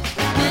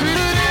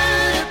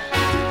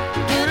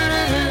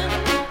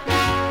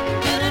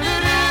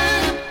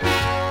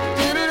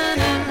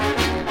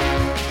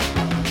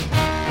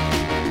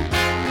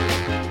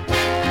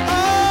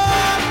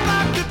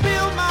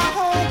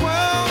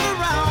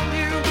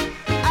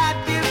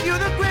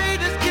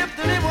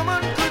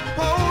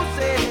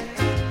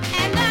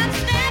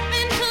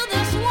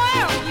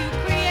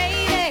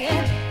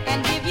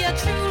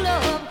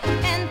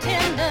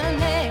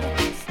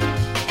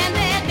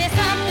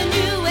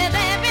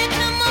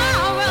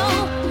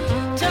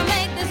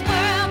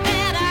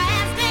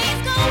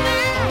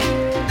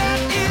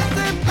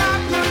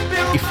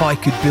 If I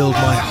could build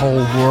my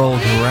whole world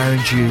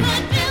around you.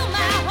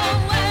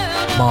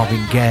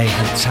 Marvin Gaye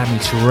and Tammy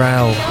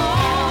Terrell.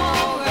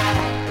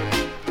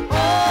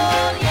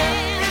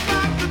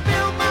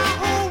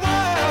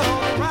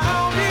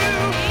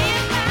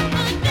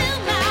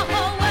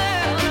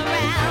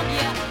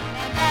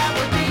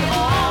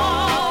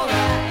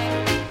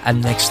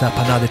 And next up,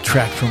 another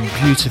track from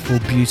beautiful,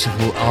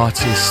 beautiful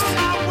artist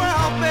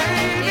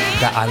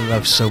that I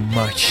love so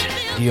much,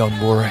 Dionne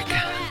Warwick.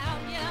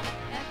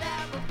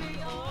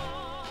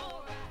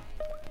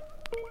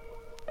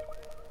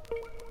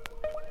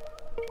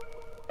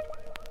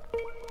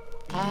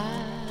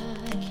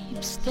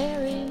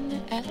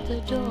 Staring at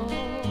the door,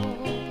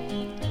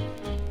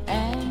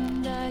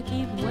 and I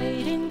keep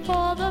waiting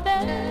for the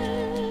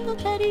bell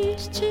that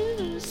used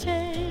to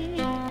say,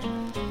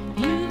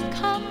 you've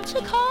come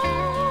to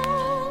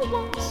call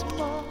once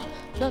more,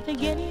 the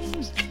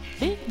beginning's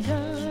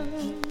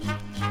begun,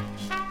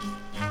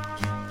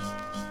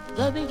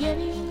 the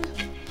beginning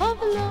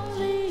of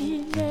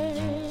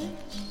loneliness.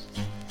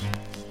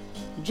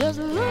 Just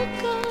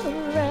look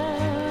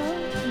around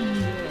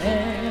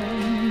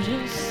and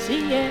just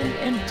see an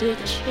empty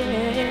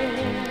chair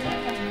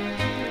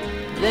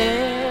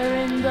there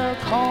in the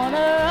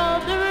corner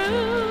of the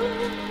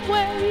room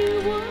where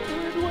you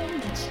would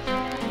wait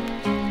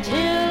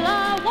till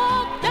I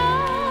walk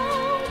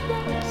down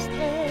the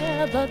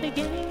stair. The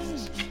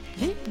beginning's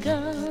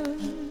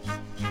begun,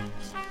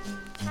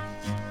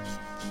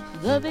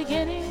 the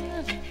beginning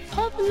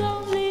of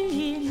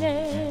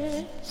loneliness.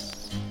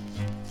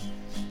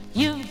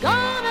 You've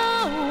gone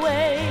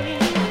away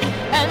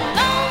and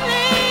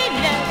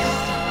loneliness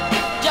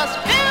just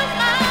filled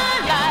my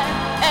life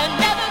and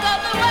never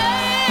goes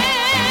away.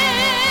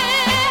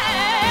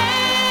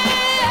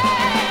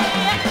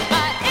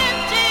 My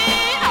empty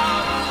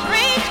arms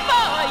reach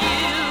for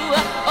you.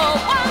 Oh,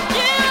 won't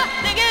you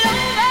think it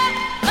over,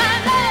 my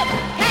love?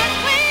 Can't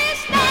we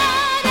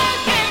start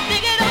again?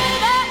 Think it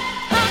over,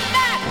 come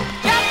back.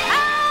 Just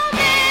how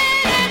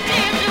many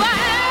tears do I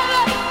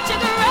have to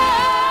cry?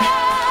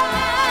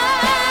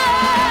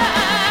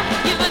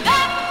 You've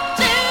got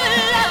to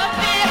love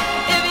me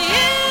if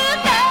you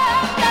don't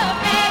love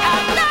me.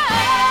 I'm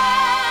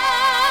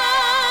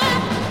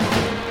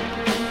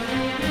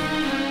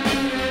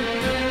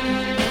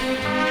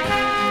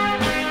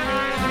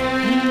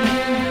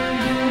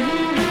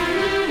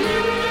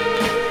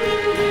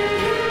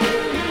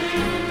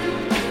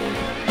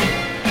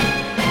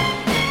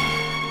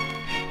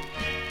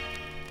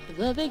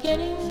the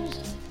beginning's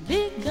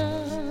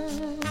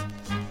begun,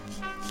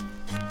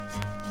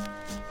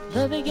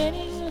 the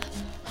beginning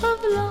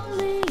of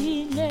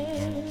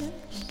loneliness.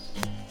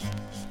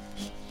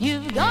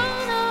 You've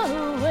gone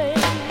away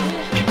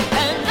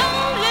and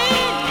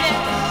loneliness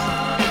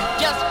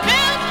just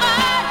filled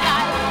my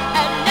life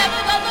and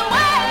never goes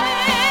away.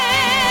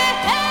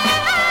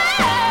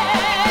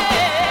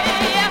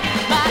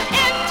 My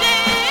empty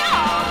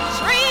arms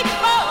reach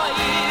for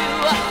you.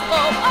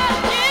 Oh,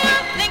 won't you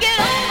think it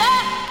over,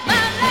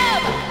 my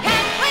love?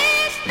 Can't we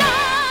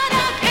start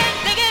again?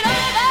 Think it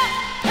over,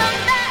 come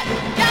back.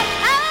 Just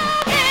how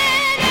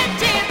many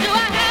tears do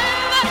I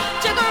have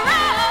to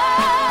cry?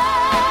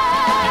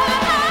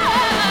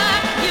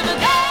 You've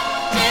got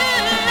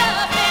to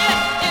love me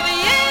if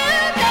you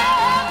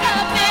don't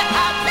love me.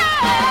 I'm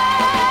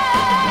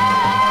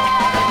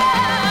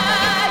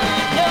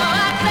you know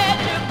I said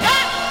you've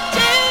got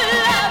to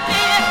love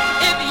me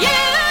if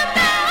you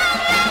don't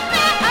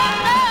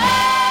love me.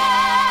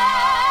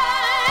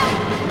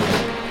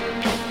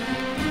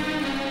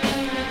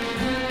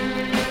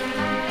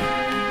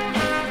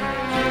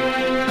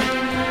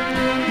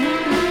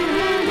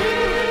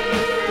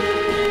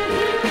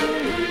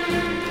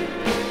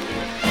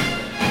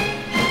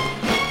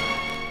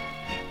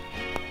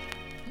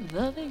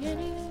 The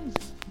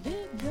beginning's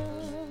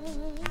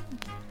begun.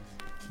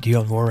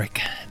 Dionne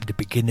Warwick, the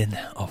beginning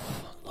of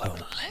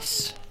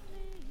loneliness.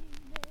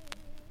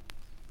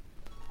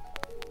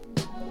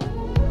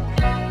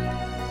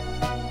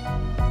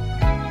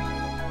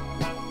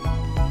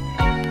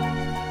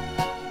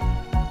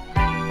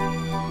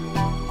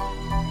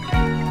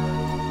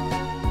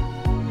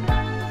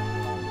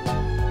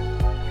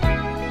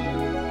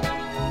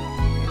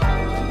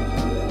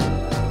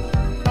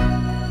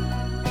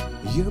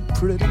 You're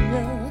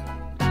prettier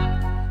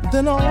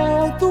than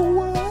all the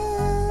world.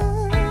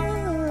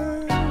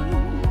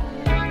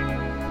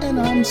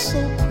 I'm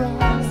so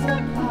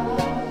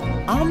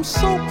proud. I'm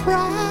so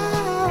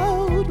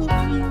proud of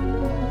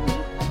you.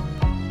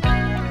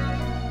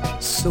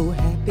 So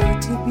happy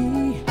to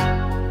be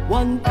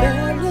one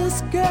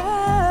fearless girl,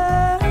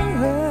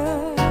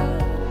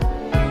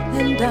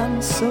 and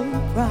I'm so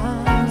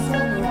proud.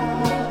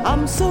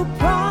 I'm so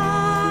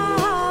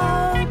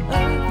proud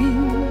of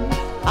you.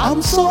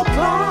 I'm so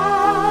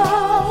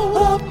proud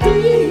of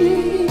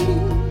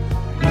being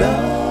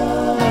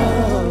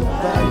loved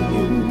by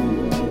you.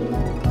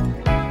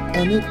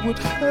 And it would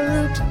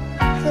hurt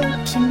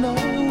to know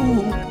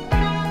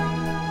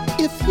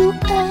if you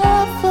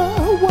ever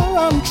were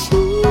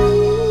untrue.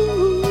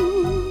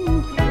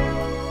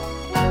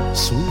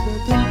 Sweeter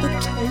than the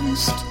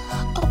taste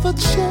of a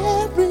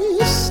cherry,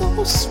 so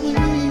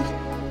sweet.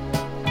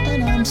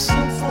 And I'm so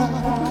proud,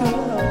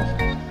 girl.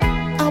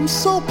 I'm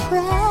so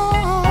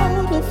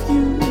proud of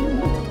you.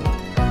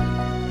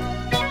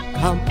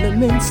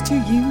 Compliments to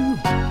you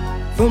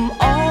from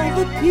all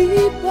the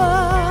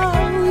people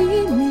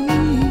we meet.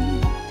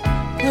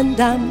 And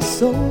I'm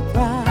so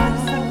proud.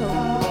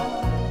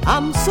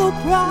 I'm so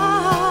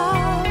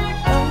proud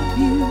of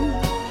you.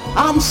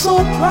 I'm so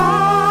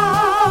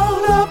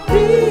proud of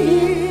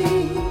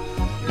being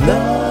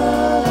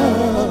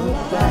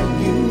loved by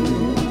you.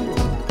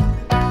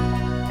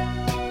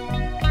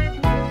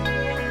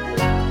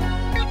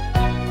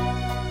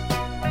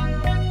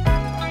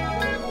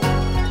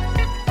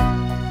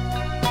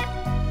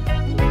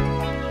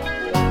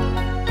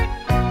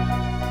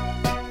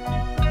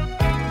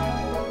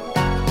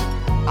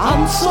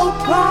 I'm so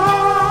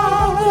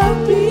proud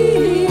of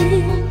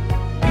being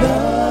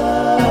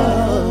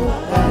loved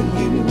by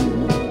you.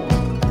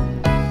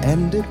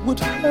 And it would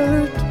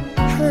hurt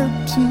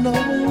to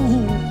know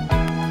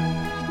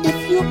if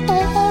you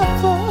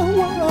ever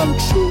were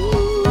untrue.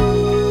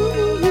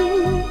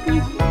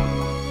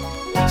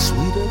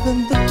 Sweeter than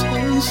the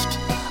taste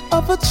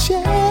of a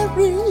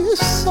cherry,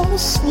 so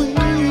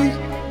sweet.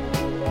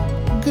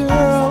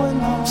 Girl,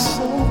 and I'm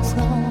so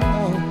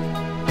proud.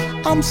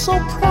 I'm so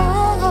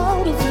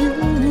proud of you.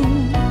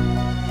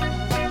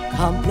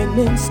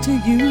 Compliments to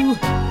you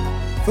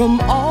from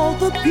all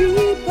the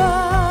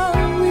people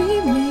we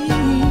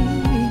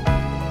meet.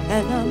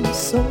 And I'm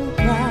so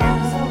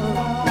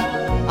proud.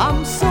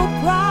 I'm so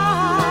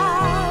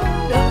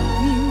proud of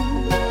you.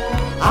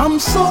 I'm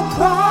so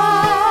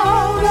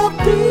proud of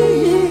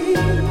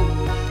being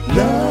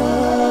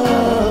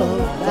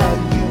loved by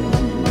you.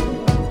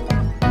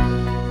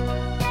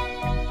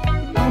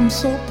 I'm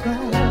so proud.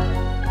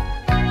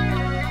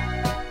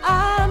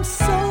 I'm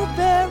so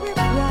very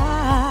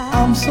proud.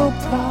 I'm so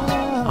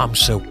proud. I'm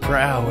so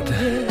proud.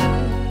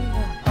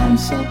 I'm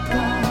so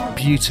proud.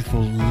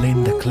 Beautiful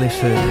Linda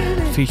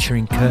Clifford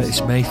featuring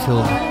Curtis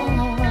Mayfield.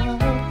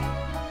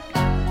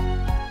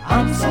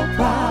 I'm so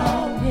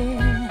proud,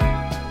 yeah.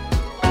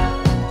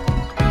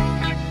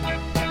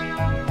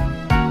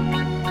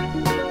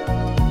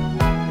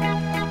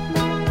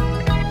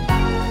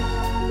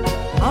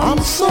 I'm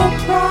so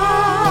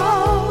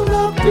proud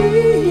of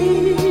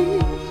being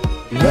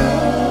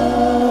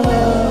loved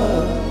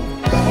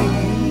by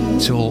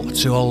you.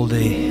 To all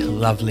the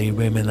lovely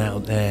women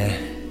out there,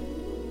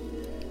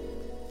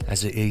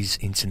 as it is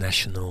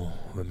International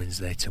Women's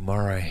Day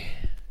tomorrow.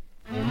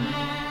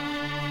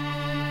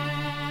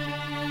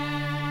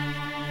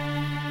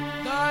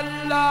 The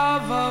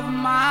love of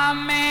my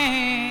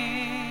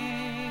man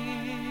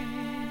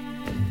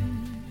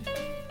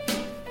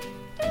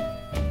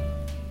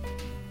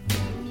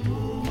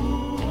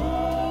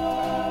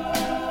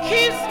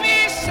keeps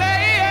me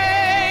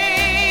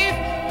safe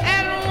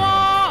and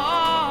warm.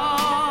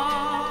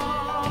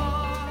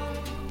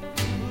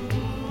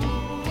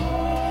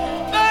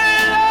 The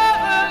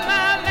love of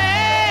my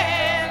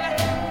man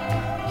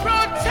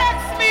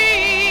protects me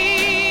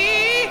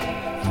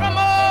from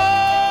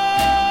all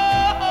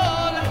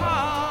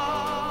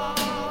harm.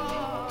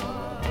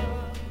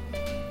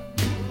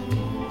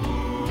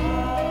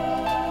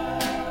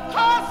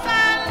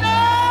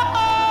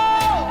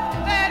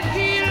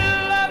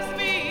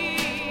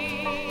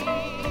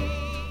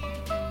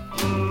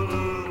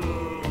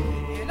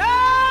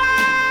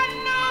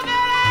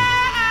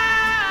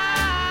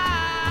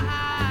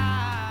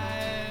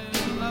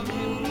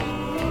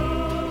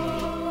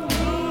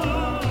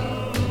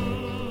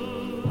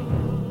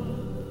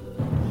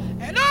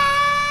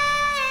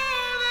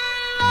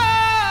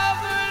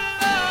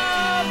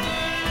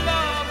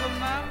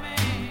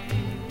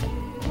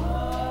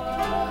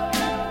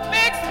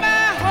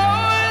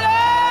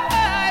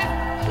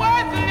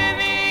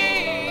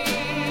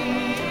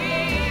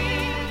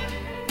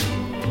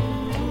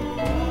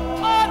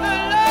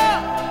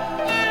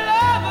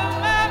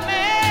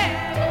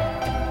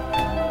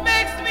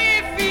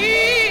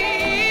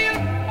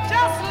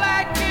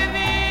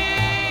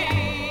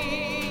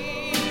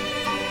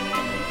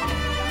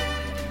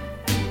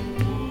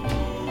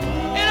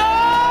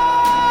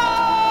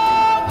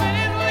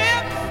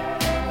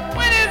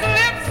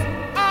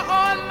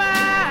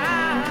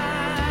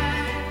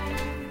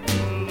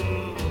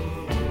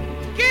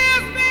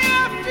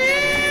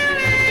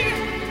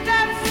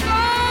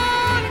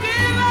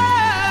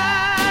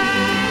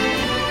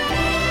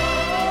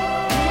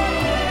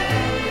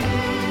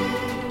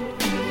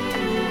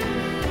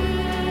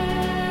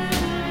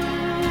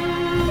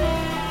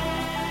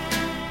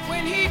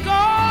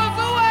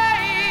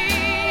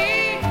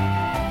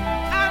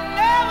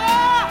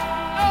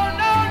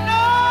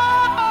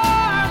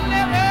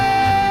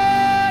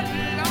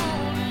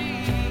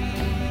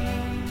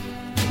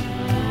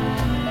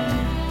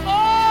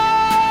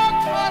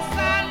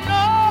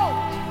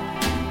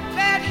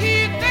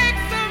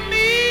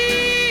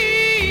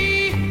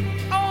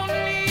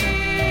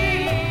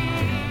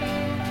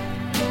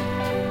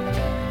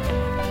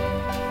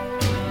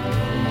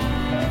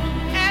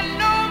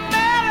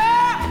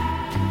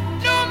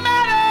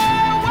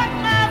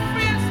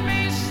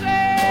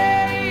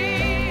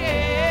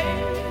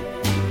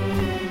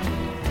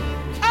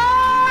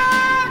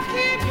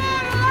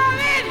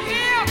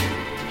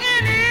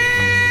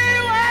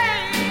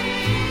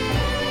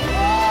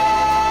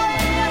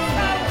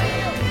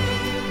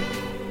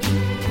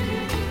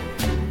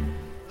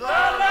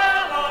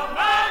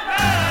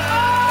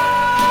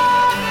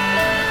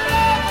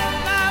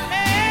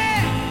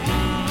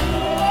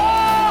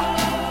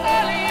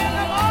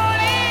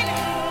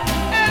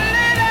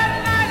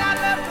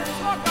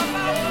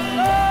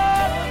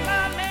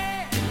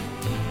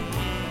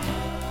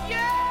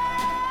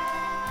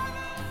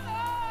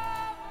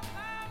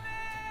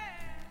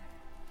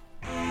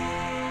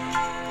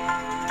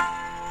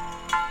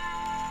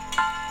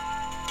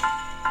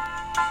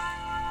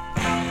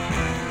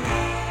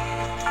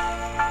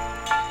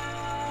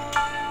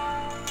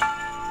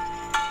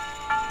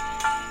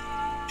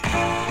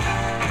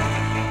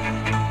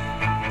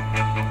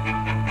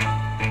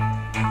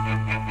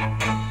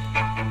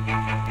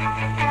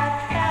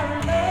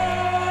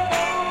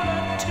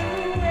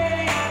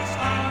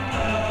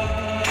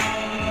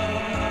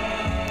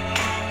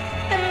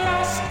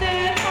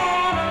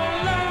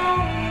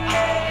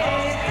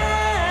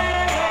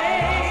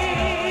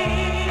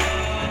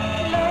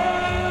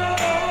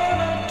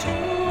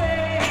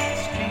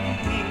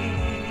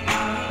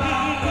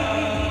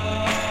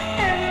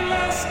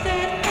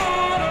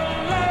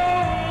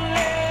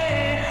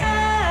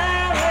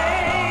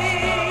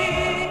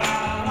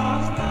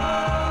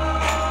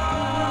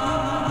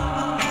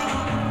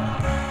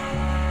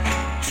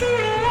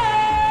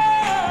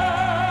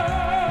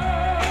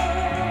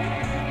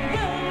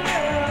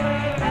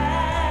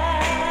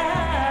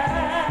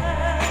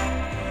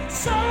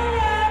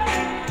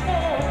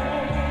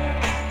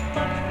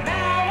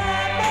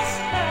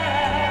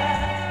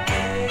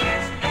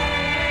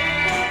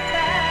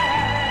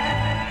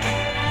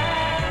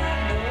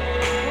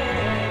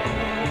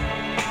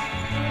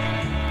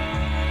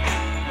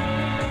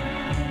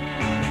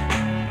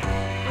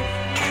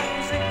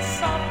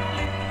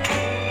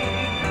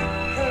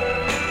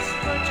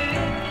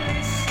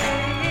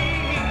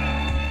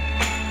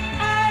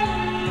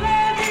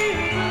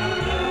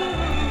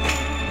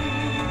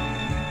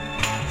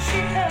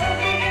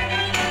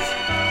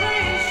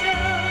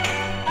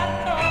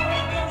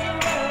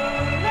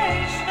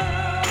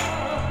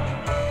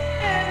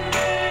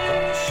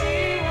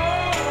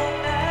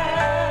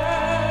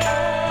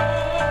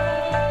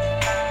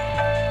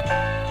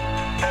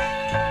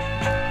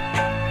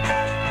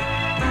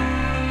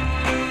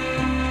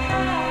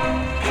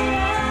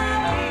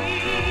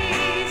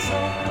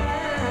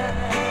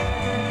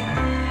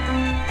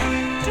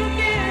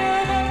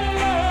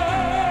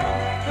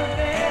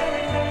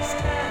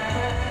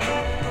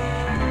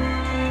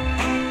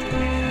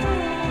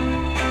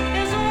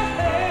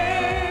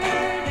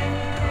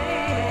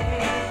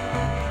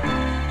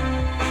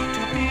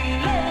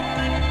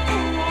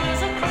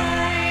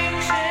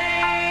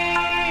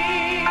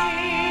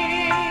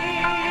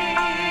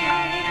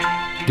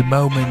 The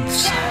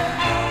Moments,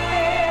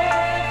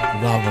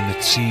 Love on the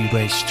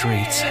Two-Way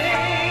Street,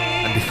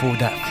 and before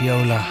that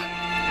Viola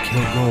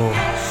Kilgore,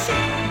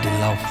 The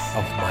Love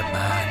of My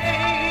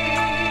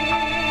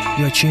Man.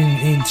 You are tuned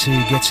in to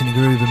Get in the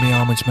Groove with me,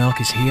 Armands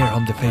Melkis, here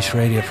on the Face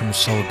Radio from the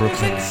soul of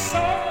Brooklyn.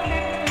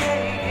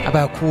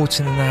 About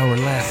quarter of an hour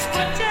left.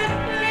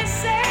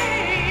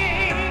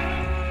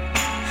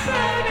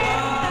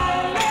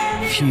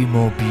 A few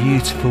more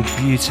beautiful,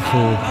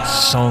 beautiful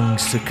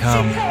songs to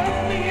come.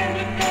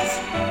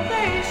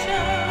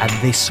 And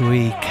this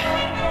week,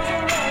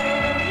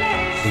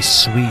 this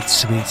sweet,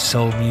 sweet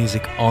soul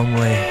music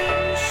only.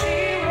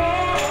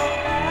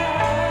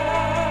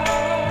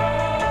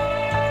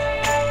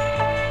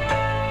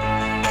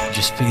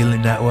 Just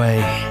feeling that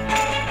way.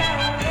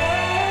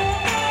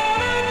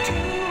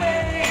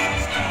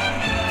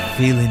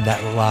 Feeling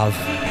that love.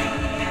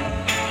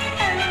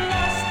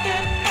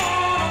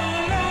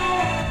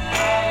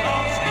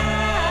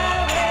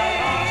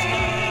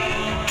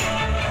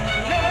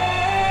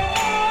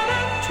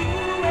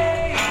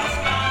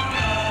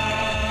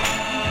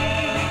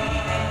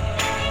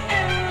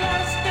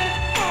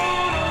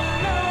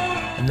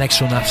 The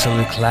next one,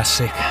 absolute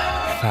classic,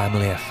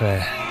 Family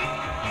Affair.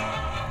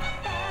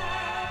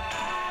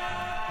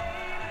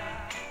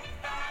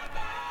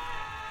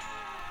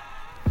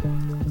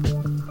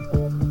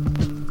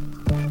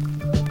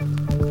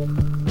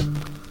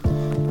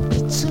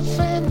 It's a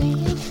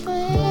family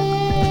affair.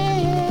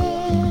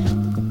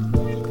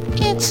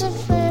 It's a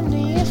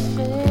family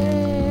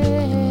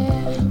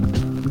affair.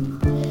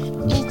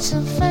 It's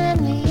a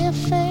family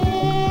affair.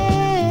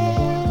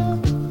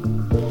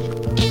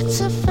 It's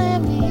a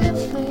family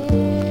affair.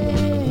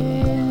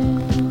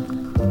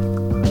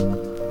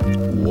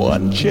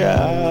 One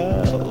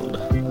child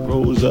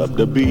grows up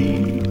to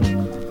be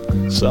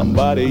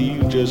somebody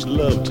you just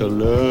love to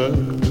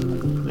learn,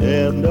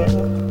 and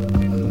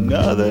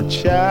another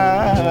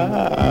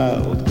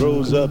child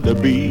grows up to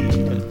be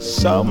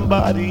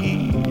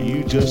somebody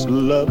you just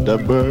love to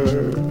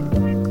burn.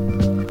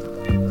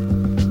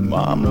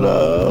 Mom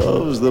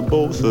loves the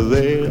both of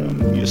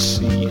them, you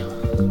see,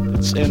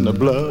 it's in the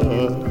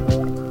blood.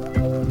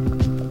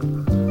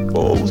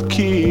 Both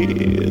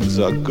kids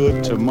are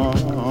good to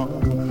mom.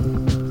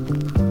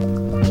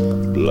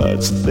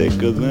 Blood's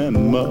thicker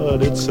than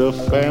mud, it's a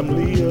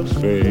family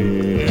affair.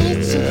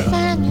 It's a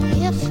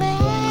family affair.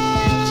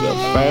 It's a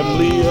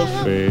family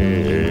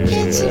affair.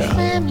 It's a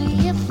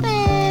family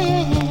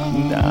affair.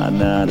 Na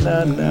na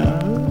na na.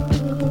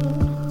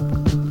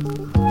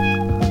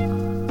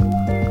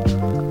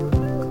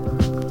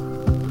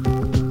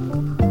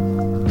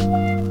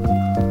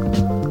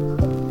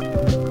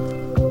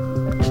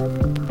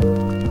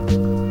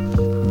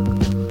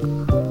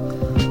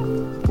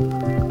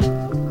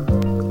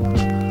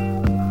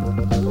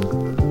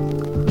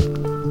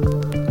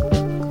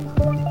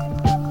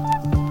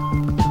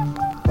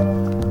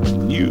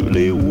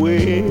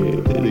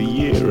 Newlywed a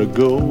year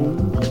ago,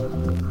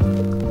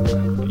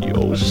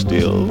 you're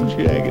still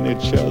checking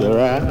each other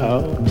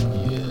out.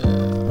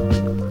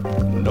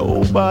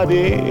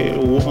 Nobody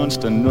wants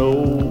to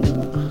know.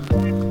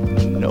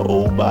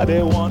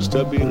 Nobody wants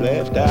to be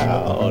left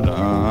out.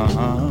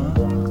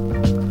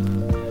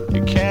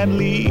 You can't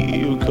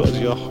leave cause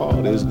your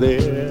heart is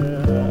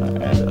there,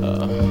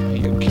 and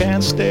you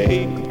can't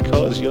stay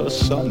cause you're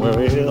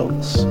somewhere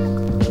else.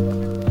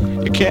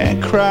 You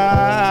can't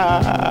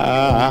cry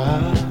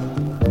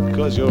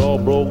cause you're all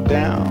broke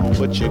down,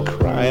 but you're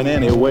crying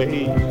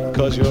anyway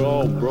cause you're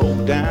all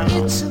broke down.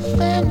 It's a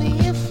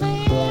family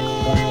affair.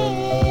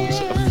 It's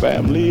a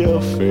family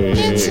affair.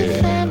 It's a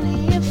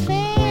family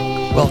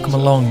affair. Welcome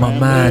along, my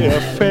man,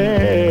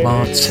 affair.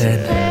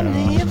 Martin.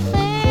 Family affair.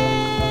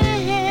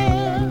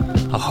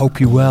 I hope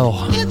you're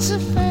well. It's a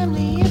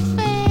family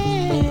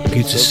affair.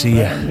 Good to see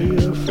you.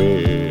 Family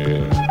affair.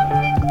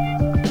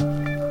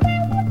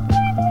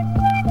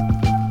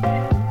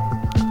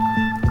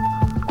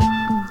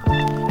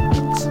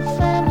 It's a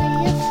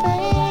family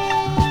affair.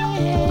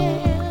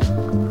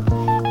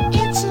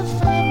 It's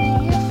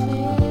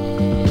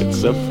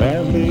a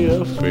family affair.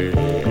 It's a family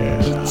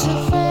affair. It's a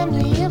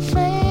family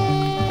affair.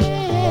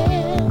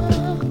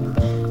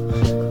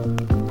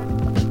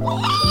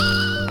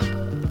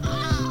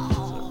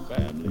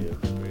 Family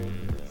affair.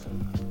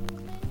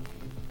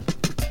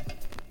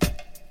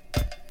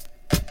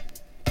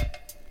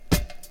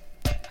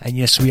 And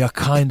yes, we are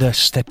kinda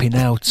stepping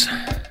out.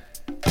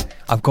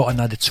 I've got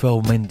another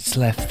 12 minutes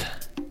left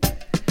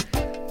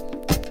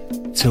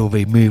till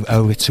we move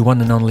over to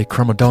one and only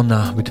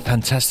Cromadonna with the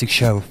fantastic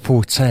show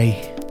Forte,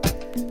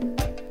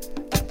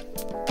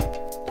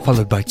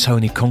 followed by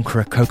Tony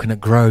Conqueror, Coconut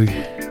Grove,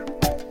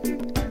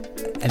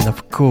 and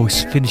of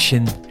course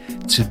finishing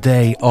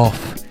today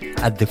off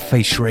at the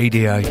Face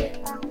Radio,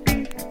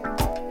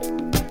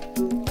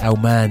 our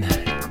man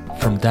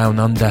from down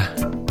under,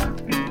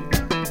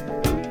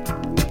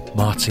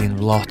 Martin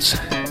Lott,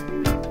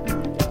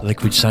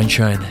 Liquid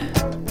Sunshine.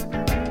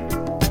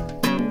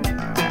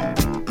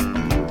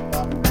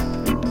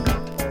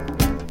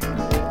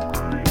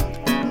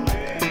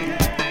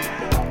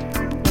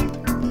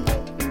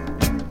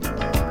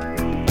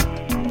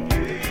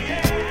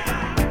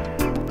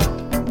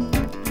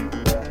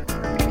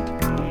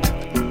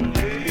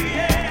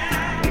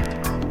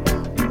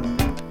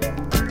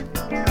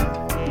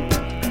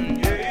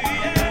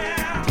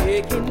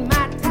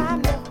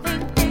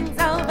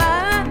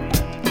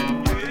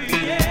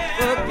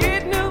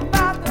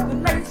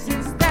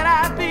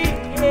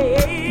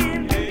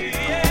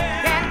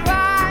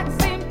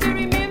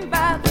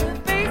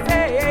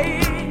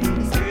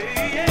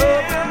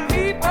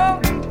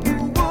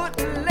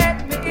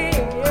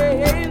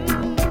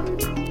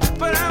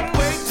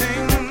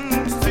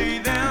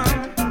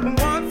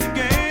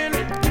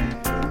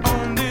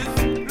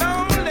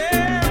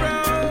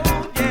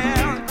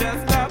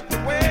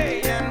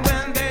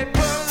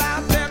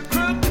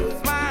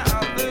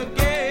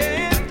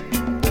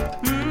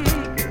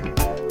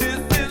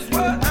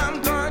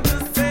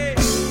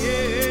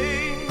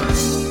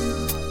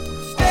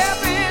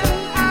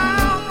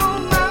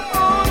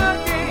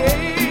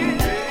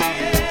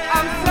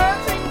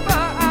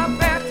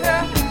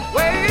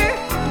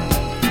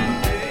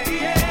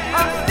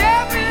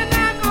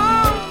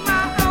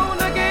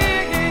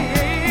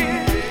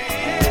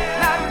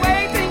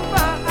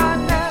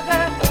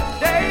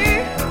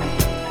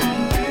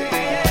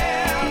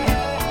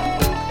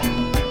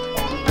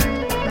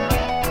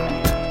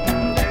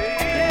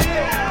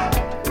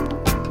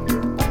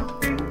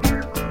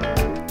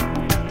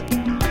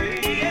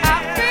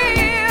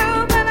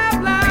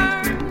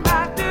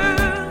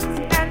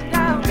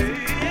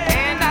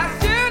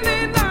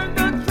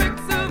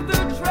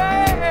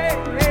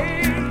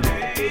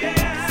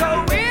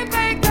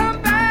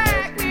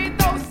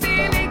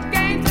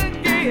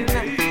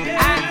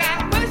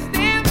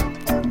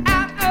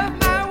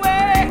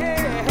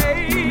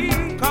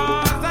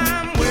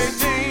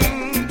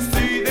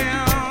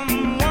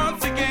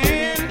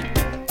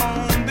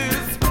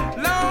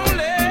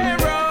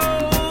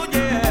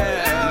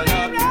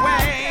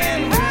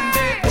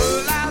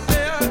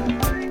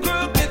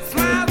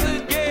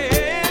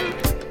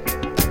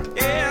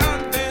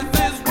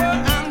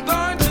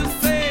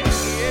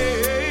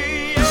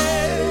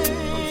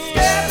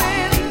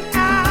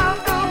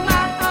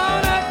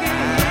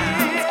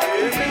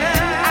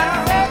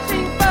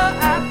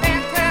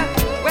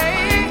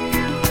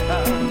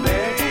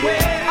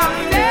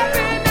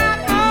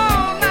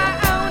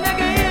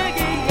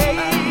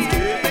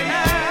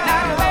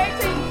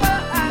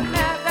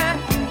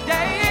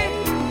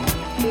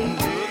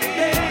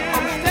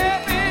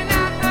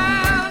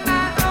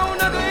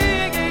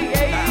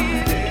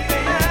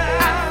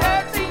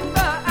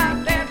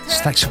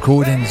 Stax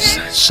Recordings,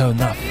 So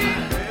Enough,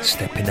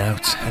 Stepping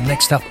Out. And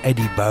next up,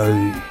 Eddie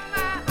Bow.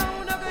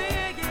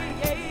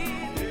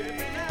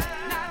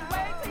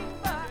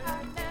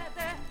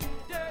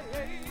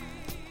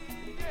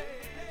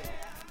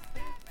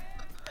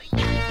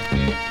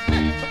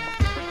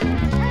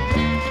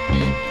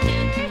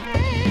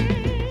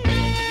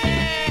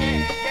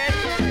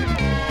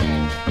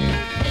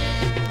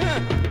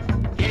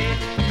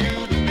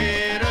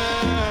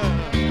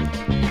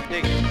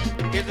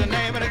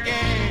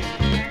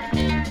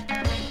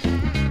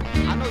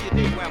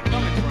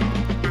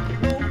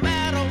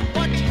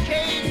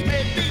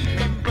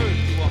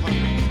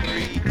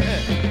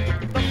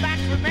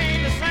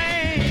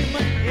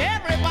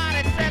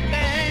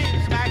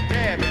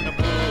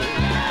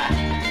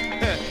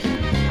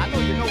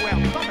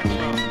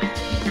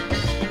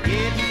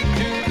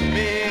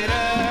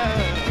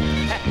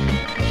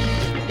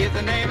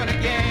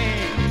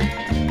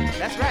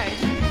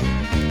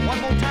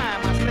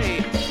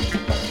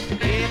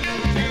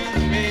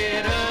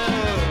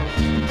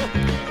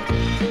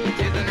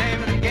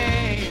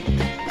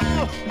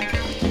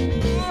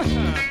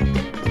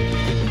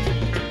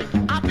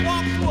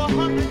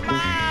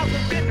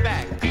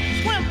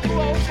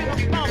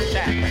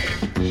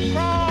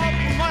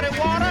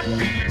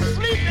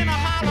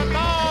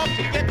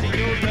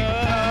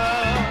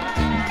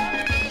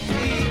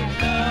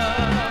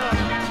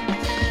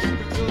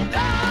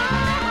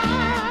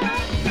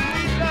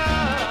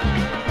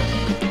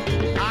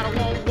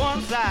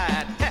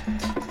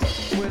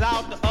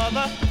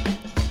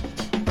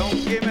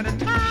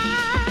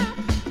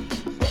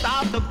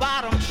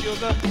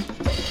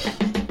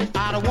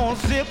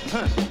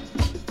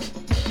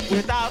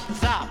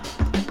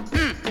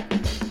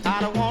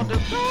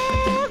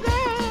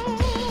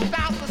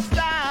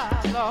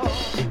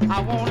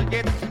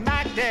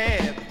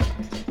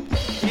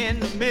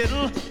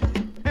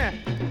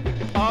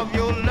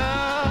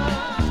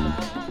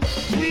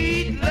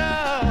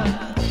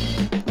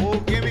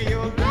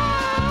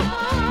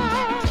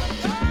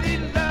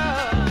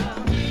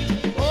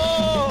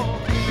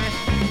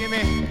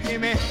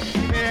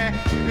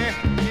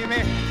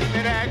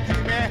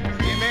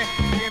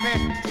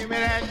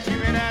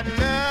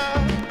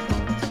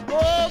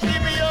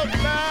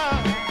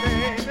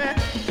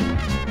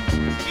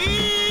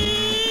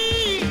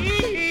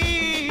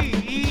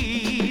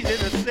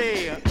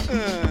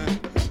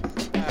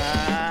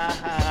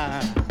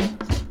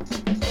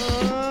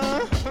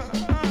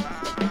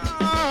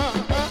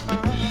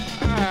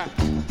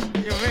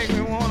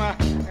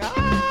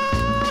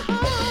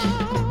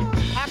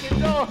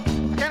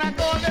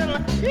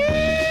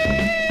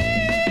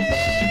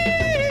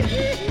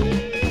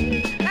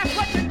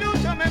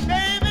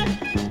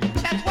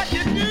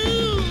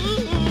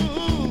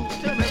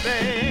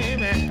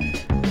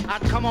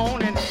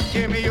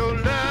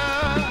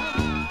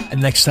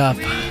 Next up,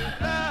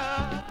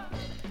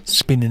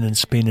 Spinning and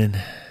Spinning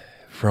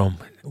from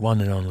one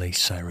and only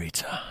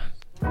Sarita.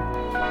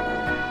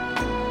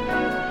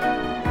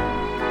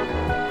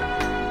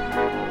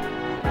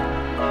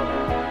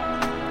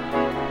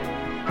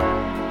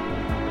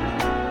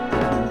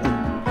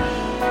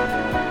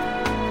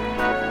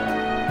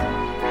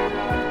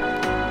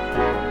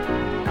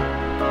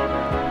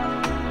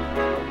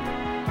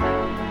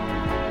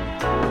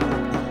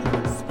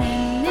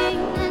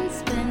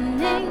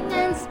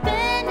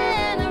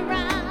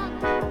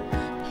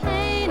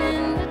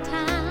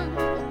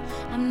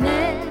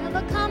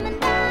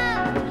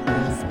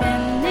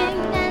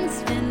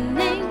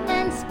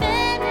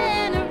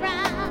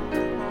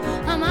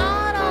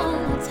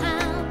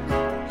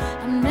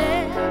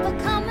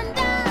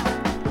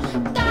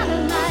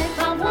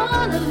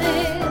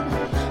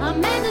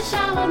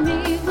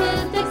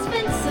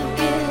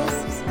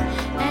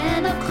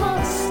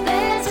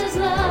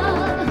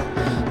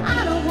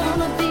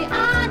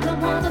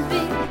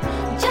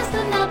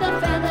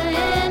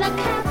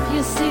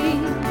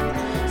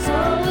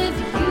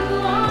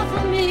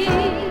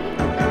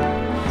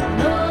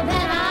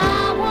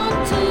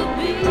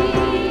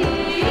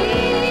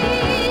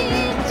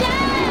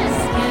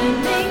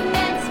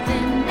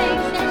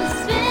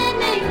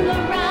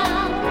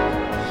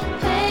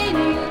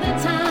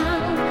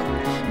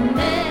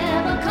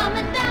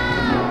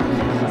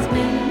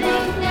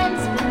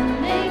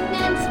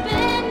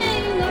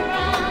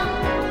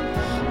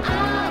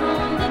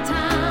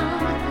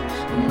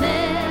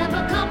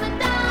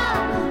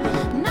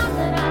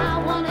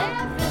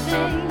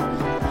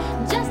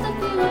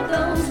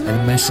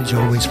 Message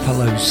always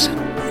follows.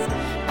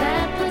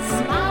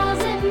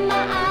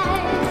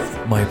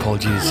 My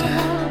apologies.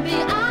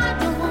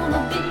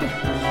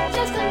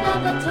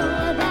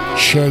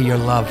 Share your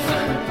love,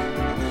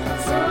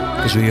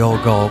 because we all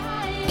got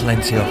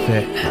plenty of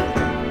it.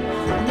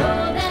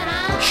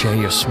 Share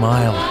your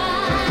smile,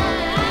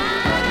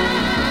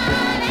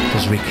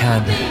 because we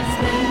can.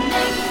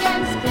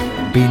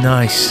 Be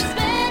nice.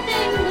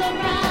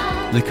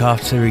 Look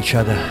after each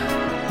other.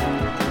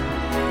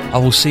 I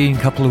will see you in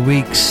a couple of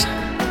weeks.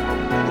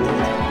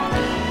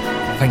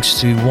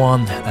 Thanks to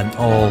one and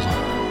all.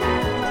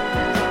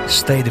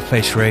 Stay the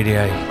Face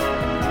Radio.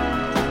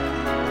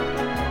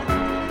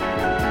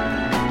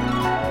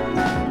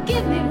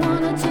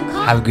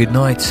 Have a good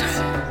night.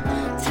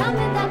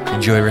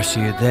 Enjoy the rest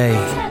of your day.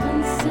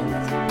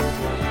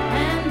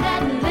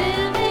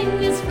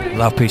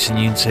 Love, peace and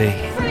unity.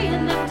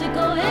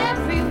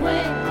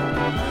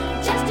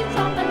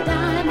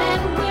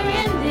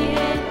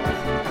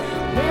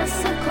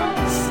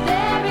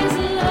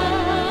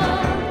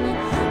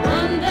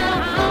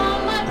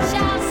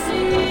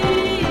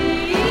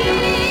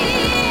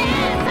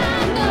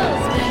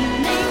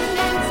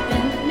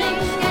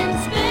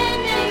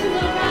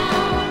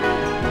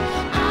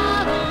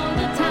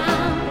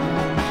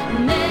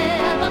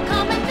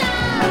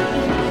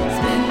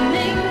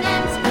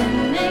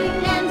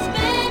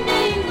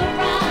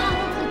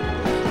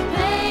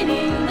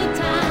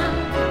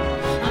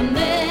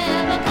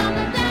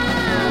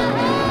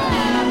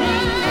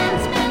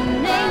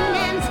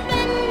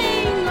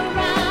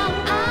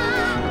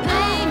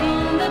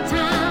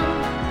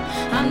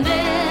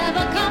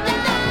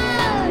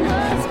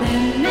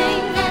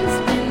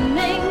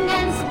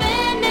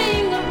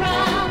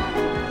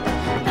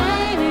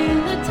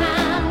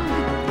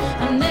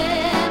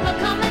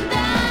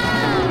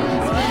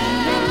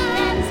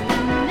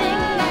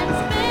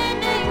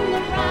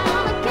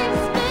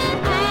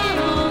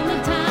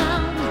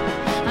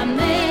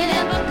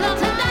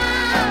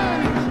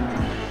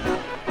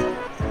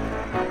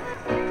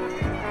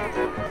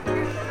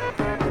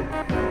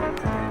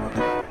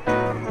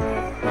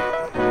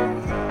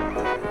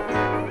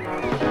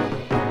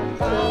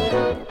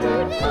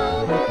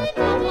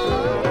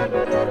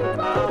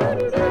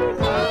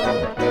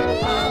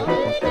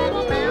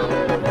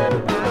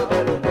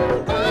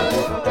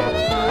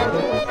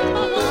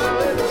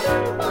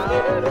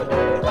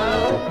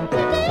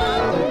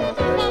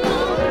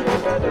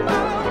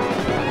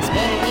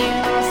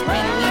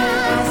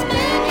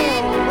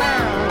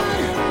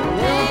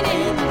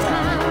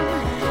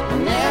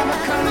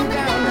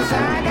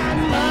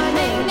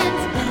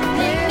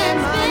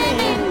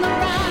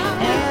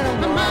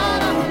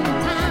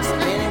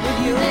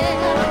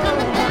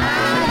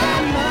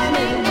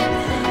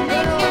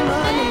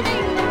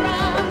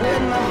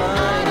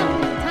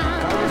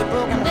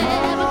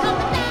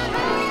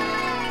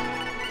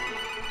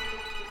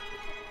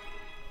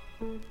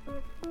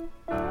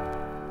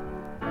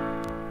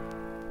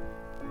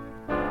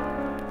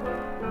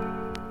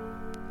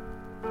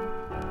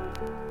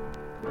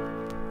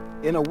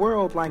 In a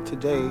world like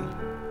today,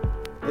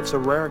 it's a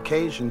rare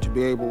occasion to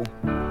be able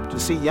to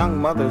see young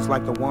mothers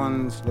like the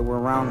ones that were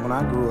around when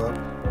I grew up.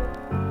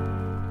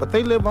 But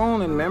they live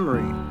on in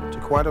memory to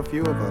quite a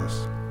few of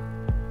us.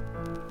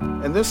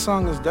 And this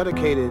song is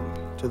dedicated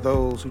to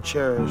those who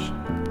cherish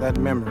that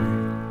memory.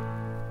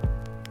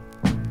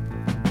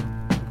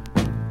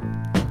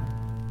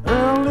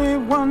 Early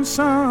one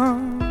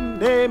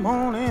Sunday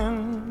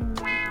morning,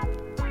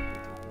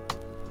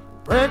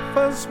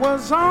 breakfast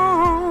was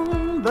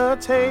on the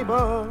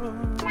table.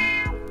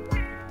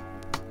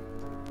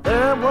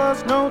 There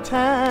was no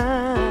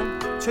time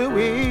to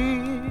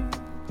eat.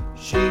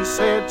 She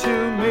said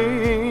to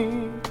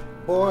me,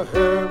 boy,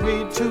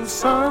 hurry to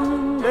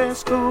Sunday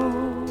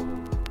school,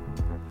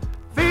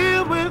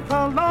 filled with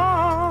a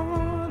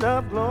Lord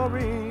of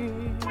glory.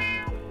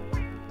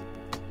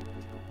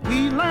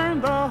 We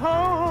learned the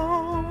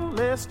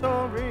holy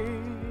story.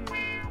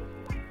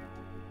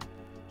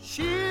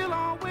 She'll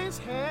always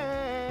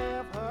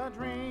have her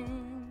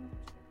dreams,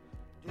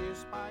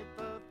 despite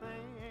the